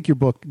goes, I'll take your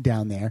book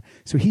down there.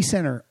 So he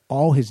sent her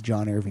all his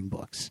John Irving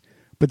books.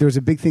 But there was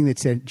a big thing that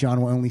said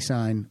John will only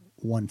sign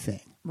one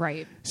thing.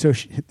 Right. So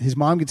his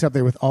mom gets up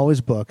there with all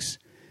his books,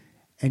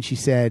 and she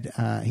said,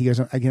 he goes,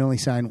 I can only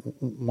sign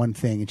one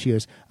thing. And she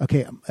goes,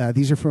 okay,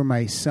 these are for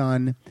my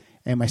son.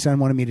 And my son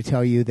wanted me to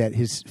tell you that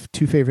his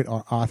two favorite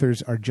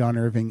authors are John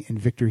Irving and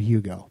Victor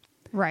Hugo.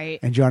 Right.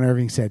 And John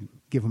Irving said,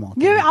 give them all.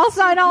 I'll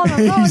sign all of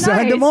them. Oh, He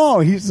signed nice. them all.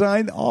 He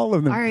signed all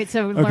of them. All right,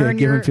 so Okay, learn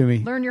give your them to me.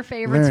 learn your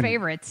favorites. Learn.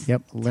 Favorites.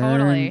 Yep.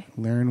 Totally.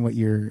 Learn what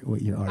your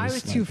artist. I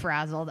was too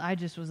frazzled. I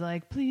just was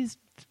like, please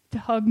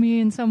hug me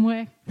in some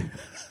way. Oh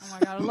my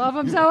god, I love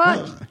him so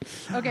much.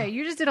 Okay,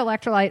 you just did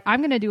Electrolyte.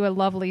 I'm going to do a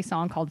lovely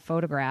song called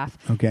Photograph.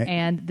 Okay.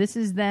 And this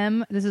is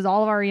them. This is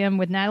all of REM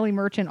with Natalie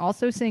Merchant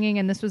also singing,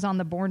 and this was on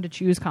the Born to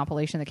Choose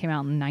compilation that came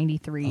out in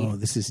 '93. Oh,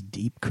 this is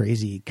deep,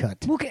 crazy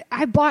cut. Look,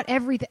 I bought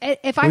everything.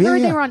 If I Oh, yeah,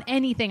 heard yeah. they were on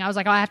anything, I was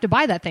like, oh, I have to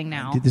buy that thing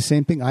now. Did the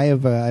same thing. I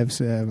have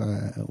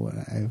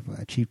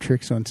Cheap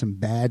Tricks on some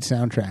bad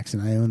soundtracks,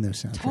 and I own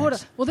those soundtracks.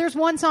 Totally. Well, there's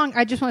one song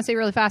I just want to say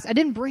really fast. I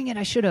didn't bring it.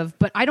 I should have,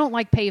 but I don't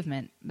like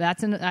Pavement.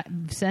 That's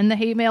send the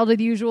hate mail to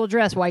the usual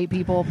address, white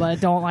people, but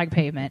don't like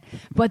Pavement.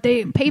 But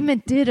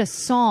Pavement did a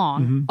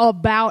song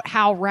about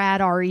how rad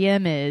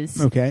REM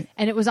is. Okay.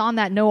 And it was on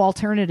that No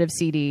Alternative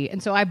CD.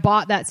 And so I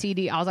bought that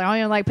CD. I was like, I don't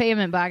even like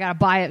Pavement, but I got to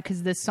buy it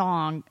because this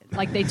song,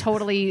 like, they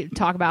totally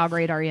talk about how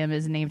great REM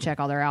is and name check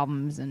all their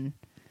albums. And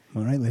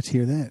All right, let's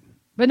hear that.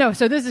 But no,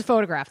 so this is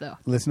Photograph, though.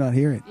 Let's not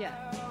hear it. Yeah.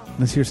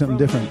 Let's hear something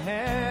different.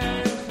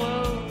 Hair and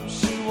clothes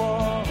she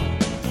wore,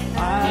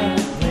 I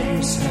would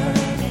place her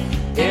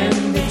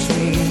in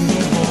between.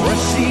 Was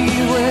she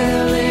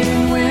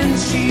willing when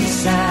she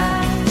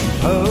sat,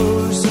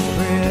 posed a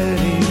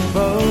pretty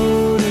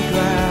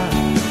photograph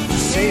to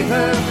save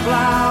her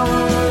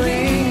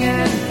flowering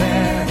and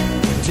fair?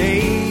 The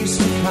days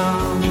to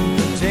come,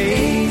 the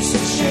days to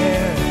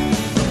share, a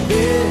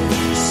big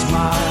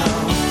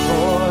smile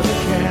for the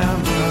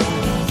camera.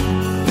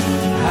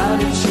 How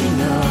did she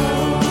know?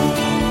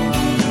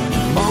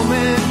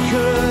 Moment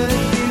could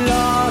be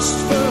lost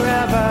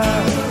forever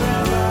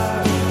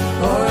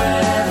or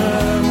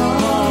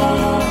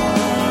evermore.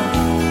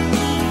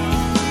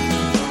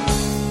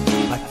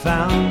 I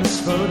found this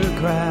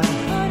photograph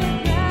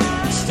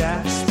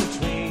stashed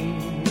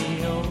between the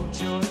old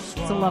George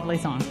It's a lovely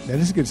song. That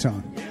is a good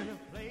song.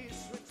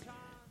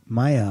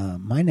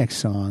 My next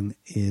song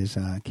is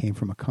came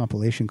from a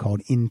compilation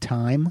called In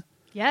Time,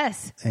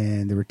 Yes.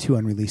 and there were 2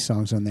 unreleased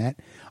songs on that.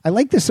 I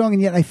like this song,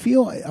 and yet I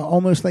feel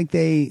almost like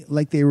they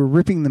were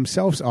ripping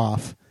themselves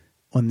off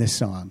on this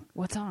song.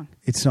 What song?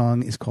 Its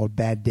song is called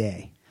Bad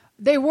Day.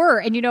 They were,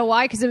 and you know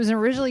why? Because it was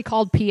originally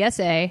called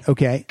PSA.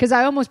 Okay. Because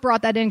I almost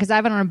brought that in because I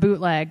have it on a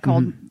bootleg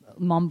called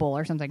Mumble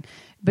or something.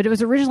 But it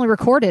was originally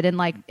recorded in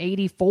like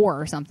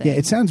 '84 or something. Yeah,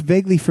 it sounds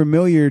vaguely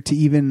familiar to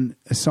even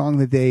a song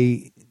that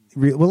they.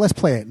 Well, let's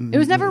play it. It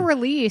was never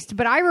released,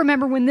 but I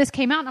remember when this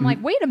came out, and I'm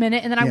like, wait a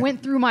minute. And then I Yeah.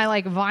 went through my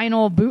like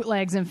vinyl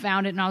bootlegs and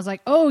found it, and I was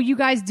like, oh, you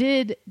guys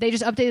did. They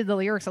just updated the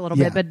lyrics a little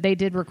Yeah. bit, but they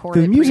did record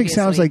The it music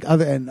sounds previously.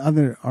 like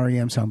another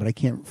REM song, but I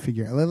can't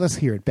figure it. Let's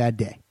hear it. Bad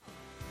Day.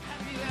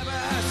 Have you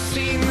ever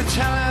seen the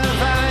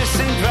televised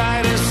and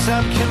brightest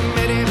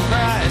subcommittee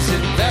prize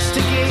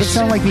investigation? Does it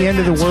sound like the end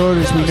of the world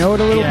as we know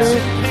it a little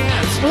bit?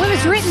 Well, it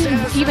was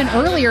written even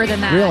earlier than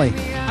that. Really?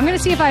 I'm going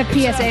to see if I have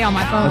PSA on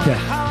my phone. Okay.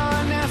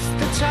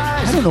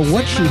 I don't know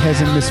what she has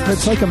in this.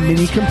 It's like a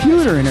mini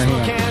computer in her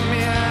hand.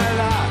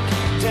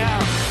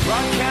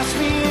 Broadcast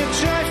me a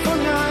joyful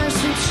noise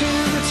into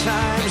the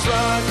times,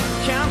 Lord.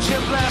 Count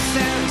your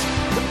blessings,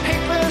 the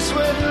papers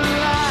wouldn't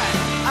lie.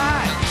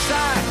 I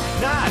sigh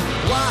not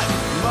one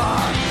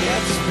more.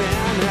 It's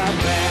been a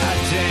bad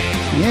day.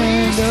 The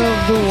end of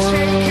the world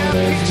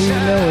as we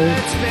know it.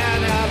 It's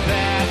been a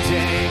bad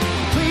day.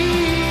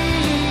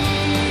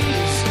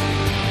 Please,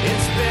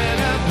 it's been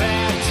a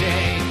bad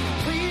day.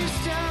 Please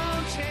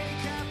don't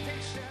take a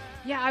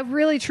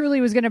really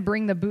truly was going to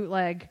bring the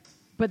bootleg,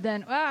 but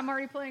then I'm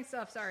already playing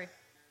stuff. Sorry,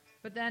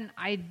 but then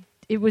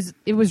it was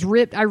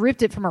ripped. I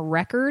ripped it from a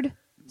record,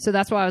 so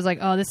that's why I was like,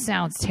 oh, this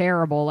sounds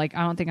terrible. Like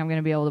I don't think I'm going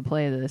to be able to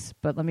play this.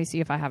 But let me see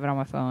if I have it on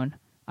my phone.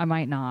 I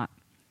might not.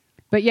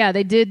 But yeah,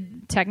 they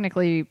did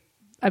technically.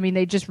 I mean,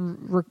 they just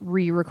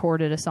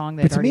re-recorded a song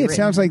that. But to me, it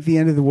sounds like the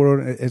end of the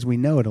world as we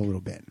know it a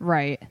little bit.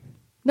 Right.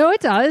 No,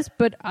 it does,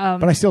 but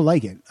I still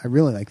like it. I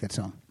really like that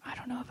song. I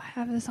don't know if I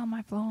have this on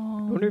my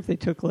phone. I wonder if they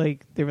took they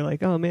were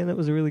like, oh man, that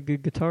was a really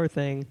good guitar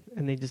thing,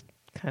 and they just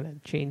kind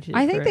of changed it.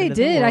 I think they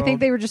did. I think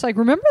they were just like,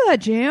 remember that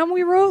jam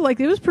we wrote? Like,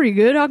 it was pretty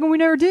good. How come we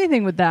never did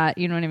anything with that?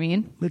 You know what I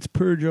mean? Let's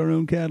purge our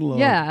own catalog.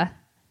 Yeah.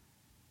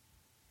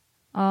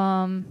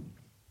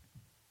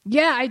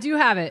 Yeah, I do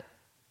have it.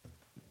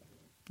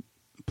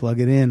 Plug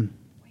it in.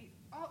 Wait.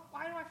 Oh,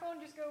 why did my phone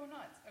just go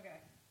nuts? Okay.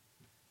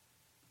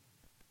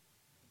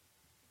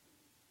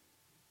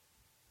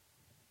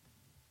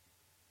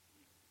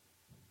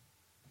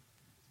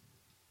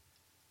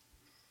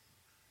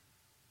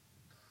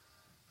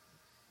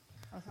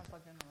 Oh, it's not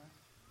plugged in.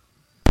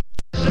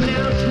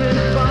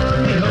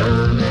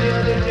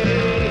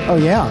 Oh,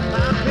 yeah.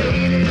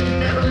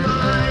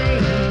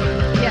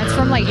 Yeah, it's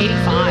from like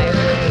 85.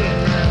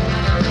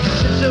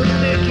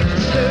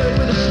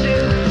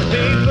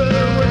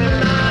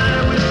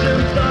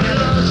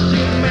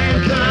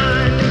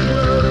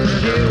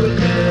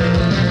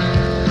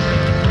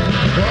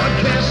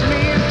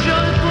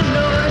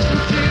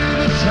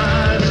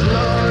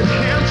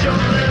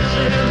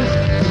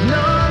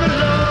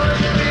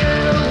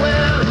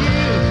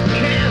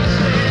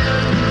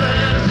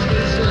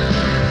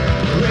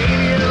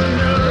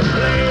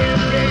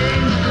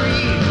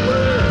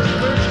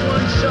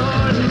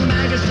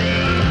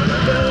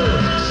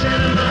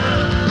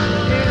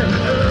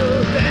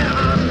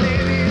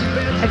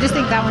 I just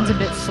think that one's a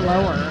bit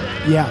slower.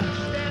 Yeah.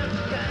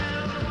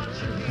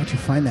 How'd you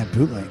find that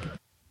bootleg?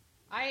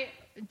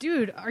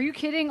 Dude, are you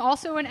kidding?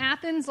 Also in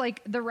Athens,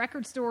 like the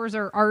record stores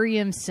are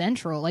REM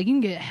Central. Like you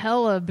can get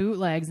hella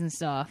bootlegs and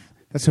stuff.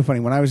 That's so funny.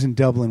 When I was in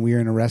Dublin, we were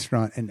in a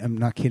restaurant, and I'm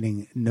not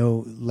kidding,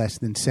 no less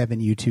than 7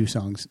 U2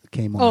 songs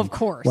came on. Oh, of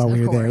course. While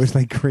we were there. It was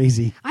like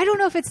crazy. I don't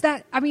know if it's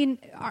that. I mean,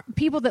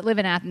 people that live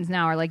in Athens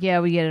now are like, yeah,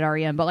 we get it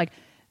REM. But like,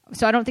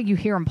 so I don't think you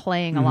hear them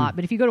playing a lot.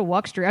 But if you go to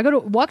Wuck Street,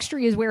 Wuck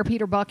Street is where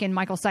Peter Buck and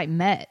Michael Stipe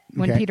met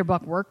when Peter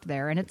Buck worked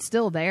there, and it's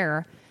still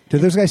there. Do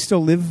those guys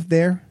still live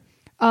there?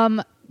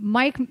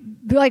 Mike,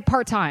 like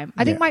part-time.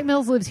 I think Mike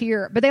Mills lives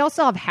here, but they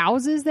also have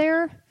houses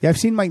there. Yeah, I've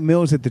seen Mike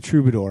Mills at the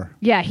Troubadour.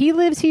 Yeah, he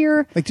lives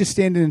here. Like just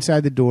standing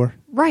inside the door.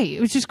 Right.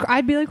 It was just,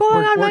 I'd be like, oh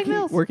my God, Mike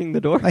Mills. Working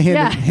the door. I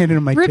handed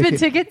him my ribbon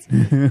ticket.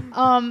 tickets.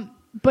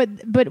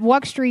 But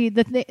Wuck Street,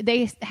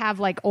 they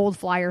have like old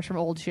flyers from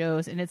old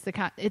shows, and it's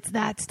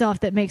that stuff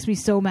that makes me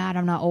so mad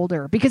I'm not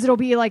older, because it'll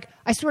be like,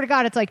 I swear to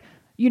God, it's like,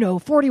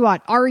 40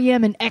 watt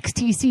REM and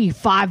XTC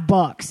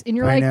 $5, and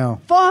you're I like,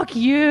 know. Fuck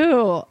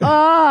you.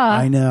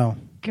 I know.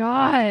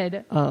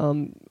 God.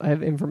 I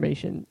have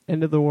information.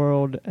 End of the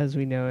World, as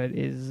we know it,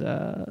 is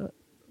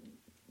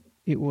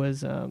it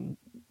was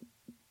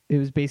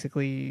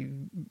basically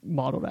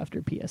modeled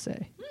after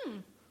PSA.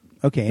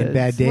 Okay, and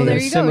Bad Day. Well, there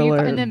is you go. similar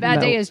And then Bad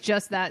Day note. is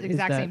just that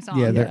exact same song.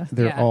 Yeah,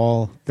 they're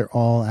all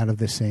out of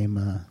the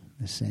same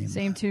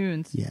same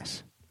tunes.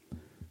 Yes.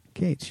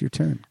 Okay, it's your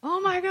turn.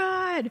 Oh my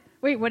God!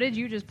 Wait, what did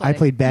you just play? I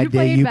played Bad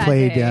Day. You Bad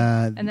played, Day,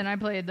 and then I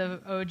played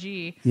the OG.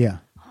 Yeah.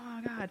 Oh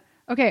my God!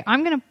 Okay,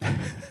 I'm gonna.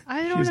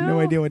 I don't know. She has no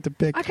idea what to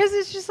pick. Because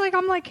it's just like,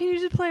 I'm like, can you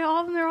just play all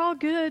of them? They're all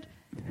good.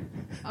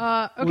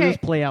 Okay. We'll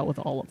just play out with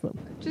all of them.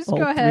 Just all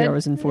go ahead. 3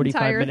 hours and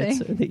 45 Entire minutes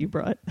thing. that you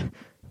brought.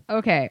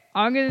 Okay,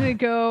 I'm gonna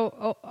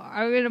go.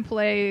 I'm gonna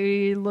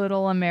play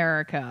Little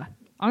America.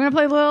 I'm gonna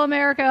play Little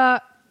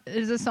America.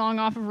 Is a song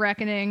off of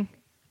Reckoning.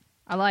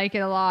 I like it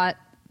a lot.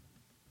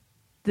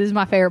 This is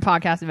my favorite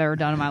podcast I've ever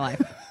done in my life.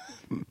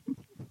 Oh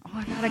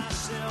my God,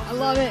 I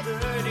love it.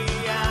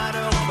 30 out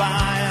of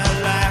fire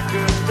like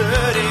a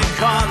 30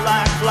 caught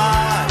like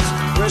flies.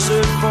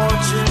 Whistle for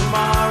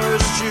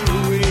tomorrow's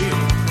jewelry.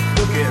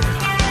 Look at it.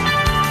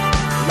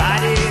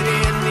 Light it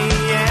in the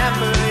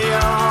amber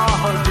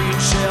yard. Green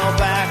shell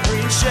back,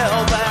 green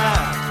shell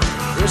back.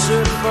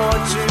 Whistle for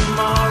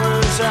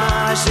tomorrow's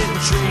eyes. In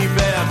tree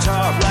bear,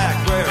 tar black,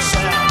 where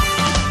south.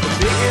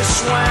 The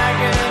biggest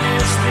wagon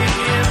is the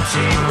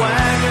empty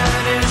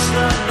wagon. It's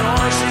the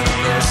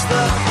noisiest,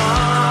 the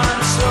fun.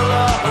 Still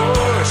a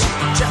horse.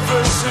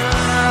 Jefferson,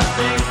 I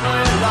think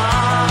we're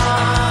lost.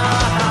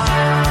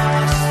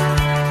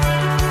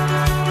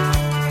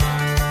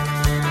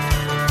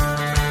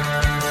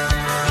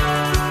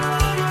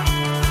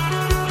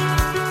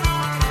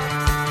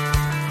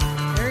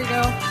 There you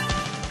go.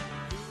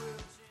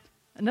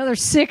 Another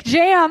sick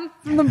jam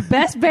from the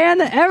best band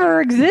that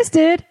ever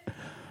existed.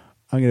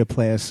 I'm going to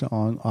play a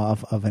song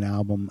off of an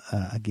album,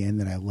 again,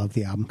 that I love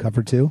the album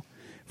cover to.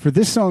 For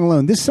this song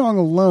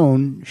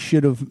alone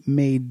should have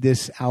made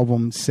this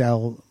album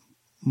sell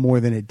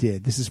more than it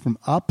did. This is from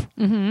Up,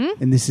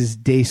 and this is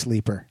Day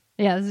Sleeper.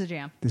 Yeah, this is a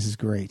jam. This is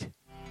great.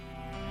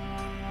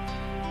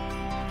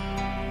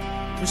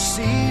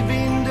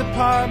 Receiving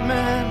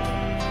department,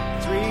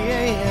 3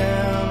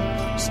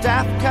 a.m.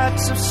 Staff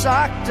cuts have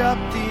socked up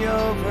the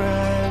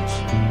overage.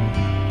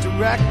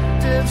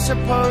 Directives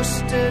are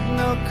posted,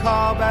 no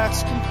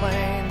callbacks,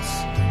 complaints.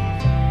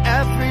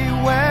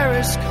 Everywhere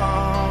is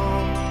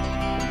calm.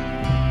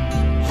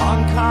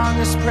 Hong Kong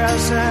is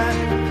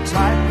present,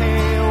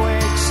 Taipei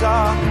awakes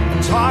all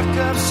the talk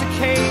of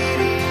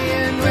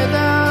circadian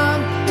rhythm.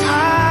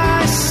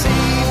 I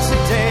see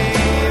today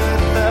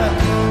with the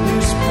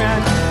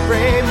newsprint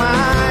gray,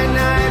 my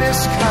night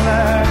is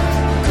color.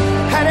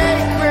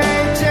 Headache,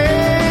 gray,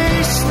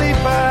 day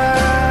sleeper.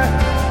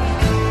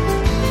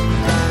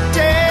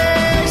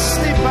 Day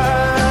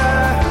sleeper.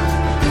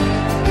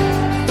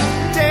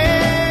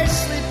 Day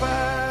sleeper.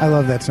 I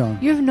love that song.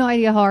 You have no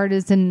idea how hard it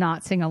is to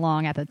not sing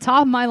along at the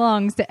top of my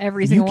lungs to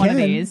every single one of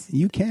these.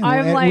 You can.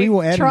 I'm We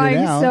will edit trying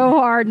it out. so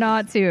hard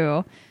not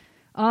to.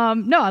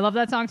 No, I love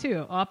that song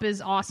too. Up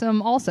is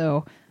awesome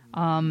also.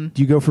 Do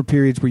you go for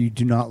periods where you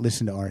do not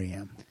listen to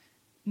REM?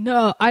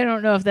 No, I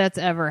don't know if that's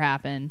ever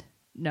happened.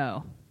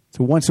 No.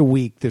 So once a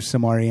week, there's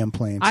some REM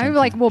playing. I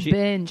something. will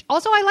binge.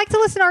 Also, I like to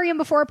listen to REM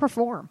before I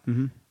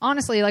perform.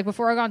 Honestly, like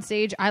before I go on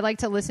stage, I like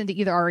to listen to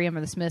either REM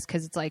or the Smiths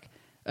because it's like,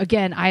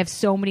 again, I have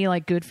so many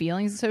like good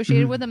feelings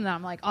associated with them that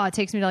I'm like, oh, it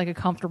takes me to like a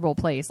comfortable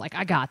place. Like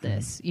I got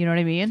this. You know what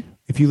I mean?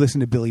 If you listen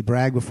to Billy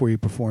Bragg before you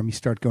perform, you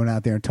start going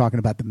out there and talking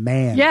about the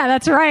man. Yeah,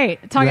 that's right.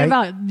 Talking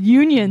Right? about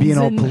unions. Being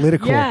all and-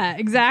 political. Yeah,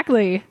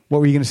 exactly. What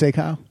were you going to say,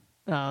 Kyle?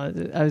 I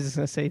was just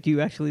going to say, do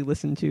you actually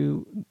listen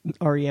to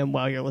REM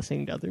while you're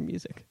listening to other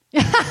music?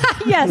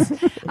 Yes,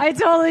 I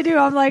totally do.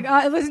 I'm like,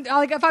 listen.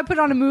 Like if I put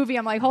on a movie,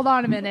 I'm like, hold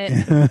on a minute,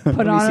 put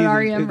Let me on see an if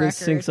REM record.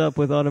 this syncs up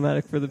with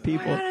Automatic for the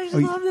People. God, I just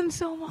you- love them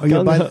so much. Oh, yeah,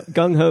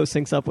 Gung Ho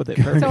syncs up with it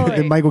perfectly. Totally.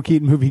 the Michael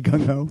Keaton movie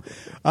Gung Ho.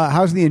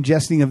 How's the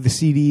ingesting of the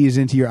CDs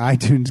into your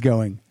iTunes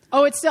going?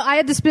 Oh, it's still. I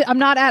had to. I'm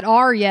not at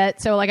R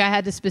yet, so like I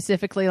had to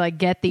specifically like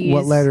get these.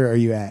 What letter are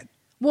you at?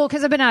 Well,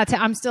 because I've been out of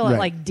town. I'm still Right. at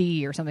like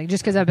D or something,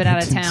 just because I've been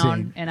out of That's town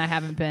insane. and I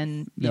haven't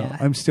been. No, Yeah,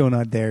 I'm still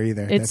not there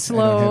either. it's I don't have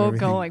slow everything.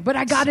 going. But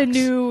I got a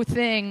new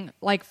thing,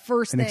 like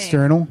first An thing.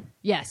 external?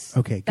 Yes.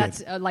 Okay, good.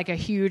 That's like a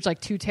huge,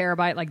 like 2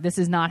 terabyte. Like this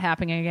is not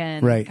happening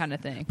again, Right. kind of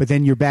thing. But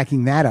then you're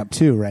backing that up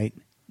too, right?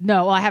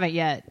 No, well, I haven't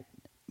yet.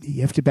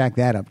 You have to back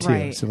that up too.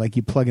 Right. So like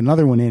you plug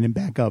another one in and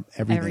back up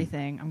everything.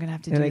 Everything. I'm gonna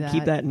have to And do then that.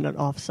 keep that in an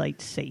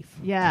off-site safe.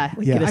 Yeah.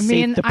 Yeah. Get a I safe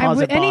mean,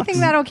 deposit anything box.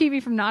 that'll keep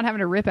me from not having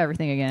to rip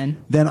everything again.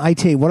 Then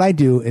what I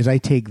do is I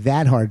take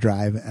that hard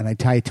drive and I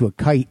tie it to a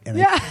kite and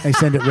Yeah. I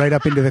send it right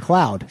up into the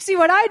cloud. See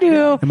what I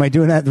do? Am I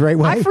doing that the right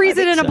way? I freeze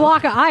it in a so.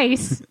 block of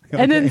ice,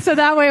 and then so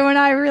that way when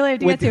I really have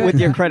to With, get to with it,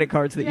 your credit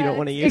cards that you Yeah, don't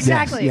want to use.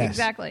 Exactly, Yes.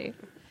 exactly.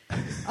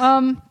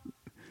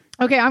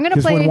 Okay, I'm gonna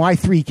Because play. when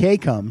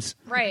Y3K comes,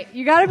 Right,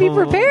 you got to be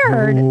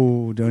prepared.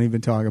 oh, don't even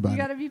talk about You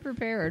got it. to be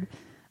prepared.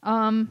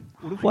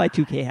 What if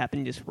Y2K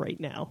happened just right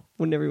now?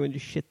 Wouldn't everyone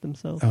just shit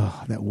themselves?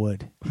 Oh, that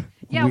would.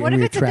 Yeah, what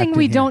if it's a thing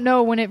we don't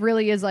know when it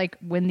really is like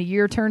when the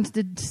year turns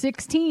to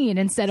 16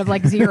 instead of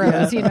like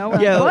zeros? You know, We're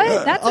like, Yeah,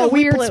 what? That's a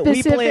we weird We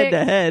specific. planned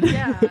ahead.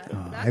 Yeah,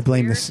 I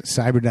blame the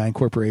Cyberdyne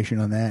Corporation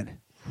on that.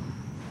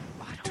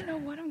 I don't know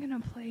what I'm gonna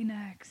play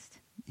next.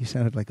 You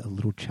sounded like a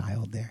little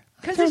child there.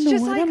 Because I it's don't know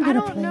just what like I'm I gonna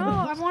don't play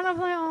know. next. I want to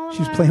play all of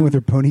She's them. playing with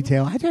her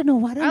ponytail. I don't know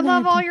what I I'm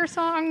love gonna all do. your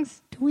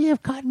songs. Do we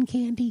have cotton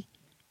candy?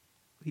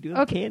 We do have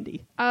Okay.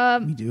 candy.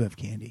 We do have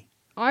candy.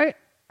 I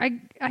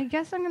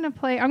guess I'm gonna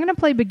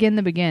play Begin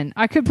the Begin.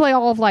 I could play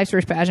all of Life's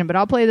Rich Passion, but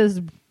I'll play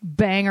this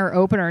banger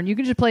opener, and you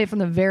can just play it from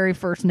the very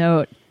first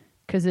note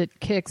because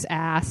it kicks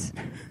ass,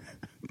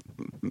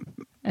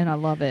 and I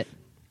love it.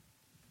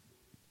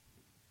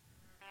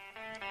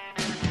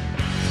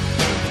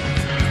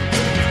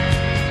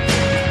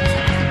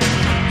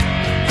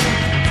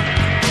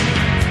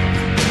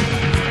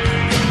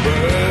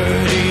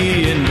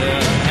 Birdie in the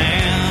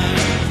hand,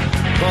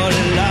 for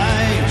the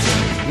lives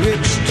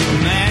which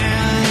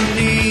demand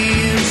the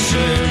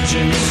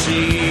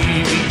insurgency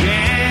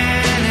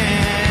began,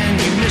 and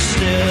you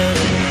missed it.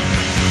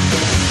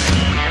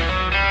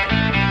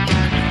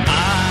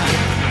 I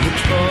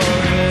looked for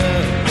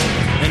it,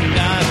 and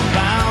I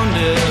found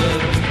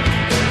it.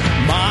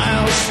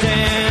 Miles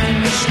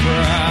stands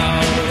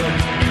proud,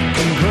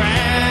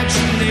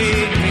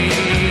 congratulate me.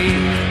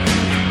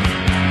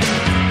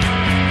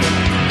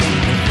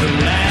 The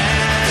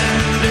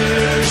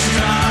landers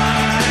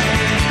tie,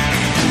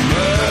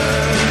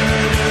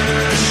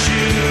 murder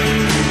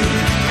shoot.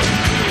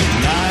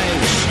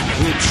 Lives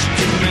which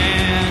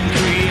demand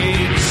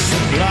create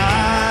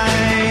supply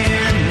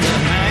in the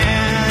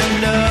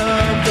hand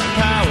of the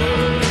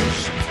powers.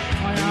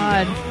 Oh my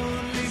God.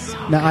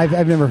 Now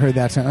I've never heard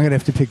that song. I'm gonna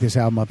have to pick this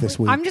album up this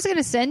week. I'm just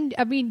gonna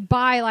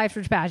buy Life's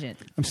Rich Passion.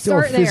 I'm still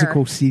Start a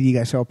physical there. CD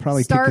guy, so I'll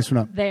probably Start pick this one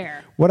up.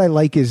 there. What I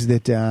like is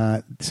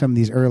that some of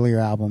these earlier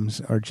albums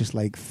are just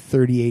like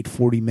 38,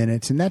 40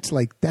 minutes, and that's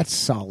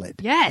solid.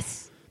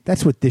 Yes.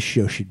 That's what this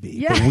show should be.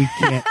 Yeah. But we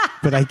can't.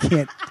 But I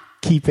can't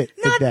keep it.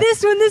 Not at that.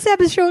 this one. This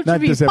episode Not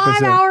should be this 5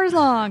 episode. hours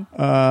long.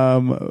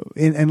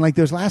 And like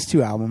those last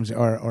two albums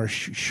are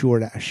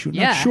short,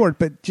 Yeah. not short,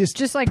 but just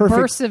Just like perfect.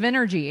 bursts of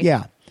energy.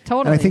 Yeah.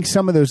 Totally. And I think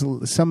some of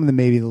the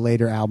maybe the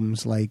later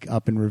albums like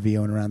Up in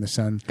Review and Around the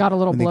Sun Got a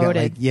little when they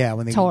bloated.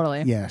 when they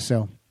Totally. yeah.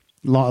 So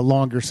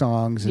longer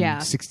songs and Yeah.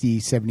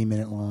 60, 70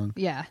 minute long.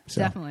 Yeah,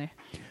 So. definitely.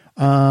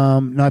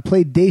 Now I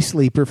played Day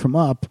Sleeper from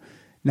Up.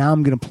 Now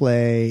I'm going to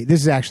play.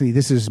 This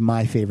is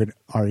my favorite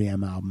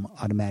REM album,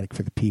 Automatic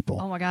for the People.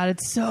 Oh my God,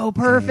 it's so And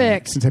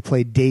perfect. since I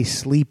played Day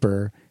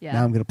Sleeper, Yeah.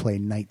 now I'm going to play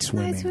Night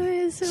Swimming. Night Swimming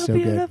is so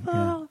good. beautiful.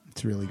 Yeah,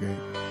 it's really great.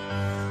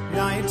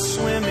 Night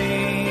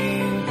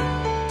swimming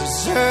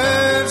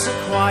deserves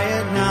a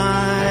quiet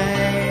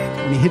night.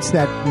 When he hits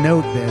that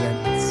note there,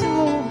 that It's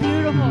so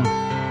beautiful.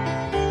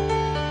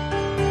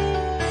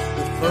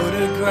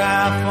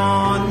 Photograph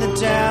on the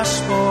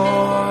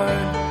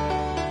dashboard.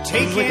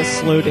 It's like a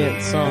slow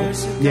dance song.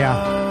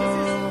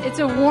 yeah. It's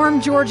a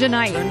warm Georgia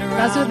night.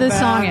 That's what this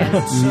song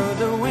is. So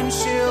the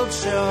windshield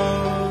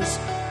shows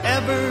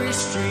every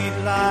street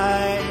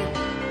light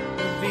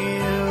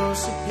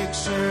reveals a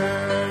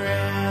picture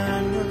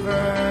in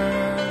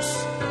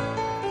reverse.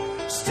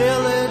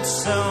 Still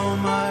it's so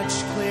much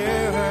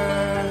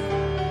clearer.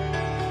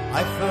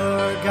 I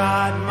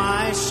forgot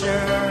my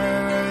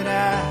shirt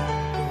at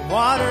the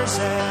water's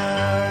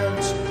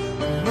edge.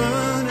 The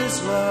moon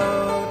is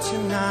low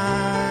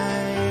tonight.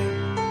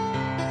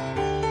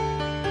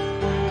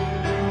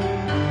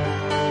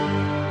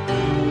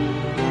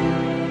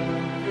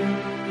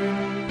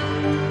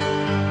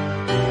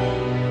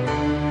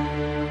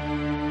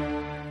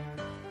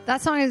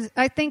 That song is,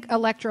 I think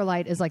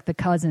Electrolyte is like the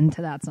cousin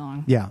to that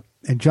song. Yeah.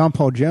 And John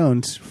Paul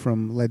Jones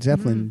from Led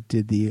Zeppelin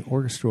did the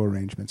orchestral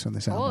arrangements on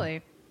this album.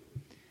 Totally.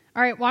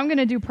 All right, well, I'm going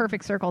to do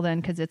Perfect Circle then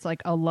because it's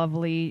like a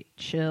lovely,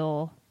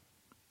 chill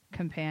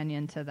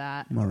companion to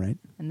that. All right.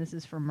 And this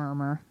is for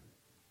Murmur.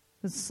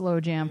 This is a slow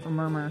jam for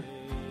Murmur.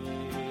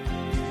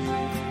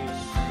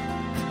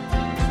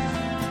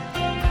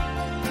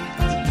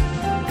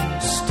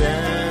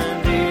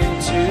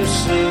 Standing too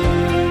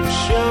soon,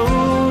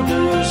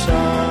 shoulders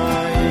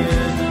high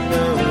in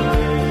the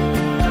wind.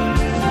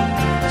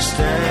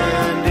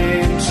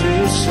 Standing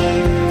too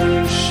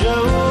soon,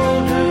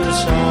 shoulders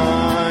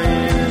high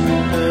in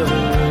the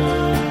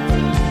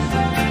wind.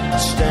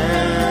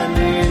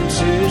 Standing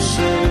too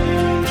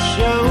soon,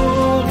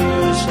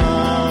 shoulders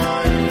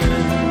high in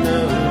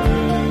the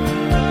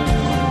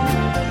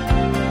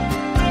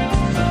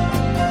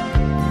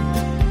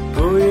wind.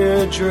 Pull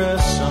your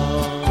dress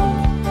on.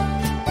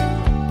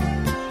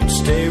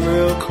 Stay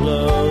real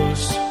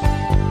close.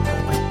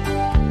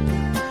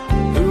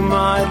 Who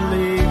might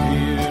leave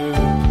you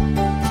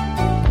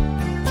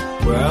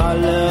where I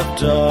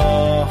left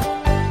off?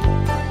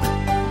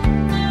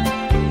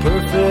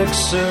 Perfect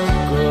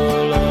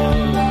circle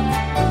of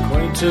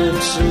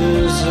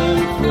acquaintances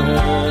and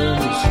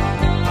friends.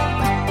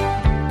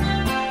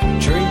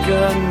 Drink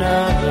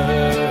another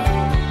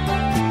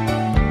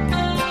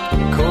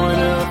coin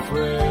of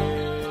praise.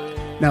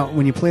 Now,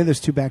 when you play those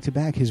two back to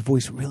back, his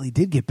voice really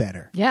did get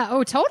better. Yeah,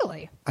 oh,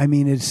 totally. I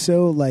mean, it's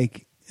so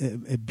like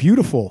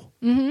beautiful,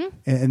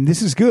 and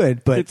this is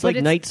good. But It's like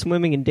it's- Night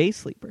Swimming and Day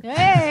Sleeper.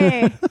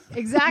 Hey,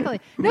 exactly.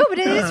 No, but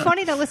it is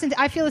funny to listen to.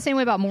 I feel the same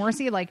way about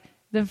Morrissey. Like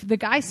the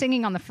guy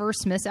singing on the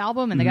first Smiths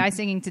album and the guy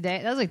singing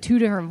today, that was like two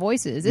different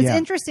voices. It's Yeah.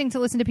 interesting to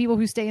listen to people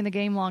who stay in the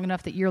game long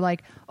enough that you're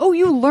like, oh,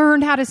 you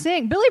learned how to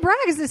sing. Billy Bragg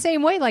is the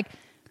same way. Like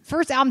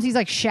first albums, he's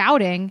like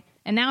shouting,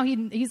 and now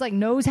he's like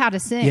knows how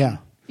to sing. Yeah.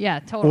 Yeah,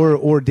 totally.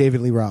 or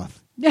David Lee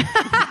Roth,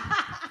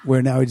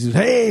 where now he just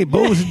hey,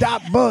 Bo's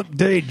dot buck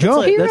day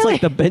jump. He That's really-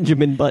 like the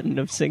Benjamin Button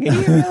of singing.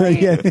 Really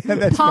Yeah, that's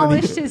funny.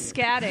 polished his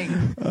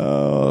scatting.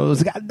 Oh,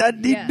 it's got that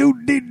Yeah. do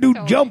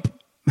Totally. jump.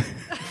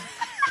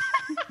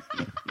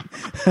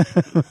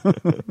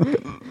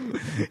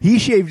 He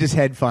shaved his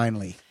head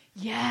finally.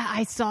 Yeah,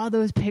 I saw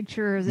those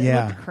pictures. It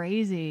Yeah. looked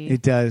crazy.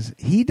 It does.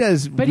 He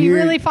does. but weird, he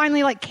really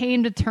finally like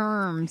came to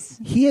terms.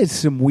 He has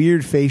some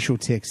weird facial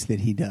tics that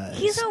he does.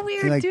 He's a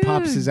weird he, like dude.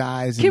 pops his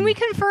eyes. Can and- we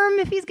confirm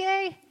if he's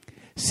gay?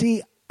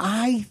 see?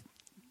 I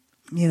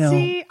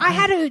See, I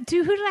had a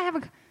dude. Who did I have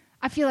a?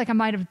 I feel like I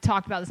might have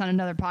talked about this on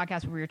another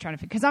podcast where we were trying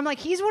to, because I'm like,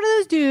 he's one of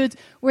those dudes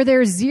where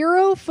there's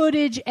zero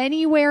footage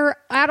anywhere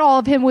at all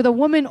of him with a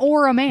woman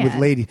or a man. with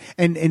ladies,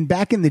 and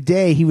back in the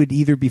day, he would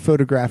either be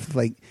photographed with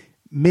like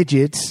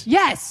midgets,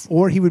 Yes.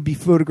 or he would be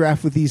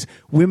photographed with these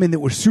women that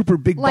were super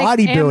big Like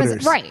bodybuilders.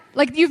 Amazon- right.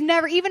 Like you've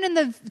never, even in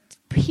the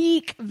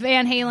peak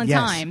Van Halen Yes.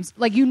 times,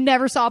 like you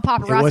never saw a It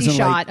paparazzi wasn't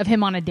shot like- of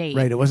him on a date.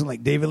 Right. It wasn't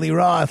like David Lee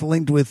Roth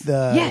linked with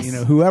Yes.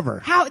 whoever.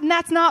 How? And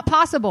that's not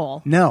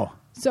possible. No,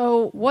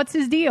 So what's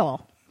his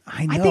deal?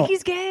 I know. I think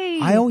he's gay.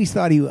 I always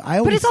thought he.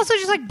 But it's also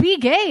just like be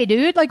gay,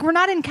 dude. Like we're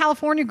not in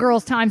California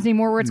girls times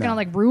anymore where it's No. gonna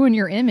like ruin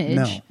your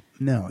image.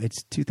 no.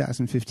 It's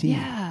 2015.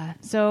 Yeah.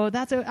 So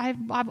that's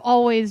I've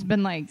always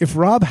been like, If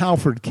Rob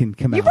Halford can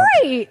come you're out,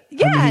 right.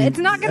 Yeah, I mean- it's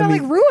not gonna I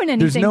mean, like ruin anything.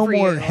 There's no for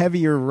more you.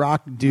 heavier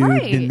rock dude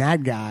Right. than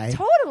that guy.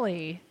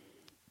 Totally.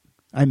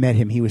 I met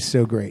him. He was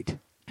so great.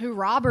 Who?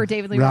 Rob or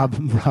David Lee?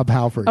 Rob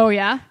Halford. Oh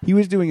yeah. He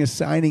was doing a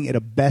signing at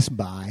a Best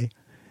Buy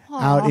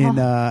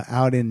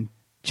out in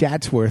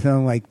Chatsworth. And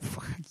I'm like,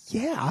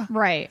 yeah.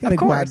 Right. Gotta Of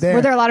go out course. there.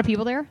 Were there a lot of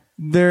people there?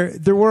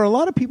 There were a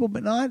lot of people,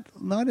 but not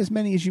as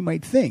many as you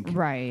might think.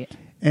 Right.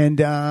 And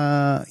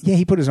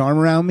he put his arm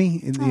around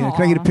me. And, can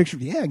I get a Aw. picture?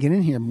 Yeah, get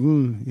in here.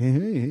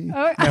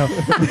 Oh,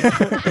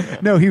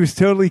 No, he was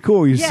totally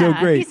cool. He was so He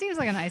great. seems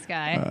like a nice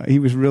guy. He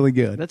was really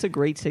good. That's a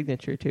great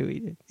signature too. He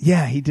did.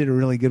 Yeah, he did a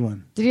really good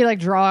one. Did he like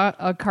draw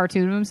a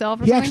cartoon of himself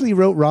or He something? actually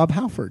wrote Rob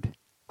Halford.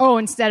 Oh,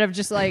 instead of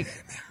just like,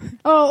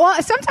 well,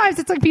 sometimes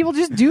it's like people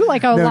just do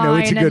like a No,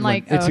 line it's a and good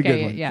like, one. It's okay, a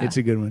good one. yeah, It's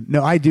a good one.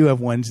 No, I do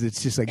have ones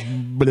that's just like,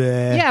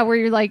 bleh. yeah, where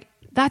you're like,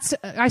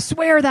 I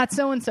swear that's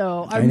so and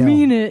so. I know.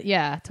 mean it.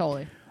 Yeah,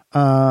 totally.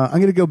 I'm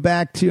going to go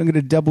back to, I'm going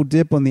to double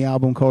dip on the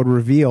album called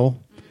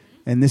Reveal.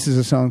 And this is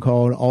a song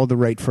called All the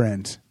Right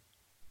Friends.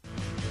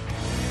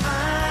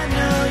 I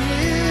know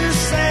you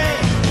say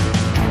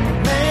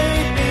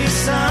maybe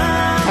some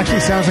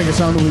Actually sounds like a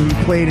song that we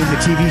played in the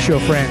TV show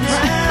Friends.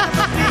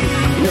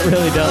 It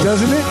really does.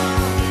 Doesn't it?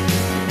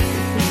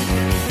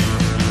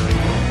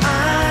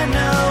 I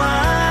know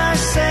I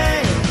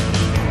say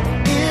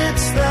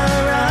it's the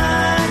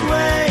right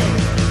way,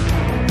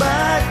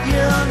 but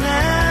you'll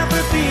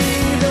never be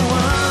the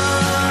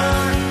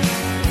one.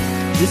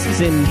 This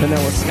is in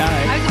Vanilla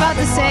Sky. I was about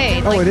to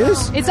say. Oh, it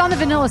is? It's on the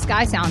Vanilla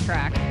Sky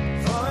soundtrack.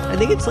 I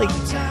think it's like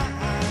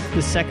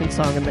the second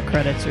song in the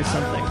credits or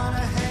something.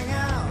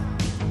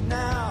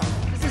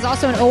 This is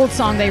also an old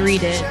song. They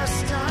redid.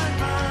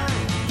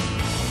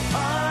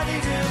 Party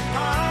to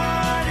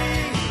party,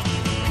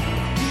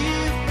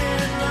 you've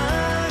been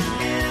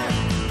looking,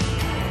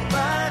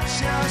 but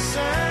your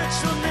search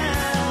will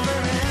never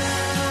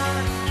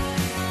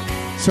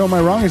end. So am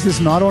I wrong? Is this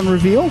not on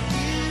Reveal?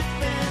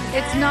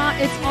 It's not.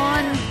 It's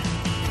on.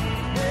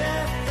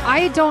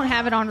 I don't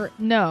have it on.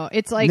 No,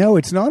 it's like. No,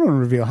 it's not on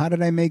Reveal. How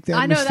did I make that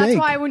I know. mistake? That's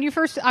why when you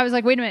first, I was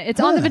like, wait a minute. It's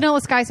on the Huh. Vanilla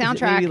Sky Is it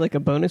soundtrack. maybe like a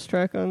bonus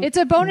track on? It's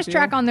a bonus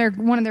Reveal? track on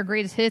one of their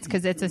greatest hits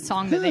because it's a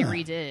song that they Huh.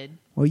 redid.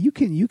 Well, you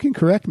can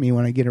correct me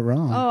when I get it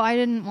wrong. Oh, I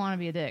didn't want to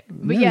be a dick,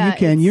 but no, yeah, you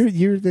can. it's-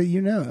 You're the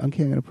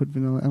Okay, I'm gonna put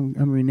Vanilla.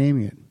 I'm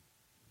renaming it.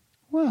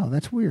 Wow,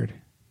 that's weird.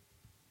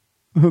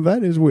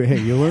 That is weird. Hey,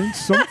 you learn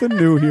something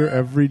new here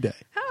every day.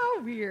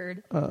 How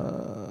weird.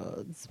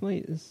 This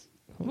might is.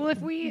 Well,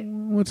 if we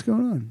What's going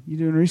on? You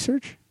doing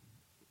research?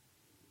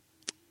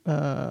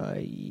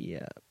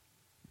 Yeah,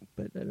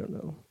 but I don't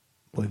know.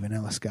 Boy,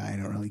 Vanilla Sky. I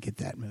don't really get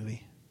that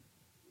movie.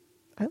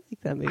 I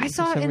like that movie. I for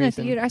saw it some in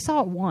reason. a theater. I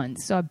saw it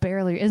once, so I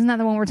barely. Isn't that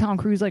the one where Tom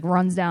Cruise like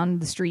runs down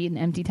the street in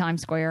empty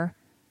Times Square?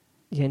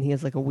 Yeah, and he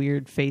has like a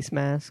weird face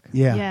mask.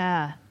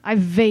 Yeah. I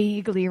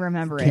vaguely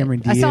remember Cameron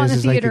it. I saw it Diaz in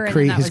is the like theater, and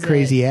then that his was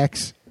crazy it.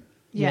 ex.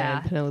 Yeah,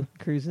 and Penelope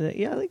Cruz in it.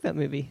 Yeah, I like that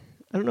movie.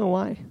 I don't know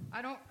why.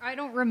 I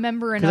don't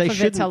remember 'Cause enough I of it to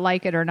shouldn't-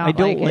 like it or not. I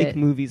don't like it.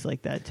 movies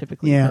like that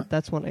typically. Yeah, but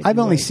that's one I. I've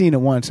do only like. seen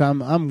it once.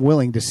 I'm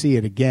willing to see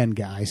it again,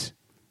 guys.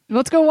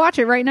 Let's go watch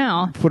it right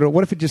now.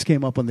 What if it just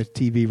came up on the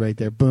TV right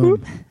there?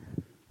 Boom.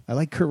 I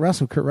like Kurt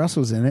Russell. Kurt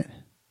Russell's in it.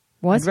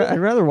 What's I'd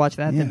rather watch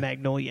that Yeah. than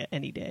Magnolia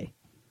any day.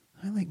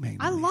 I like Magnolia.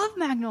 I love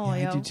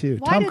Magnolia. Yeah, I do too.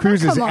 Why Tom did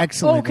Cruise that is come up?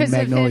 excellent in 'cause of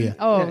him. Magnolia.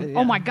 Oh, Yeah, yeah.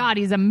 oh my God,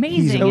 he's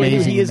amazing. He's in No, it.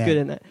 amazing. he is in good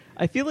that. in that.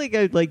 I feel like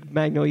I'd like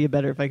Magnolia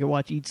better if I could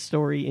watch each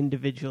story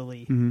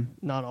individually,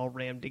 not all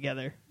rammed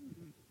together.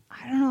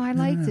 I don't know. I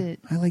liked it.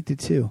 I liked it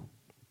too.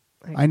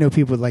 I know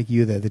people like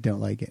you that don't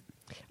like it.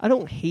 I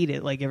don't hate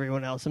it like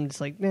everyone else. I'm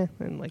just like, nah,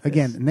 I don't like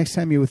Again, this. next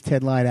time you're with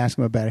Ted Light, ask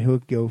him about it. He'll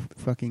go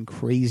fucking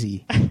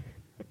crazy.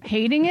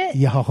 Hating it?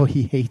 Yeah,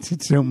 he hates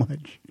it so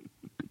much.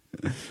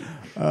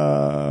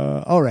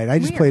 All right, I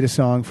just Weird. played a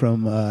song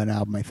from an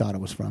album I thought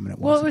it was from, and it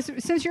Well,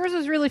 wasn't. since yours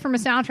was really from a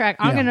soundtrack,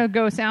 I'm Yeah. going to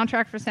go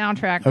soundtrack for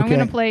soundtrack. I'm Okay.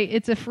 going to play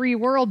It's a Free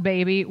World,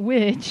 Baby,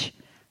 which,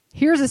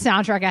 here's a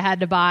soundtrack I had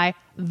to buy,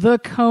 the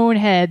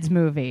Coneheads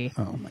movie.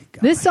 Oh my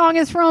god! This song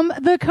is from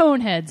the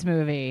Coneheads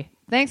movie.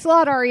 Thanks a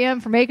lot, REM,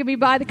 for making me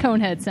buy the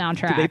Coneheads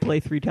soundtrack. Did they play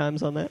 3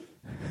 times on that?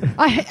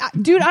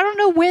 Dude, I don't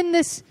know when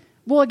this...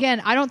 Well,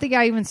 again, I don't think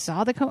I even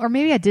saw the... Or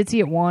maybe I did see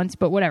it once,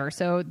 but whatever.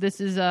 So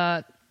this is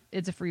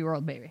It's a Free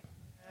World, Baby.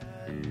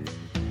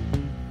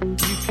 You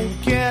can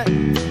get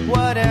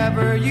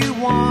whatever you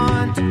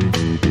want.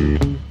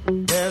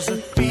 There's a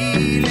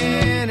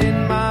feeling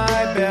in my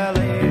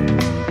belly.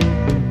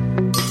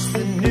 It's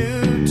the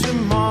new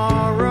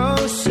tomorrow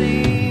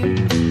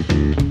scene.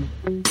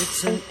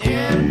 It's an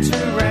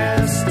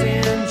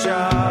interesting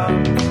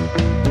job.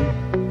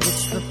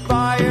 It's the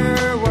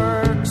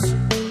fireworks.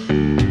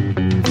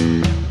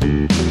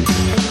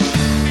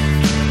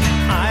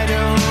 I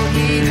don't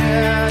need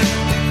it.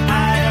 I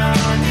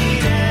don't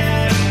need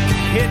it.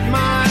 Hit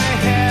my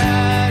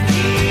head.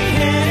 He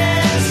hit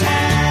his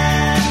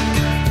head.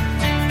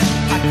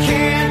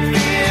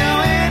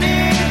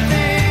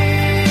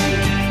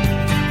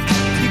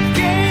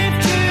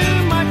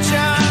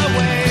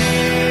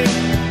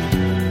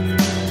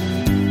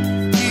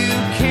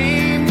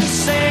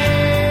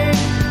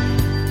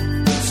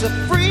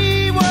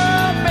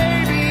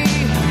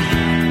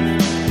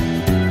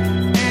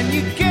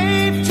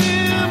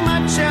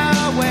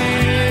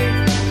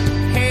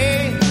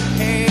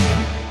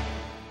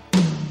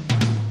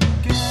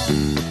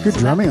 good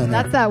drumming on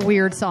that. That's that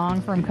weird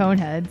song from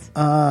Coneheads.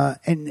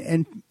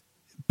 And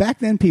back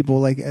then, people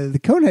like the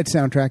Conehead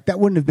soundtrack. That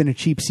wouldn't have been a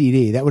cheap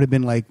CD. That would have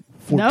been like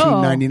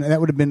 $14.99.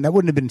 That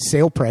wouldn't have been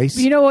sale price.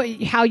 You know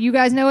how you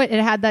guys know it?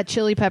 It had that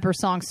Chili Pepper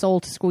song "Soul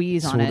to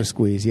Squeeze" on it. Soul to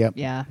Squeeze. Yep.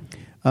 Yeah.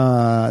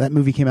 That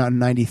movie came out in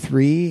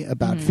 '93,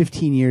 about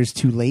 15 years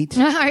too late.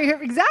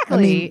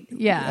 Exactly.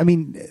 Yeah. I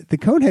mean, the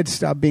Coneheads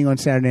stopped being on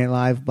Saturday Night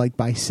Live like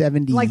by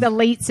 '70s, like the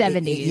late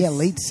 70s. Yeah,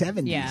 late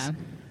 '70s. Yeah.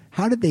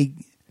 How did they?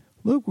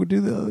 Look,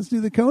 let's do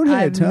the Coneheads.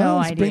 I have no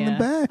Let's idea. bring them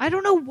back. I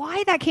don't know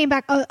why that came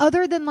back.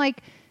 Other than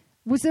like,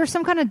 was there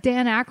some kind of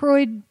Dan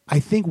Aykroyd?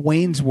 I think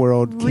Wayne's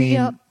World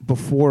came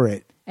before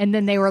it. And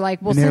then they were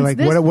like, well, And they're since like,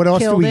 this what else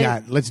do killed we it-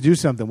 got? Let's do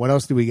something. What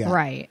else do we got?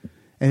 Right.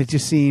 And it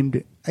just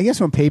seemed, I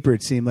guess on paper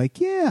it seemed like,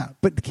 yeah,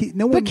 but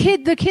no one.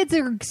 The kids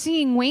are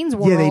seeing Wayne's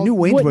World. Yeah, they knew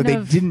Wayne's World. wouldn't They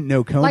have- didn't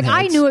know Coneheads. Like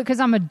I knew it because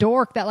I'm a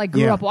dork that like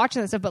grew Yeah. up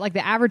watching that stuff. But like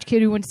the average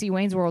kid who went to see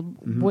Wayne's World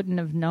wouldn't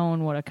have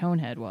known what a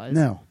Conehead was.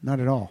 No, not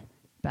at all.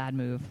 Bad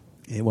move.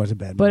 It was a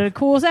bad But move. a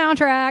cool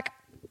soundtrack.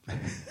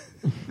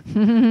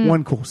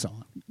 One cool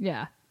song.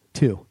 Yeah.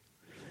 2.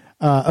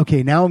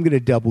 Okay, now I'm going to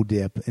double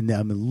dip, and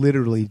I'm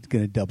literally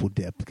going to double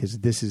dip because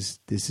this is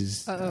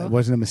it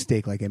wasn't a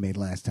mistake like I made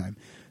last time.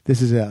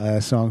 This is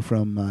a song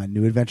from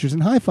New Adventures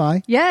in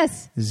Hi-Fi.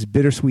 Yes. This is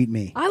Bittersweet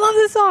Me. I love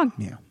this song.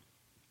 Yeah,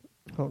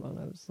 Hold on,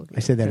 I was looking. I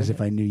said that as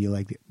if I knew you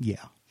liked it.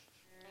 Yeah,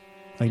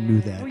 I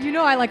knew that. Well, you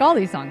know I like all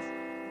these songs.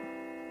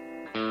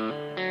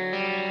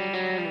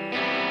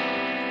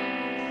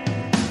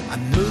 I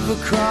move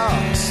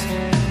across,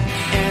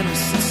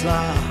 innocence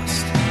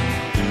lost.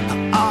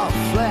 All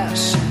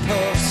flesh and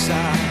pulse.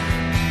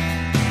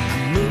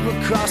 I move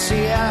across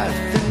the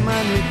earth in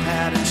my new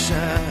pattern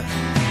shirt.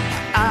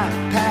 I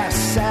pass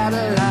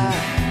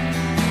satellite.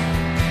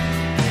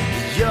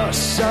 You're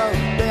so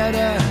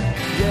bitter,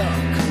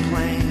 you'll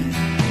complain.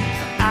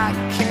 I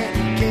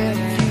can't give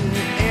you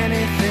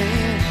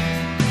anything.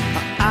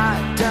 I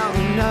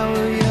don't know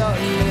who you're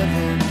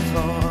living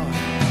for.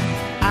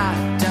 I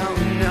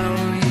don't know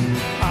who you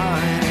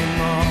are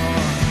anymore.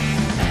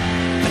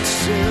 I'd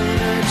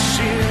sooner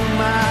chew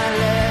my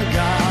leg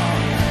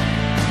off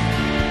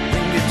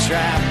than get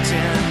trapped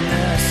in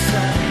the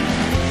sun.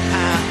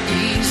 How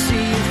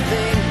easy you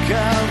think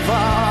of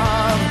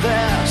all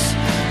this.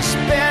 It's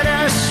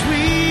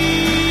bittersweet.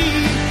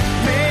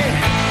 Me,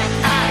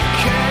 I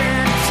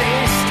couldn't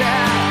taste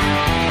it.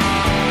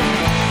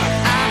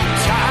 I'm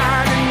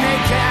tired and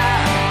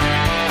naked.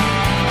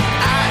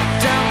 I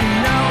don't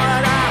know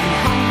what I'm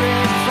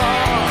hungry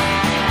for.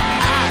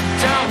 I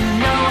don't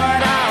know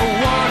what I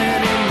want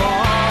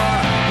anymore.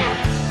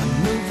 I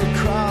move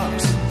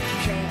across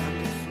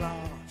candy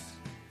floors.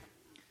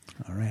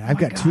 All right, I've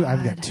got two.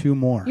 I've got two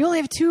more. You only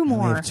have two I only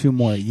more. have two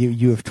more.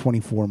 You have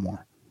 24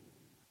 more.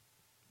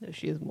 No,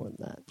 she has more than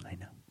that. I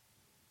know.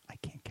 I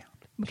can't count.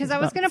 Because I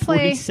was About going to play.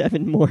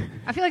 47 more.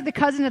 I feel like the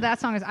cousin to that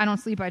song is "I Don't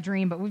Sleep, I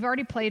Dream," but we've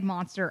already played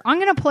 "Monster." I'm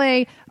going to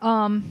play.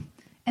 And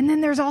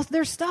then there's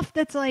stuff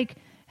that's like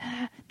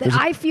that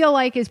I feel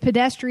like is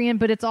pedestrian,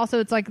 but it's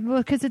like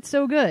because it's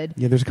so good.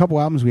 Yeah, there's a couple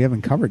albums we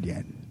haven't covered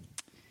yet.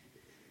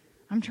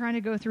 I'm trying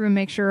to go through and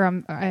make sure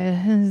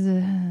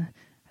I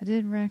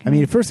did recognize. I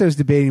mean, at first I was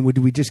debating: would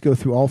we just go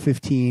through all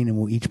 15 and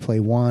we'll each play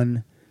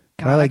one?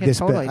 But God, I like I could this.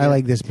 totally I do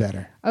like it. this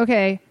better.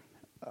 Okay.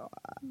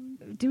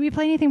 Do we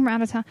play anything from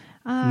Out of Time?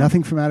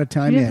 Nothing from Out of We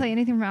Time didn't yet. play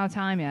anything from Out of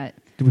Time yet.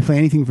 Did we play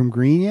anything from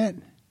Green yet?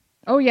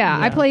 Oh yeah,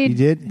 I Yeah. played. You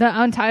did?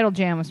 The Untitled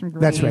Jam was from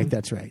Green. That's right.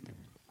 That's right.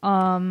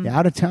 Yeah,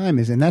 Out of Time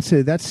is, and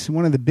that's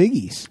one of the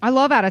biggies. I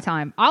love Out of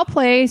Time. I'll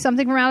play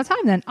something from Out of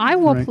Time. Then I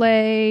will Right.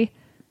 play.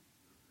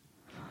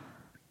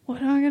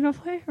 What am I going to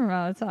play from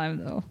Out of Time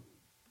though?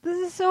 This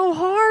is so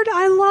hard.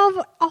 I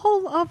love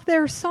all of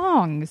their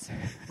songs.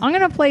 I'm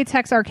going to play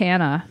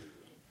Texarkana.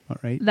 All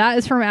right. That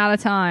is from Out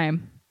of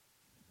Time.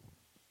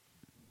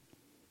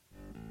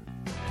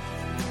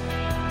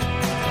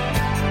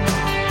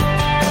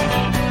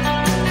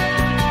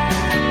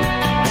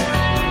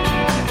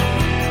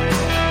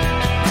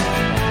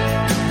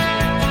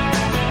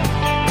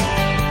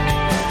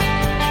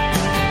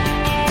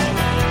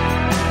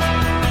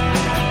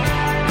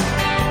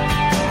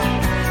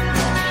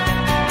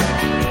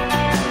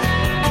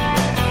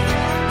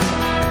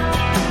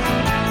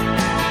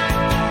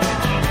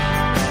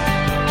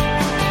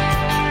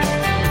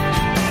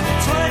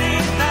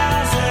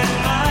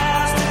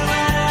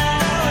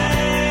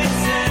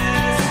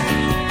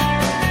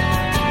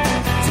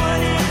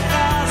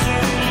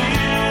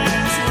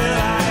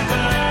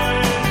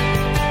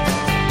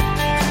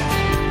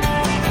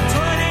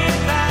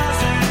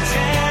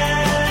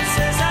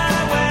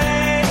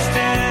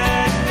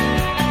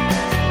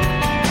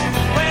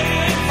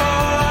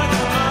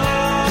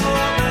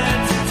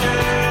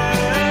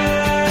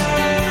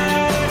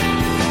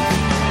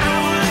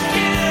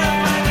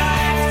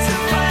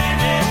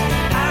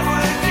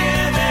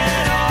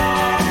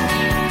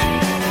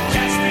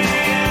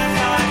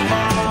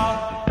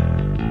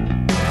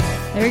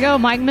 There you go.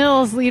 Mike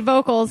Mills, lead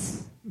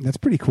vocals. That's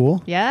pretty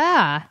cool.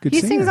 Yeah. Good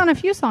he singer. sings on a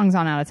few songs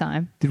on Out of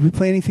Time. Did we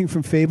play anything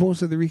from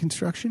Fables of the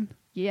Reconstruction?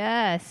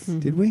 Yes.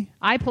 Did we?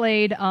 I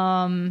played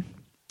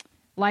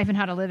Life and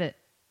How to Live It.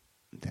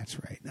 That's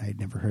right. I had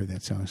never heard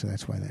that song, so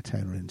that's why that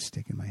title didn't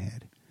stick in my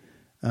head.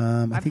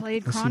 I think-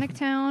 played let's see Chronic if-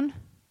 Town.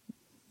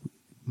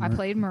 I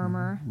played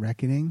Murmur.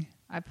 Reckoning.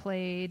 I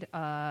played,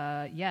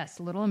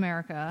 Little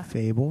America.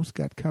 Fables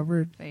got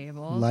covered.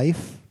 Fables.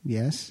 Life.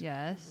 Yes.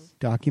 Yes.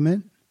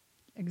 Document.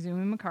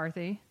 Exhuming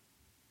McCarthy.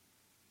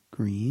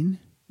 Green.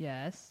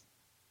 Yes.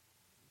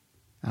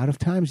 Out of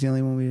Time's the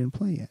only one we didn't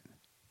play yet.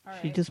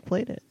 She just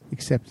played it.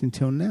 Except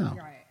Until Now.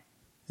 Right.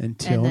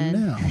 Until And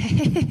then-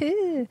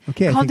 now.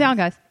 Okay. Calm down,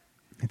 guys.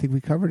 I think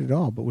we covered it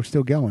all, but we're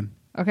still going.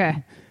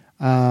 Okay.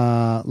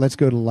 Let's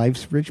go to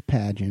Life's Rich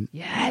Pageant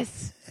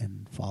Yes.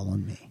 and Fall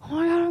on Me. Oh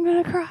my God, I'm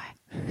going to cry.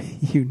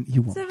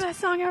 You won't. It's the best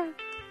song ever.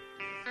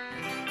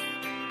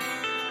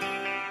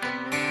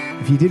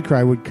 If you did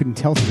cry, we couldn't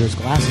tell through those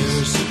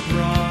glasses. There's a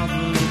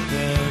problem,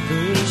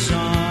 feathers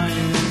on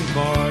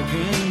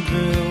bargain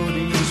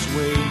buildings,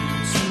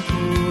 weights and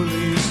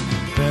pulleys,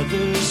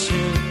 feathers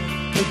hit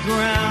the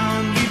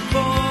ground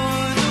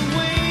before the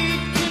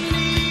weight can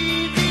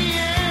leave the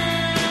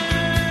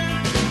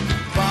air.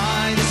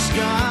 Buy the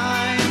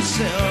sky and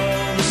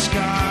sell the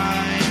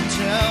sky and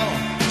tell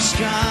the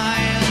sky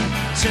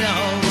and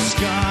tell the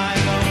sky.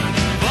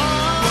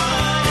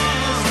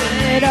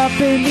 It up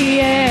in the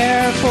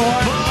air for...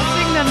 Let's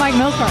sing the Mike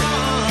Mills part.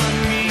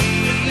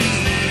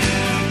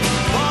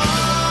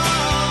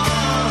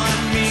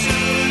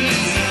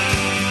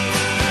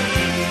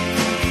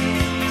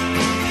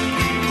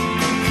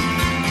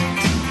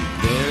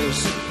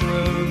 There's a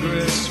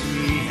progress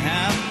we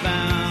have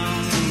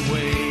found, a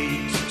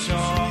way to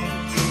talk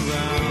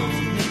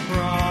around the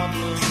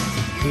problem.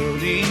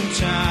 Building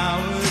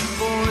tower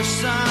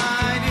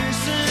foresight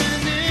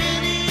isn't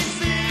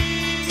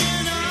anything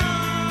at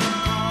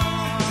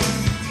all.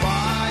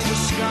 Buy the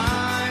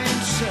sky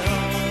and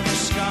sell the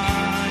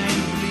sky,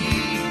 and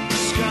leave the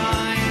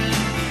sky and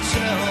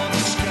tell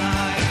the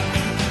sky.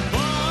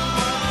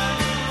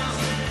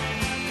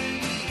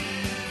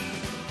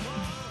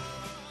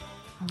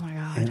 Oh my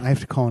God. And I have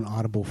to call an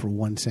audible for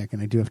 1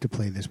 second. I do have to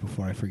play this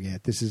before I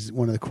forget. This is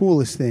one of the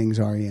coolest things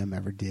REM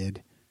ever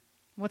did.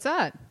 What's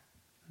that?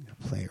 I'm going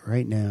to play it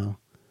right now.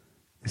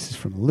 This is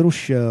from a little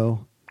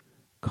show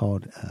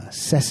called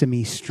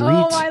Sesame Street.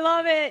 Oh, I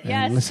love it. And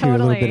Yes, let's totally.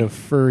 hear a little bit of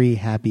furry,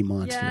 happy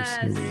monsters.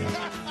 Yes. Here we go.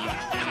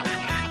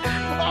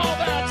 Oh,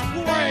 that's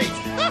great!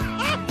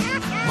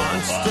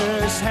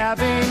 Monsters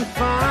having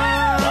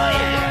fun.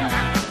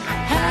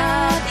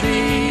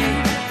 Happy,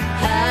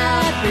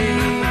 happy.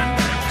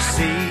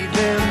 See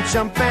them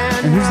jumping.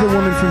 And who's the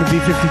woman from the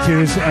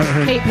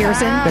B-52s? Kate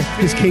Pearson.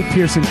 This Kate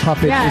Pearson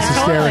puppet Yeah, is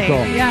hysterical.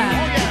 totally.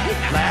 Yeah.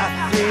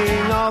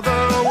 Laughing all the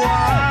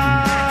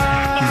while.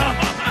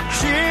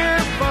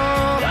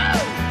 Cheerful,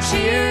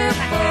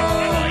 cheerful.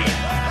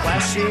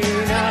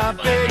 Flashing a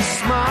big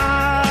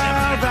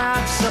smile.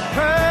 That's a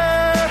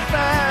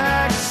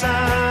perfect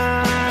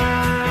sign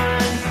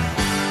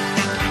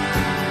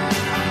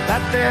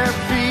that they're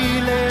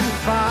feeling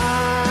fine.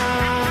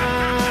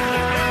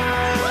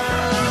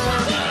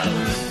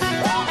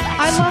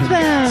 I love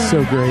them.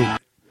 So great.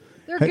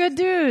 They're good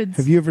dudes.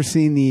 Have you ever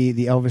seen the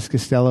Elvis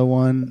Costello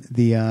one?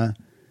 The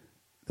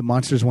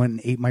monsters went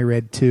and ate my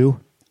red too.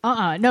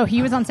 No,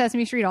 he was on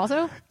Sesame Street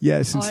also?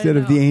 Yes, Oh, I instead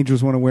didn't of the know.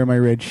 angels want to wear my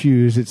red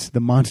shoes, it's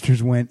the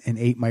monsters went and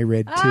ate my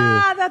red too.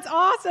 Ah, that's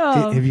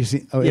awesome. Have you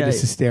seen? Oh, Yeah, it is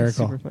it's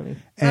hysterical. super funny.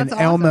 And That's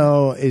awesome.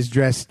 Elmo is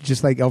dressed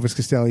just like Elvis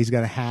Costello. He's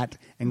got a hat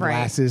and Right.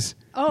 glasses.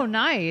 Oh,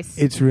 nice.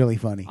 It's really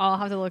funny. I'll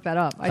have to look that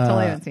up. I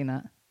totally haven't seen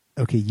that.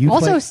 Okay, you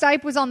Also, play-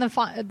 Stipe was on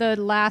the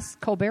last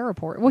Colbert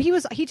Report. Well,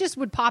 he just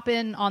would pop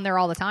in on there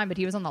all the time, but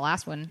he was on the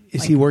last one.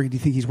 is Like, he working? Do you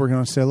think he's working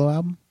on a solo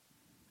album?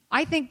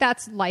 I think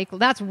that's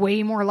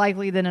way more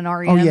likely than an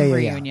REM Oh, yeah.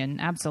 reunion.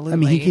 Absolutely. I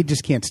mean, he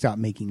just can't stop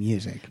making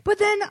music. But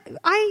then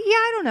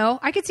I don't know.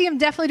 I could see him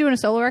definitely doing a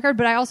solo record,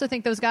 but I also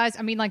think those guys,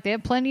 I mean, like they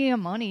have plenty of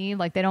money.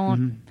 Like they don't.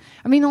 Mm-hmm.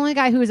 I mean, the only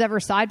guy who was ever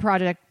a side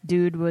project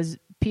dude was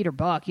Peter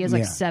Buck. He has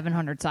like Yeah.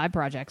 700 side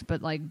projects,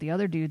 but like the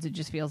other dudes, it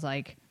just feels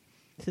like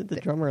Isn't the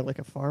drummer like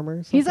a farmer?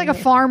 Or something? he's like a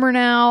farmer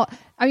now.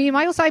 I mean,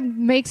 Michael Stipe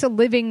makes a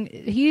living.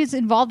 He's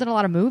involved in a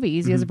lot of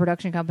movies. He has a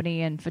production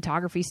company and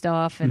photography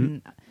stuff,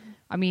 and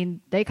I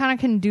mean, they kind of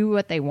can do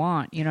what they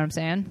want. You know what I'm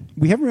saying?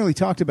 We haven't really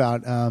talked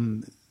about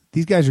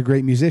these guys are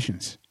great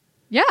musicians.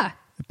 Yeah.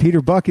 Peter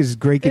Buck is a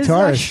great Is a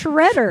guitarist.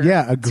 shredder.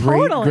 Yeah, a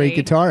great Totally.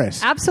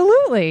 guitarist.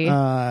 Absolutely.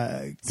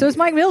 So is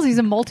Mike Mills. He's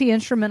a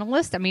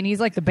multi-instrumentalist. I mean, he's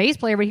like the bass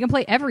player, but he can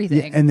play everything.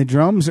 Yeah, and the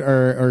drums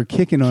are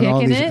kicking on all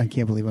Kicking these. it. I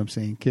can't believe I'm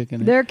saying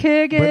kicking it. They're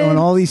kicking. But on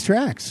all these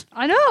tracks.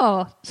 I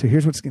know. So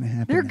here's what's going to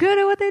happen. They're good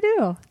at what they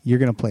do. You're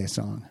going to play a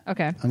song.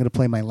 Okay. I'm going to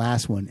play my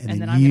last one, and then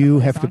then I'm you gonna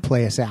play a have to song.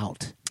 play us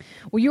out.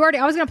 Well,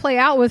 I was going to play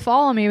out with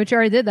Follow Me, but you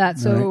already did that.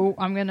 So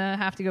I'm going to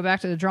have to go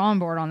back to the drawing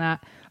board on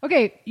that.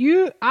 Okay.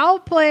 I'll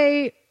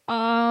play,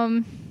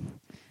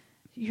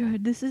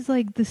 this is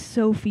like the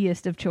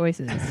Sophiest of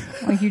choices.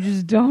 Like you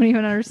just don't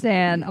even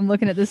understand. I'm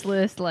looking at this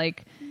list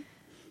like,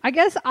 I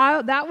guess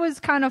that was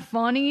kind of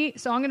funny.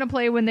 So I'm going to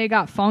play When They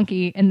Got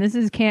Funky, and this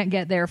is Can't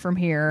Get There From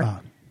Here.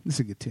 This is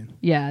a good tune.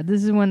 Yeah,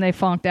 this is when they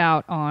funked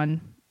out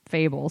on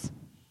Fables.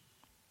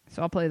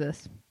 So I'll play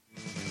this.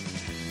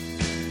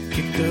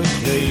 Kick the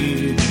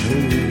blade,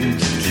 hold the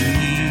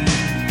key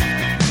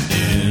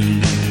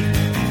in.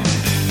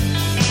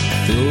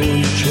 Throw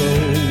your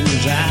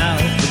trolls out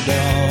the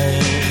door.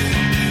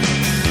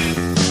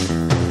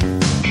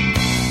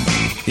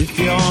 If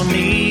you're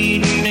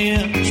needing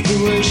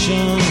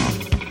inspiration,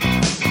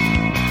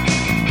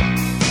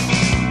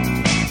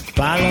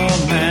 follow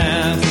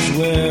math is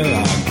where I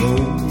go.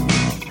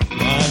 I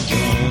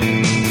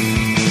drone.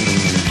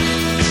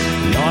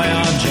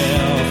 Lawyer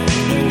Jeff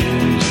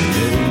knows the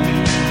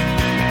road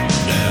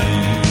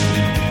down.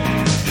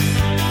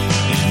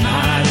 It's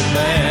mighty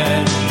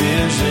bad,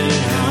 busy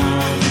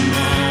on the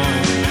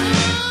mind.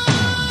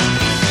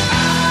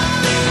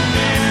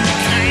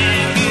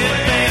 Can't get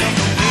there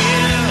from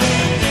here.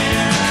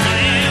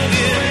 Can't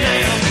get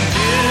there from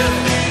here.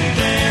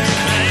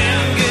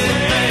 Can't get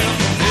there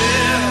from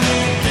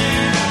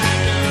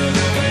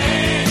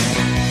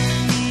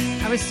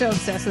here. I was so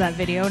obsessed with that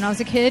video when I was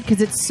a kid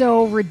because it's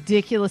so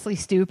ridiculously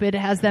stupid. It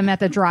has them at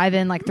the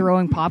drive-in like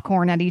throwing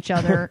popcorn at each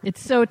other.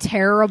 It's so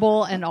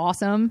terrible and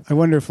awesome. I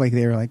wonder if like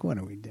they were like, what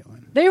are we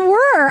doing? They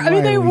were. I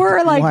mean, they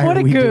were like, why what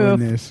are a we doing goof.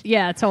 this?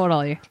 Yeah,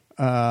 totally.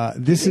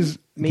 This is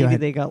go Maybe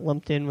ahead. they got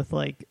lumped in with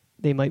like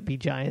They Might Be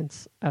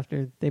Giants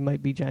after They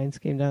Might Be Giants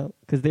came out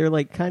because they're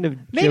like kind of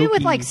Maybe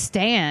with jokey. like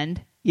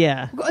Stand.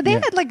 yeah. They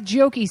Yeah. had like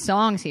jokey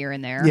songs here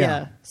and there.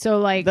 Yeah. So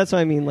like That's what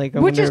I mean. Like, I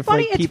which wonder is if,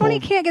 funny. like, It's people, funny.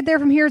 Can't Get There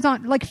From Here is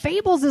on like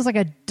Fables is like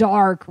a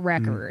dark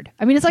record.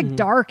 I mean, it's Mm-hmm. like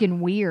dark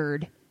and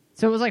weird.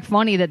 So it was like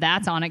funny that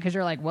that's on it because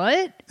you're like,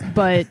 what?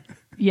 But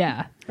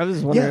yeah, I was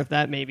just wondering Yeah. if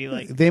that maybe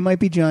like They Might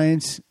Be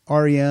Giants,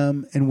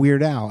 REM, and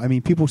Weird Al. I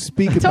mean, people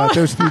speak about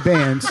those three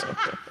bands.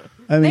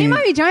 I They mean,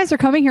 Might Be Giants are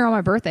coming here on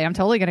my birthday. I'm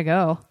totally gonna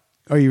go.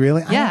 are you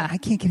really? Yeah. I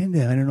can't get into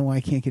them. I don't know why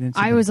I can't get into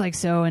I them. was like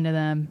so into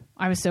them.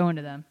 I was so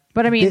into them.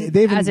 But I mean,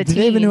 They have as a do teen,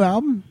 they have a new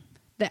album?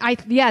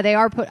 They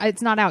are put.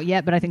 It's not out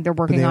yet, but I think they're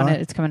working they on are?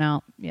 it. It's coming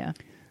out. Yeah.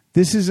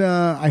 This is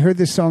I heard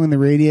this song on the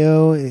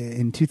radio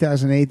in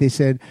 2008. They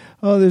said,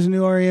 "Oh, there's a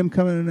new REM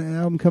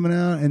album coming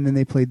out," and then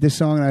they played this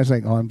song, and I was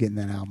like, "Oh, I'm getting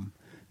that album."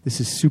 This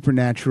is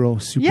supernatural,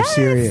 super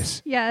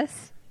serious.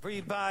 Yes.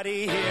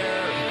 Everybody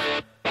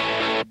here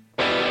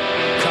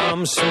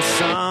comes from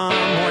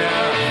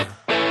somewhere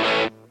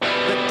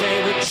that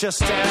they would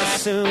just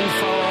as soon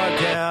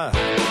forget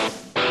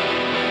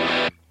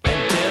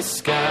and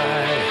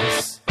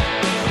disguise.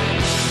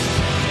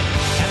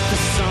 At the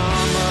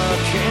summer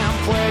camp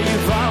where you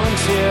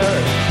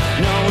volunteered,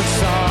 no one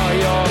saw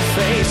your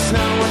face,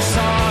 no one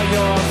saw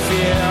your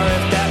fear.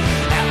 If that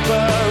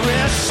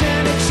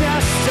apparition had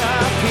just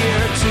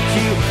appeared, took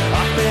you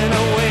up and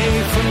away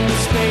from the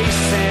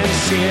space and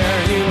sheer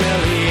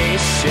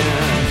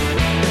humiliation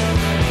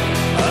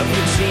of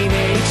your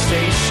teenage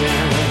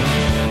station.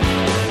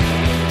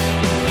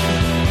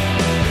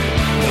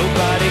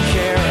 Nobody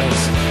cares,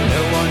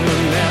 no one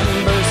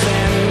remembers,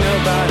 and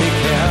nobody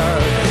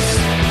cares.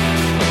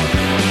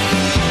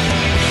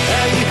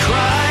 You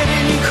cried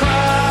and you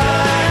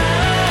cried.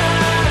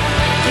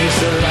 He's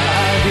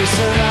alive, he's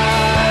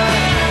alive.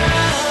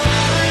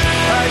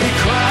 You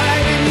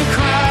cried and you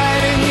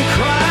cried and you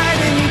cried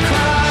and you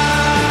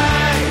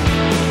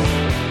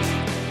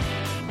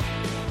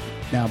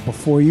cried. Now,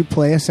 before you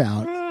play us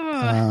out,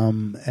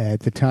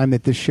 at the time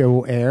that this show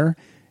will air,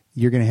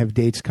 you're going to have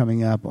dates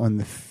coming up on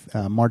the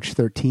March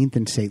 13th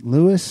in St.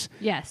 Louis,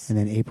 Yes. and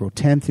then April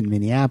 10th in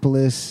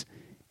Minneapolis,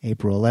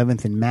 April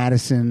 11th in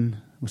Madison,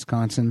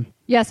 Wisconsin.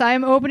 Yes, I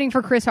am opening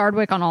for Chris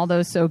Hardwick on all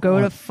those. So go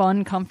to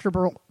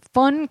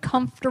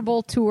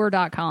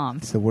funcomfortabletour.com.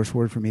 It's the worst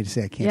word for me to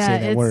say. I can't say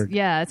that word.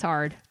 Yeah, it's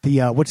hard.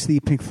 The what's the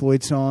Pink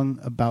Floyd song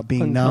about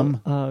being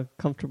numb?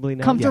 comfortably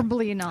numb.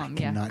 Comfortably numb.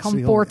 Yeah. Cannot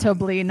say all-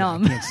 Comfortably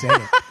numb. I can't say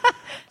it.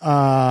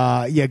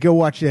 Yeah, go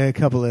watch a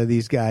couple of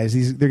these guys.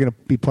 They're going to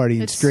be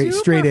partying It's straight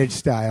super- edge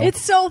style.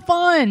 It's so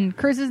fun.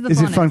 Chris is the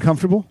Is it funnest. fun,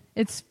 comfortable?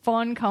 It's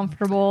fun,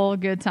 comfortable,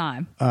 good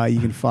time. You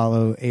can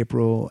follow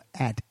April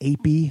at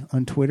Apey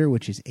on Twitter,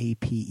 which is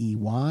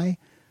APEY.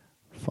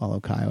 Follow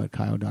Kyle at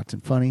Kyle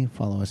Dotson Funny.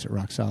 Follow us at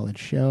Rock Solid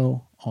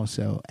Show.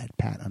 Also at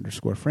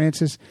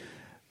Pat_Francis.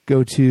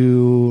 Go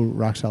to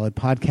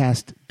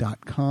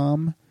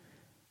rocksolidpodcast.com.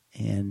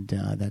 And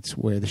that's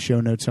where the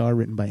show notes are,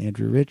 written by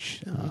Andrew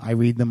Rich. I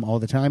read them all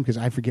the time because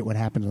I forget what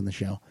happens on the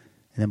show.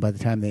 And then by the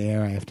time they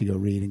air, I have to go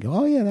read and go,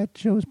 oh, yeah, that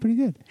show was pretty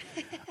good.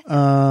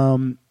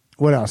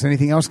 What else?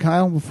 Anything else,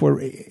 Kyle,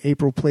 before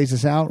April plays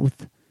us out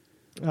with...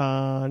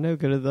 No,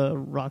 go to the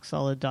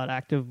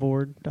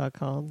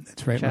rocksolid.activeboard.com.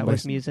 That's right, Chat run by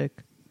with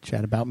music.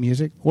 Chat about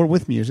music or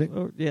with music.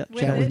 Or, yeah,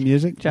 Chat it. with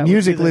music. Chat with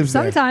Music music. lives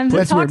there. Sometimes it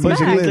That's where talks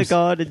music back. lives. music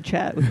on and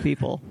chat with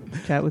people.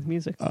 Chat with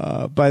music.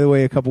 By the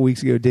way, a couple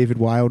weeks ago, David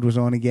Wild was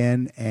on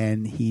again,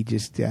 and he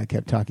just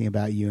kept talking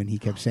about you, and he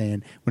kept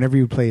saying, whenever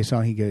you would play a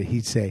song,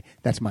 he'd say,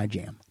 "That's my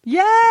jam."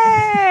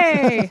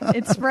 Yay!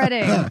 It's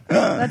spreading.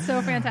 That's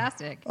so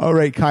fantastic. All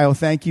right, Kyle,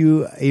 thank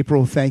you.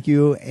 April, thank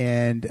you.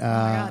 And God,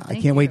 I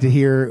thank can't wait you. to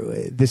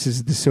hear. This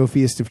is the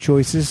Sophiest of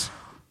choices.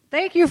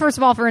 Thank you, first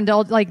of all, for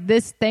indulging like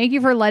this. Thank you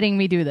for letting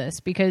me do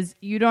this because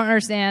you don't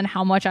understand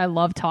how much I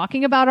love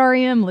talking about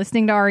REM,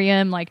 listening to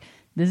REM. Like,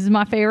 this is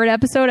my favorite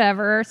episode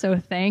ever. So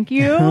thank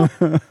you.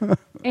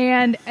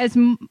 And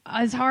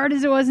as hard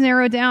as it was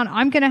narrowed down,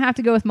 I'm going to have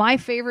to go with my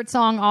favorite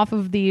song off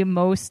of the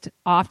most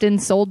often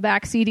sold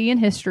back CD in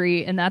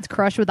history. And that's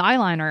Crush with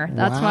Eyeliner.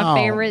 That's Wow. my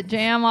favorite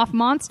jam off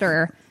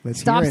Monster.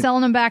 Let's Stop hear it.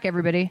 selling them back,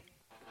 everybody.